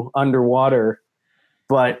through underwater.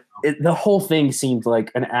 But the whole thing seemed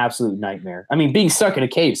like an absolute nightmare. I mean, being stuck in a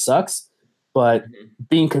cave sucks, but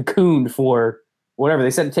being cocooned for whatever,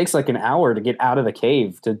 they said it takes like an hour to get out of the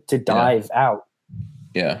cave to dive out.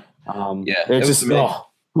 Yeah. It's just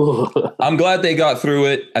I'm glad they got through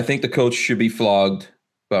it. I think the coach should be flogged,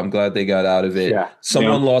 but I'm glad they got out of it. Yeah.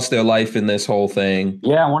 Someone lost their life in this whole thing.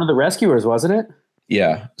 Yeah, one of the rescuers, wasn't it?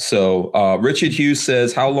 Yeah. So Richard Hughes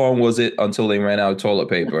says, how long was it until they ran out of toilet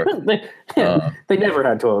paper? They never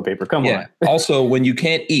had toilet paper. Come on. Also, when you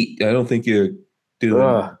can't eat, I don't think you're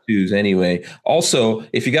doing shoes anyway. Also,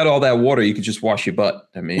 if you got all that water, you could just wash your butt.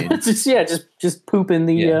 I mean, just poop in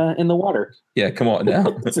the water. Yeah, come on now.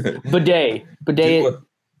 Bidet.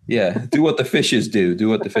 Do what the fishes do. Do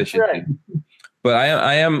what the fishes do. But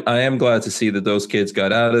I am glad to see that those kids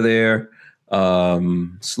got out of there.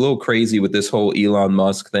 It's a little crazy with this whole Elon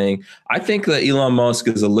Musk thing. I think that Elon Musk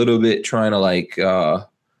is a little bit trying to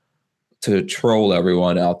to troll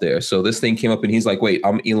everyone out there. So this thing came up and he's like, wait,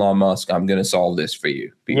 I'm Elon Musk. I'm going to solve this for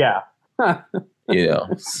you. Yeah.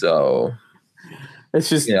 So it's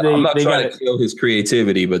just, I'm not trying to kill his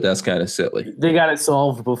creativity, but that's kind of silly. They got it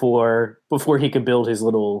solved before he could build his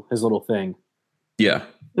little thing. Yeah.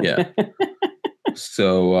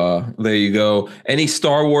 So there you go. Any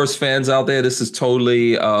Star Wars fans out there? This is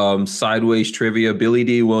totally sideways trivia. Billy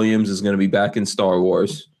D. Williams is going to be back in Star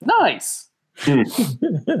Wars. Nice. I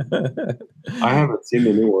haven't seen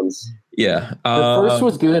the new ones. Yeah. The first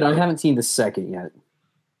was good. I haven't seen the second yet.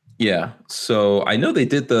 Yeah. So I know they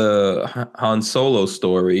did the Han Solo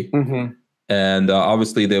story. And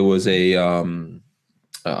obviously there was a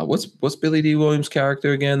what's Billy D. Williams'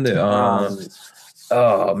 character again?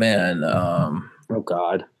 Oh man. Oh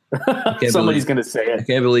God. Somebody's gonna say it. I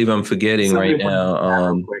can't believe I'm forgetting right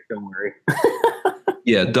now. Quick, don't worry.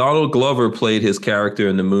 Yeah, Donald Glover played his character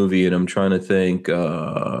in the movie, and I'm trying to think.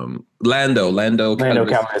 Lando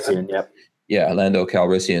Calrissian. Yep. Yeah, Lando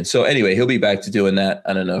Calrissian. So anyway, he'll be back to doing that.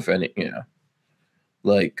 I don't know if any,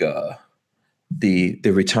 like the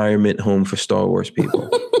retirement home for Star Wars people.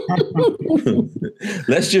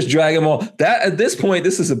 Let's just drag them all. That at this point,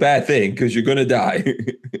 this is a bad thing because you're gonna die.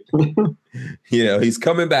 He's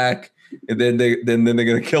coming back, and then they're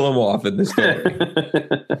gonna kill him off in this story.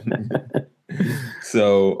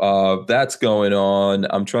 So that's going on.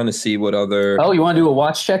 I'm trying to see what other. Oh, you want to do a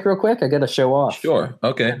watch check real quick? I got to show off. Sure.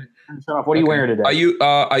 Okay. Show off. What are you wearing today?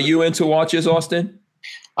 Are you into watches, Austin?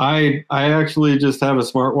 I actually just have a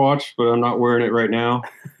smartwatch, but I'm not wearing it right now.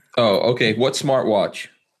 Oh, okay. What smartwatch?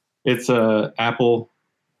 It's a Apple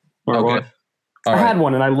smartwatch. Okay. All I right. had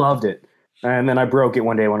one and I loved it. And then I broke it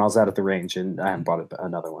one day when I was out at the range, and I haven't bought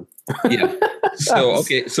another one. Yeah. So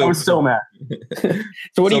okay. So I was so mad.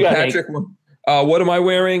 So what do you got, Patrick? What am I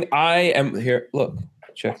wearing? I am here. Look,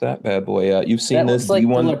 check that bad boy out. You've seen That this looks like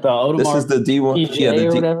D1. the Audemars This is the D1. PJ Yeah,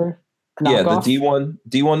 or whatever. yeah, the Knockoff?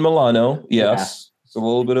 D1 Milano. Yes, it's a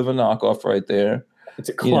little bit of a knockoff right there. It's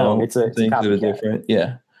a clone. It's a things that are copycat. different.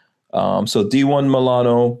 Yeah. So D1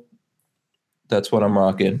 Milano. That's what I'm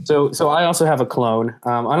rocking. So I also have a clone.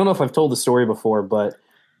 I don't know if I've told the story before, but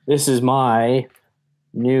this is my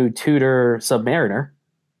new Tudor Submariner.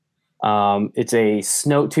 It's a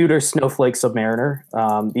Tudor Snowflake Submariner.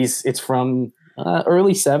 It's from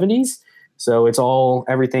early 70s. So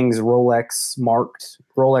everything's Rolex marked,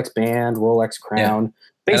 Rolex band, Rolex crown.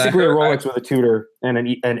 Yeah. Basically a Rolex with a Tudor and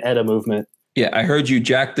an ETA movement. Yeah, I heard you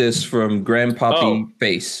jack this from Grandpappy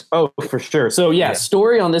Face. Oh, for sure. So yeah,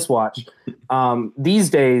 story on this watch. These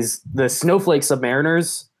days, the Snowflake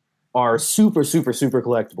Submariners are super, super, super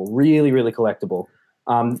collectible. Really, really collectible.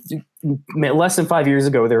 Less than 5 years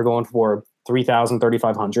ago, they were going for $3,000,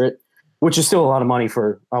 $3,500, which is still a lot of money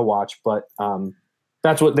for a watch, but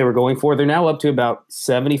that's what they were going for. They're now up to about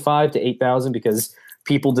 $7,500 to $8,000 because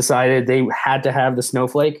people decided they had to have the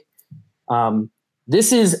Snowflake.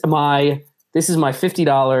 This is my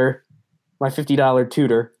 $50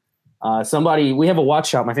 Tudor. We have a watch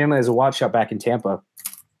shop. My family has a watch shop back in Tampa.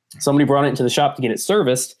 Somebody brought it into the shop to get it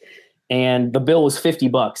serviced, and the bill was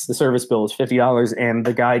 $50. The service bill was $50, and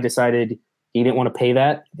the guy decided he didn't want to pay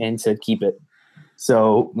that and said keep it.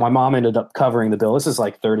 So my mom ended up covering the bill. This is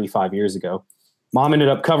like 35 years ago. Mom ended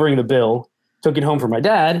up covering the bill, took it home for my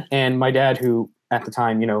dad, and my dad, who at the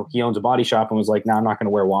time, he owns a body shop and was like, no, I'm not going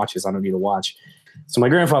to wear watches. I don't need a watch. So my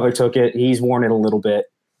grandfather took it. He's worn it a little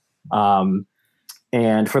bit.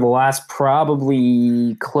 And for the last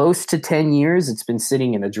probably close to 10 years, it's been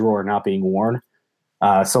sitting in a drawer, not being worn.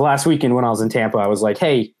 So last weekend when I was in Tampa, I was like,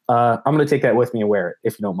 hey, I'm going to take that with me and wear it,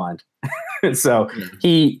 if you don't mind. So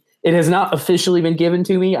it has not officially been given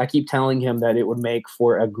to me. I keep telling him that it would make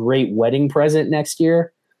for a great wedding present next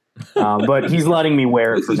year. But he's letting me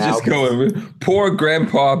wear it for now. Just going, poor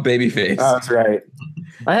Grandpa Babyface. That's right.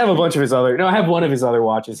 I have a bunch of I have one of his other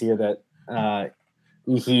watches here that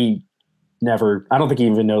he never, I don't think he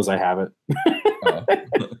even knows I have it.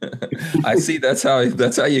 I see. That's how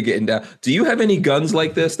you're getting down. Do you have any guns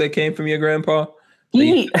like this that came from your grandpa?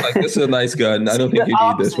 Like, this is a nice gun. I don't think you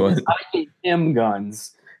need this one. I gave him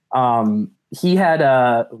guns. He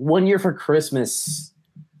had 1 year for Christmas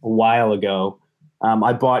a while ago.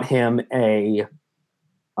 I bought him a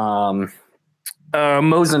Mosin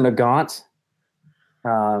Nagant.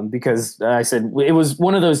 Because I said it was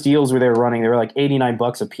one of those deals where they were like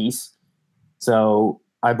 $89 a piece. So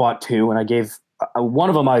I bought two, and I gave one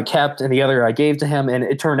of them I kept, and the other I gave to him. And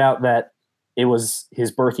it turned out that it was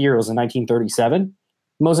his birth year. It was in 1937,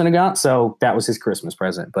 Mosin Nagant. So that was his Christmas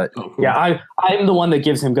present. But yeah, I'm the one that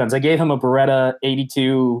gives him guns. I gave him a Beretta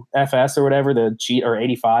 82 FS or whatever, or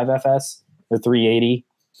 85 FS, the 380.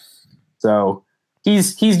 So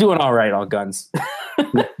he's doing all right on guns.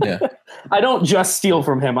 Yeah. I don't just steal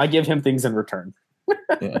from him. I give him things in return.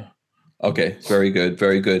 Yeah. Okay. Very good.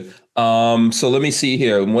 Very good. So let me see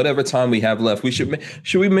here. Whatever time we have left,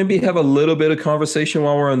 should we maybe have a little bit of conversation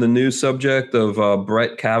while we're on the new subject of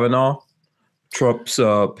Brett Kavanaugh, Trump's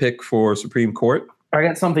pick for Supreme Court? I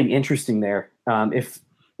got something interesting there. Have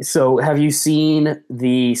you seen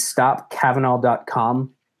the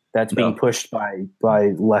StopKavanaugh.com that's being pushed by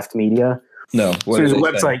left media? No. So there's a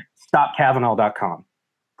website, StopKavanaugh.com.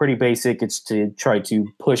 Pretty basic. It's to try to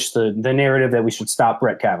push the narrative that we should stop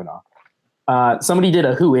Brett Kavanaugh. Somebody did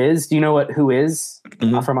a Who Is. Do you know what Who Is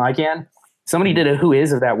from ICANN? Somebody did a Who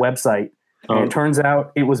Is of that website. And it turns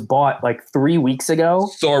out it was bought like 3 weeks ago.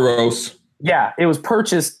 Soros. Yeah, it was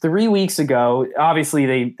purchased 3 weeks ago.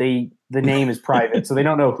 Obviously, the name is private, so they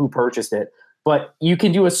don't know who purchased it. But you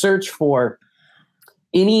can do a search for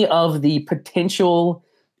any of the potential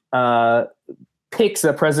picks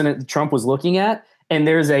that President Trump was looking at, and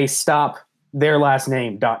there's a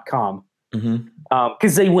stoptheirlastname.com.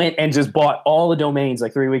 Because they went and just bought all the domains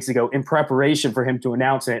like 3 weeks ago in preparation for him to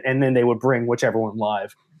announce it, and then they would bring whichever one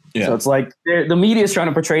live. Yeah. So it's like the media is trying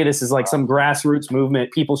to portray this as like some grassroots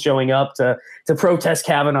movement, people showing up to protest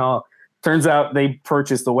Kavanaugh. Turns out they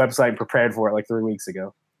purchased the website and prepared for it like 3 weeks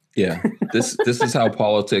ago. Yeah. This is how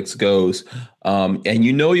politics goes. And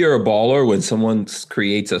you know you're a baller when someone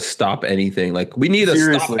creates a stop anything. Like we need a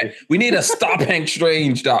stop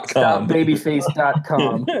hankstrange.com.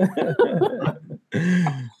 Stopbabyface.com.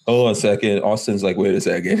 Hold on a second. Austin's like, wait a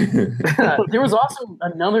second. There was also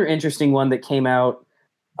another interesting one that came out.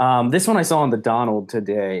 This one I saw on the Donald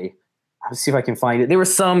today. Let's see if I can find it. There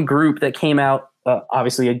was some group that came out,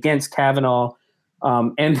 obviously against Kavanaugh,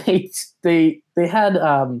 and they had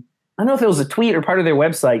I don't know if it was a tweet or part of their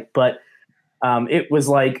website, but it was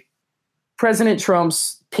like President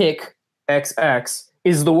Trump's pick XX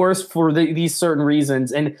is the worst for these certain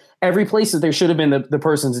reasons, and every place that there should have been the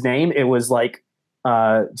person's name, it was like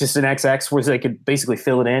just an XX where they could basically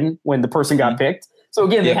fill it in when the person got picked. So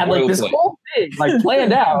again, they had like this whole thing like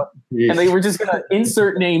planned out, and they were just gonna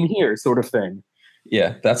insert name here, sort of thing.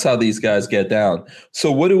 Yeah, that's how these guys get down. So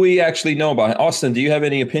what do we actually know about Austin? Do you have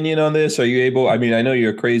any opinion on this? Are you able? I mean, I know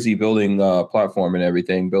you're crazy building platform and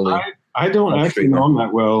everything. I don't actually know him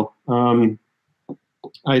that well.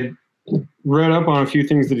 I read up on a few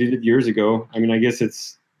things that he did years ago. I mean, I guess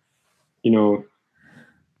it's,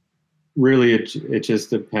 really it just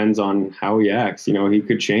depends on how he acts. He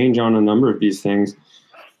could change on a number of these things.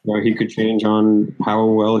 He could change on how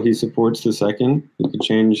well he supports the second. He could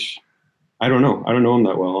change. I don't know. I don't know him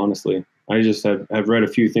that well, honestly. I just have read a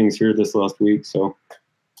few things here this last week. So,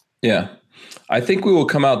 yeah, I think we will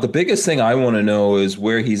come out. The biggest thing I want to know is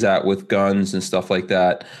where he's at with guns and stuff like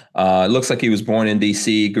that. It looks like he was born in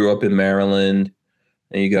D.C., grew up in Maryland.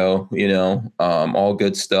 There you go. All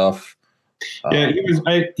good stuff. Yeah,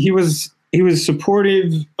 he was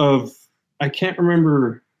supportive of. I can't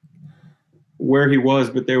remember where he was,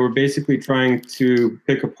 but they were basically trying to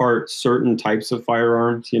pick apart certain types of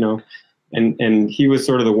firearms, and he was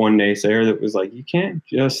sort of the one naysayer that was like, you can't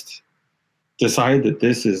just decide that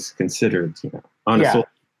this is considered, on a soldier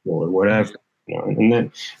or whatever,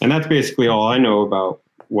 and that's basically all I know about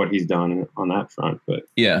what he's done on that front. But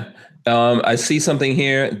yeah, I see something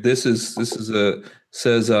here. This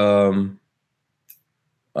says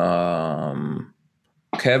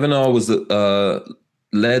Kavanaugh was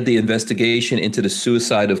led the investigation into the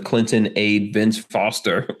suicide of Clinton aide Vince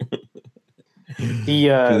Foster.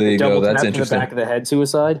 The double tap in the back of the head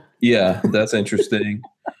suicide. Yeah, that's interesting.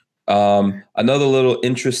 Another little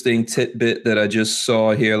interesting tidbit that I just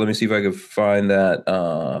saw here. Let me see if I can find that.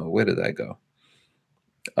 Where did that go?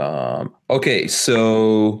 Okay,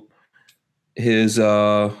 so his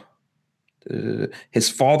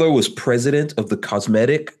father was president of the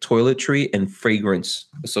Cosmetic, Toiletry, and Fragrance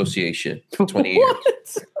Association for 20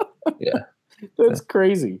 years. Yeah. That's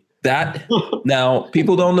crazy. Now,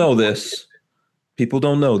 people don't know this,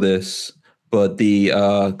 but the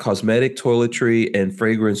Cosmetic, Toiletry, and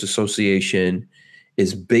Fragrance Association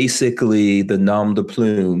is basically the nom de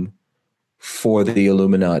plume for the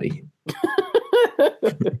Illuminati.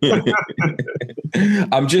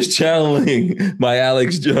 I'm just channeling my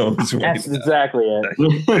Alex Jones. That's exactly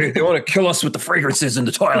it. They want to kill us with the fragrances in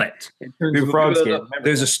the toilet.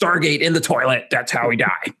 There's a Stargate in the toilet. That's how we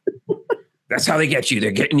die. That's how they get you.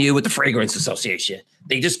 They're getting you with the Fragrance Association.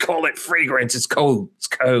 They just call it fragrance. It's code. It's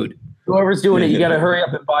code. Whoever's doing it, you got to hurry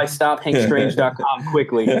up and buy stophankstrange.com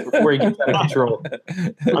quickly before he gets out of control.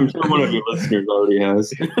 I'm sure one of your listeners already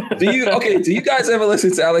has. Do you guys ever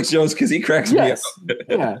listen to Alex Jones? Because he cracks me up.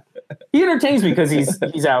 Yeah. He entertains me because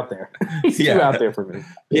he's out there. He's too out there for me.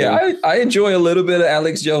 Yeah, I enjoy a little bit of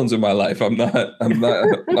Alex Jones in my life. I'm not gonna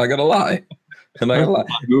lie. I'm not gonna lie.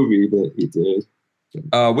 Movie that he did.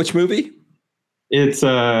 Which movie? It's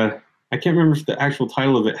I can't remember if the actual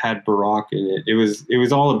title of it had Barack in it. It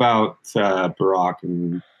was all about Barack,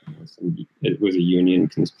 and it was a union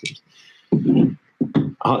conspiracy. Maybe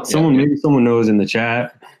someone knows in the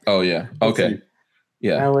chat. Oh yeah. Okay.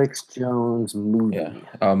 Yeah. Alex Jones movie. Yeah.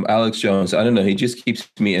 Alex Jones. I don't know. He just keeps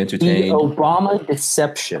me entertained. The Obama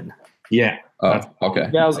Deception. Yeah. Okay.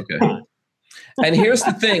 Yeah, okay. And here's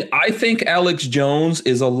the thing. I think Alex Jones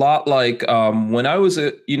is a lot like when I was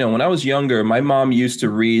younger, my mom used to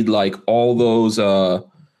read like all those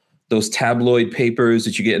tabloid papers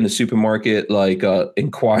that you get in the supermarket, like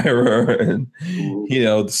Inquirer and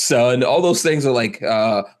The Sun. All those things are like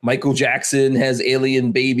Michael Jackson has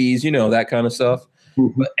alien babies, that kind of stuff.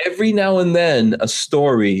 Mm-hmm. But every now and then a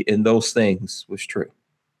story in those things was true.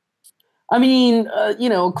 I mean,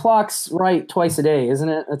 clock's right twice a day, isn't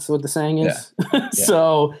it? That's what the saying is. Yeah.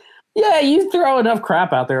 So, you throw enough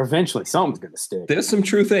crap out there, eventually something's going to stick. There's some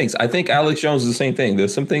true things. I think Alex Jones is the same thing.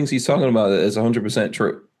 There's some things he's talking about that is 100%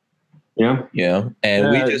 true. Yeah.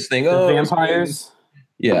 And we just think, oh, vampires.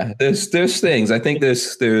 Yeah, there's things. I think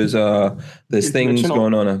there's things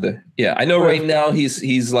going on out there. Yeah, I know right now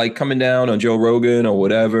he's like coming down on Joe Rogan or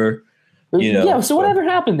whatever. So whatever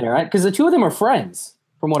happened there? Because the two of them are friends,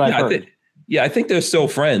 from what I've heard. I think they're still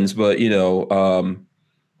friends, but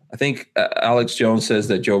I think Alex Jones says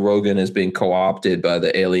that Joe Rogan is being co-opted by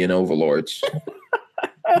the alien overlords.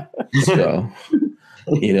 So,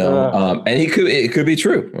 and it could be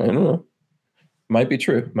true. I don't know. Might be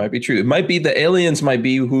true. It might be the aliens might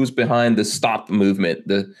be who's behind the stop movement,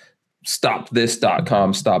 the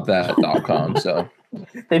stopthis.com, stopthat.com. So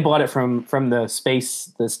they bought it from the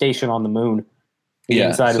station on the moon.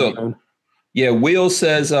 Inside of the moon. Yeah, Wheel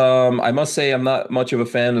says, I must say I'm not much of a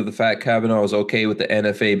fan of the fact Kavanaugh is okay with the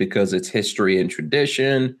NFA because it's history and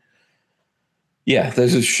tradition. Yeah, there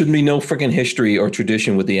shouldn't be no freaking history or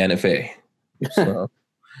tradition with the NFA. So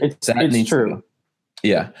it's true.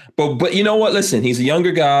 Yeah, but you know what? Listen, he's a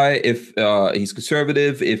younger guy. If he's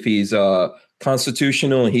conservative, if he's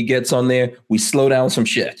constitutional, and he gets on there, we slow down some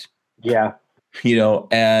shit. Yeah,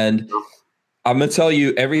 and I'm gonna tell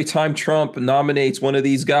you, every time Trump nominates one of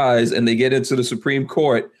these guys and they get into the Supreme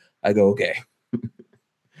Court, I go, okay,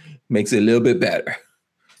 makes it a little bit better.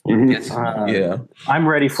 Yeah, I'm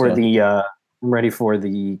ready for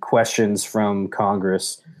the questions from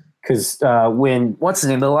Congress. Because what's his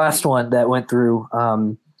name? The last one that went through,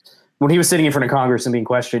 when he was sitting in front of Congress and being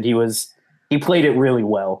questioned, he played it really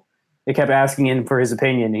well. They kept asking him for his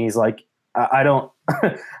opinion, and he's like, I don't,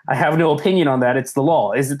 I have no opinion on that. It's the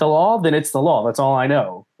law. Is it the law? Then it's the law. That's all I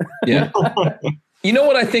know. Yeah. You know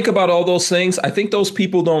what I think about all those things? I think those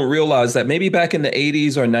people don't realize that maybe back in the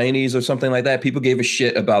 80s or 90s or something like that, people gave a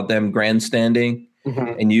shit about them grandstanding.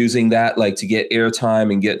 Mm-hmm. And using that like to get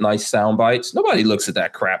airtime and get nice sound bites. Nobody looks at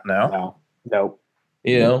that crap now. No.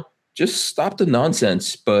 Just stop the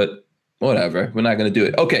nonsense. But whatever, we're not going to do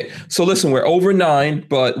it. Okay, so listen, we're over 9.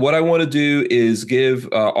 But what I want to do is give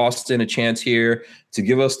Austin a chance here to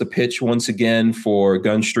give us the pitch once again for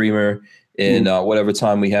Gunstreamer in whatever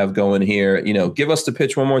time we have going here. Give us the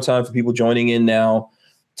pitch one more time for people joining in now.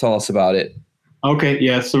 Tell us about it. Okay,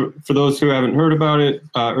 yeah. So for those who haven't heard about it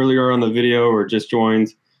earlier on the video or just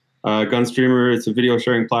joined, Gunstreamer, it's a video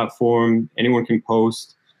sharing platform. Anyone can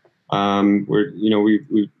post.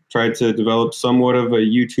 We've tried to develop somewhat of a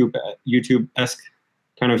YouTube-esque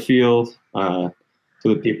kind of feel so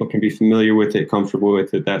that people can be familiar with it, comfortable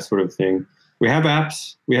with it, that sort of thing. We have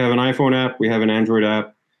apps. We have an iPhone app. We have an Android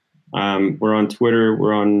app. We're on Twitter.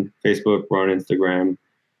 We're on Facebook. We're on Instagram.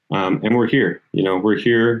 And we're here, we're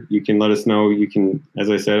here. You can let us know. You can, as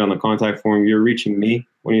I said, on the contact form, you're reaching me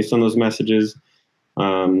when you send those messages. We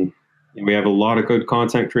have a lot of good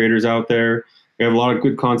content creators out there. We have a lot of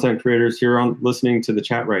good content creators here on listening to the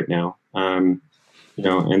chat right now. And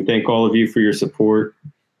thank all of you for your support,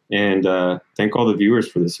 and thank all the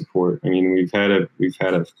viewers for the support. I mean, we've had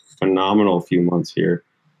a phenomenal few months here,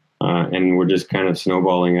 and we're just kind of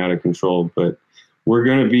snowballing out of control, but we're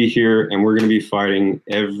going to be here, and we're going to be fighting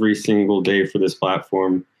every single day for this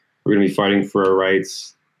platform. We're going to be fighting for our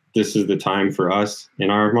rights. This is the time for us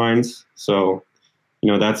in our minds. So,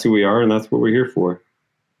 that's who we are, and that's what we're here for.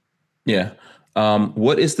 Yeah.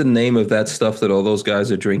 What is the name of that stuff that all those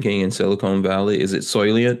guys are drinking in Silicon Valley? Is it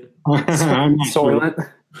Soylent?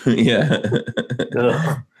 Soylent? Yeah.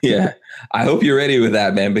 Yeah. I hope you're ready with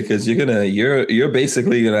that, man, because you're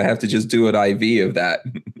basically gonna have to just do an IV of that.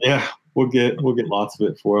 Yeah. We'll get lots of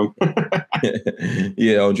it for them.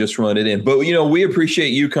 I'll just run it in. But we appreciate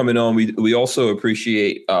you coming on. We also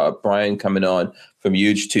appreciate Brian coming on from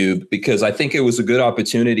YouTube, because I think it was a good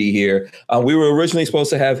opportunity here. We were originally supposed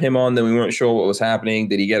to have him on, then we weren't sure what was happening.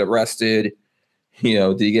 Did he get arrested?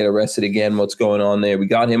 Did he get arrested again? What's going on there? We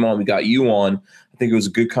got him on. We got you on. I think it was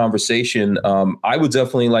a good conversation. I would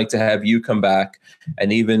definitely like to have you come back,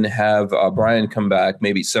 and even have Brian come back,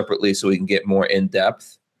 maybe separately, so we can get more in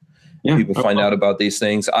depth. Yeah, people find out about these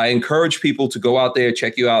things. I encourage people to go out there,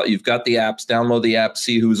 check you out. You've got the apps, download the app,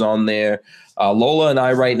 see who's on there. Lola and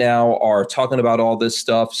I right now are talking about all this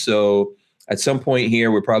stuff. So at some point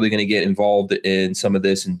here, we're probably going to get involved in some of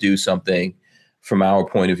this and do something from our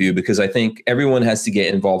point of view, because I think everyone has to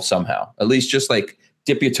get involved somehow, at least just like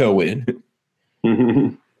dip your toe in.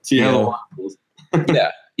 See how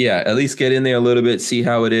yeah, at least get in there a little bit, see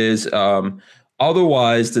how it is.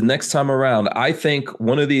 Otherwise, the next time around, I think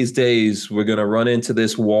one of these days we're going to run into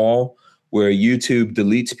this wall where YouTube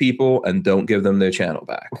deletes people and don't give them their channel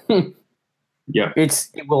back. Yeah, it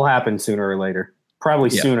will happen sooner or later. Probably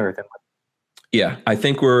sooner than Yeah, I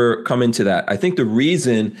think we're coming to that. I think the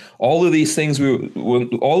reason all of these things we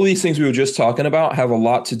were just talking about have a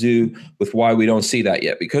lot to do with why we don't see that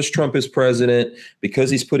yet. Because Trump is president, because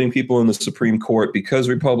he's putting people in the Supreme Court, because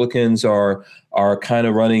Republicans are kind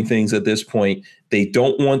of running things at this point. They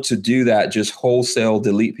don't want to do that, just wholesale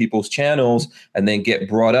delete people's channels and then get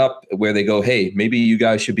brought up where they go, hey, maybe you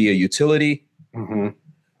guys should be a utility. Mm-hmm.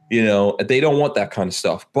 You know, they don't want that kind of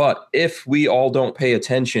stuff. But if we all don't pay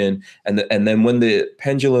attention, and then when the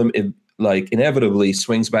pendulum inevitably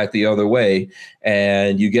swings back the other way,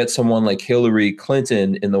 and you get someone like Hillary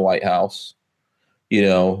Clinton in the White House, you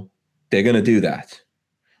know, they're going to do that.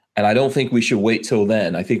 And I don't think we should wait till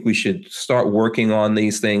then. I think we should start working on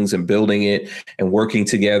these things and building it and working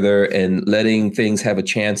together and letting things have a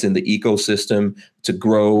chance in the ecosystem to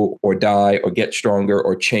grow or die or get stronger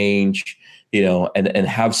or change. You know, and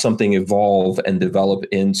have something evolve and develop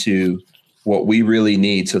into what we really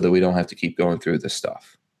need so that we don't have to keep going through this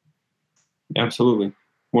stuff. Absolutely.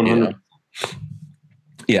 100.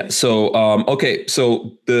 Yeah. So, okay.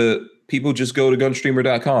 So the people just go to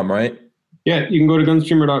gunstreamer.com, right? Yeah. You can go to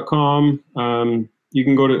gunstreamer.com. You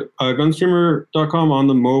can go to gunstreamer.com on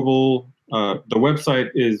the mobile. The website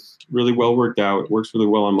is really well worked out. It works really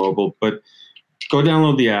well on mobile, but go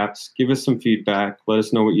download the apps, give us some feedback. Let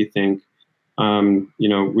us know what you think. You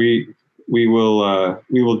know, we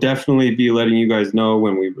will definitely be letting you guys know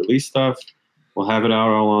when we release stuff. We'll have it out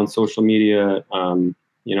all on social media.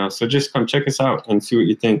 You know, so just come check us out and see what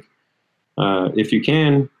you think. If you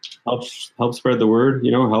can, help spread the word.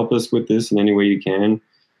 You know, help us with this in any way you can.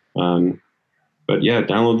 But yeah,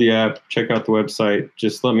 download the app, check out the website.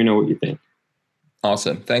 Just let me know what you think.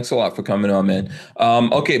 Awesome. Thanks a lot for coming on, man.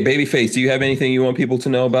 Okay, Babyface, do you have anything you want people to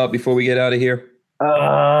know about before we get out of here?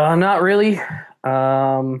 Not really.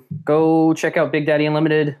 Go check out Big Daddy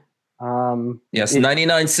Unlimited. Yes,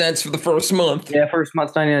 99 cents for the first month. Yeah, first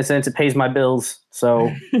month's 99 cents. It pays my bills.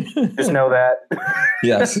 So just know that.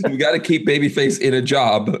 Yes, we got to keep Babyface in a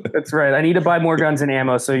job. That's right. I need to buy more guns and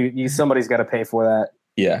ammo. So somebody's got to pay for that.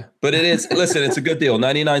 Yeah, but it is. Listen, it's a good deal.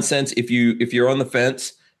 99 cents. If you're on the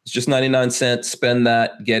fence, it's just 99 cents. Spend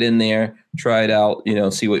that. Get in there. Try it out. You know,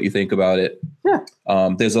 see what you think about it. Yeah.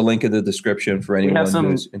 There's a link in the description for anyone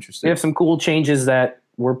who's interested. We have some cool changes that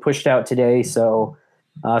were pushed out today. So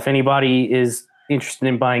if anybody is interested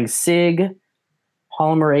in buying SIG,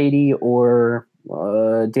 Polymer 80, or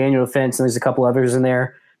Daniel Defense, and there's a couple others in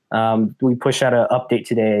there, we pushed out an update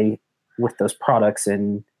today with those products.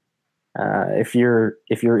 And if you're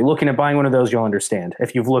looking at buying one of those, you'll understand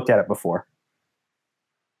if you've looked at it before.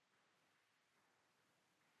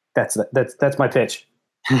 That's my pitch.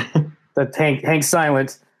 That Hank's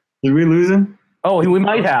silent. Did we lose him? Oh, we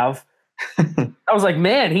might have. I was like,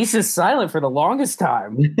 man, he's just silent for the longest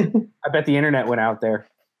time. I bet the internet went out there.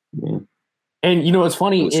 Yeah. And you know what's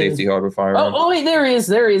funny? Safety Harbor Firearms. Oh, wait, there he is.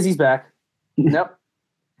 He's back. Yep.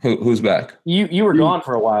 Who's back? You were gone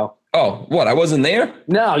for a while. Oh, what? I wasn't there?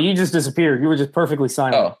 No, you just disappeared. You were just perfectly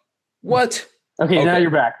silent. Oh, what? Okay, now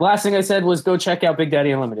you're back. Last thing I said was go check out Big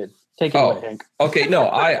Daddy Unlimited. Take it away, Hank. Okay. No,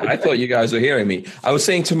 I thought you guys were hearing me. I was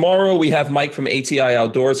saying tomorrow we have Mike from ATI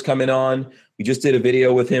Outdoors coming on. We just did a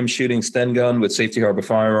video with him shooting Sten gun with Safety Harbor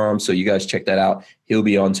Firearms. So you guys check that out. He'll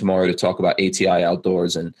be on tomorrow to talk about ATI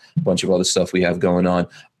Outdoors and a bunch of other stuff we have going on.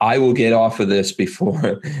 I will get off of this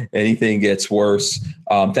before anything gets worse.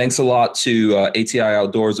 Thanks a lot to ATI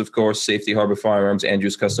Outdoors, of course, Safety Harbor Firearms,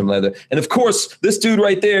 Andrews Custom Leather. And of course, this dude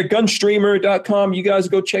right there, gunstreamer.com. You guys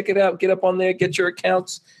go check it out. Get up on there. Get your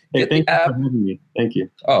accounts. Hey, thank you for having me. Thank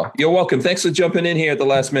you. Oh, you're welcome. Thanks for jumping in here at the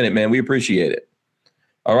last minute, man. We appreciate it.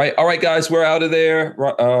 All right, guys, we're out of there.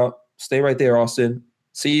 Stay right there, Austin.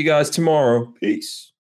 See you guys tomorrow. Peace.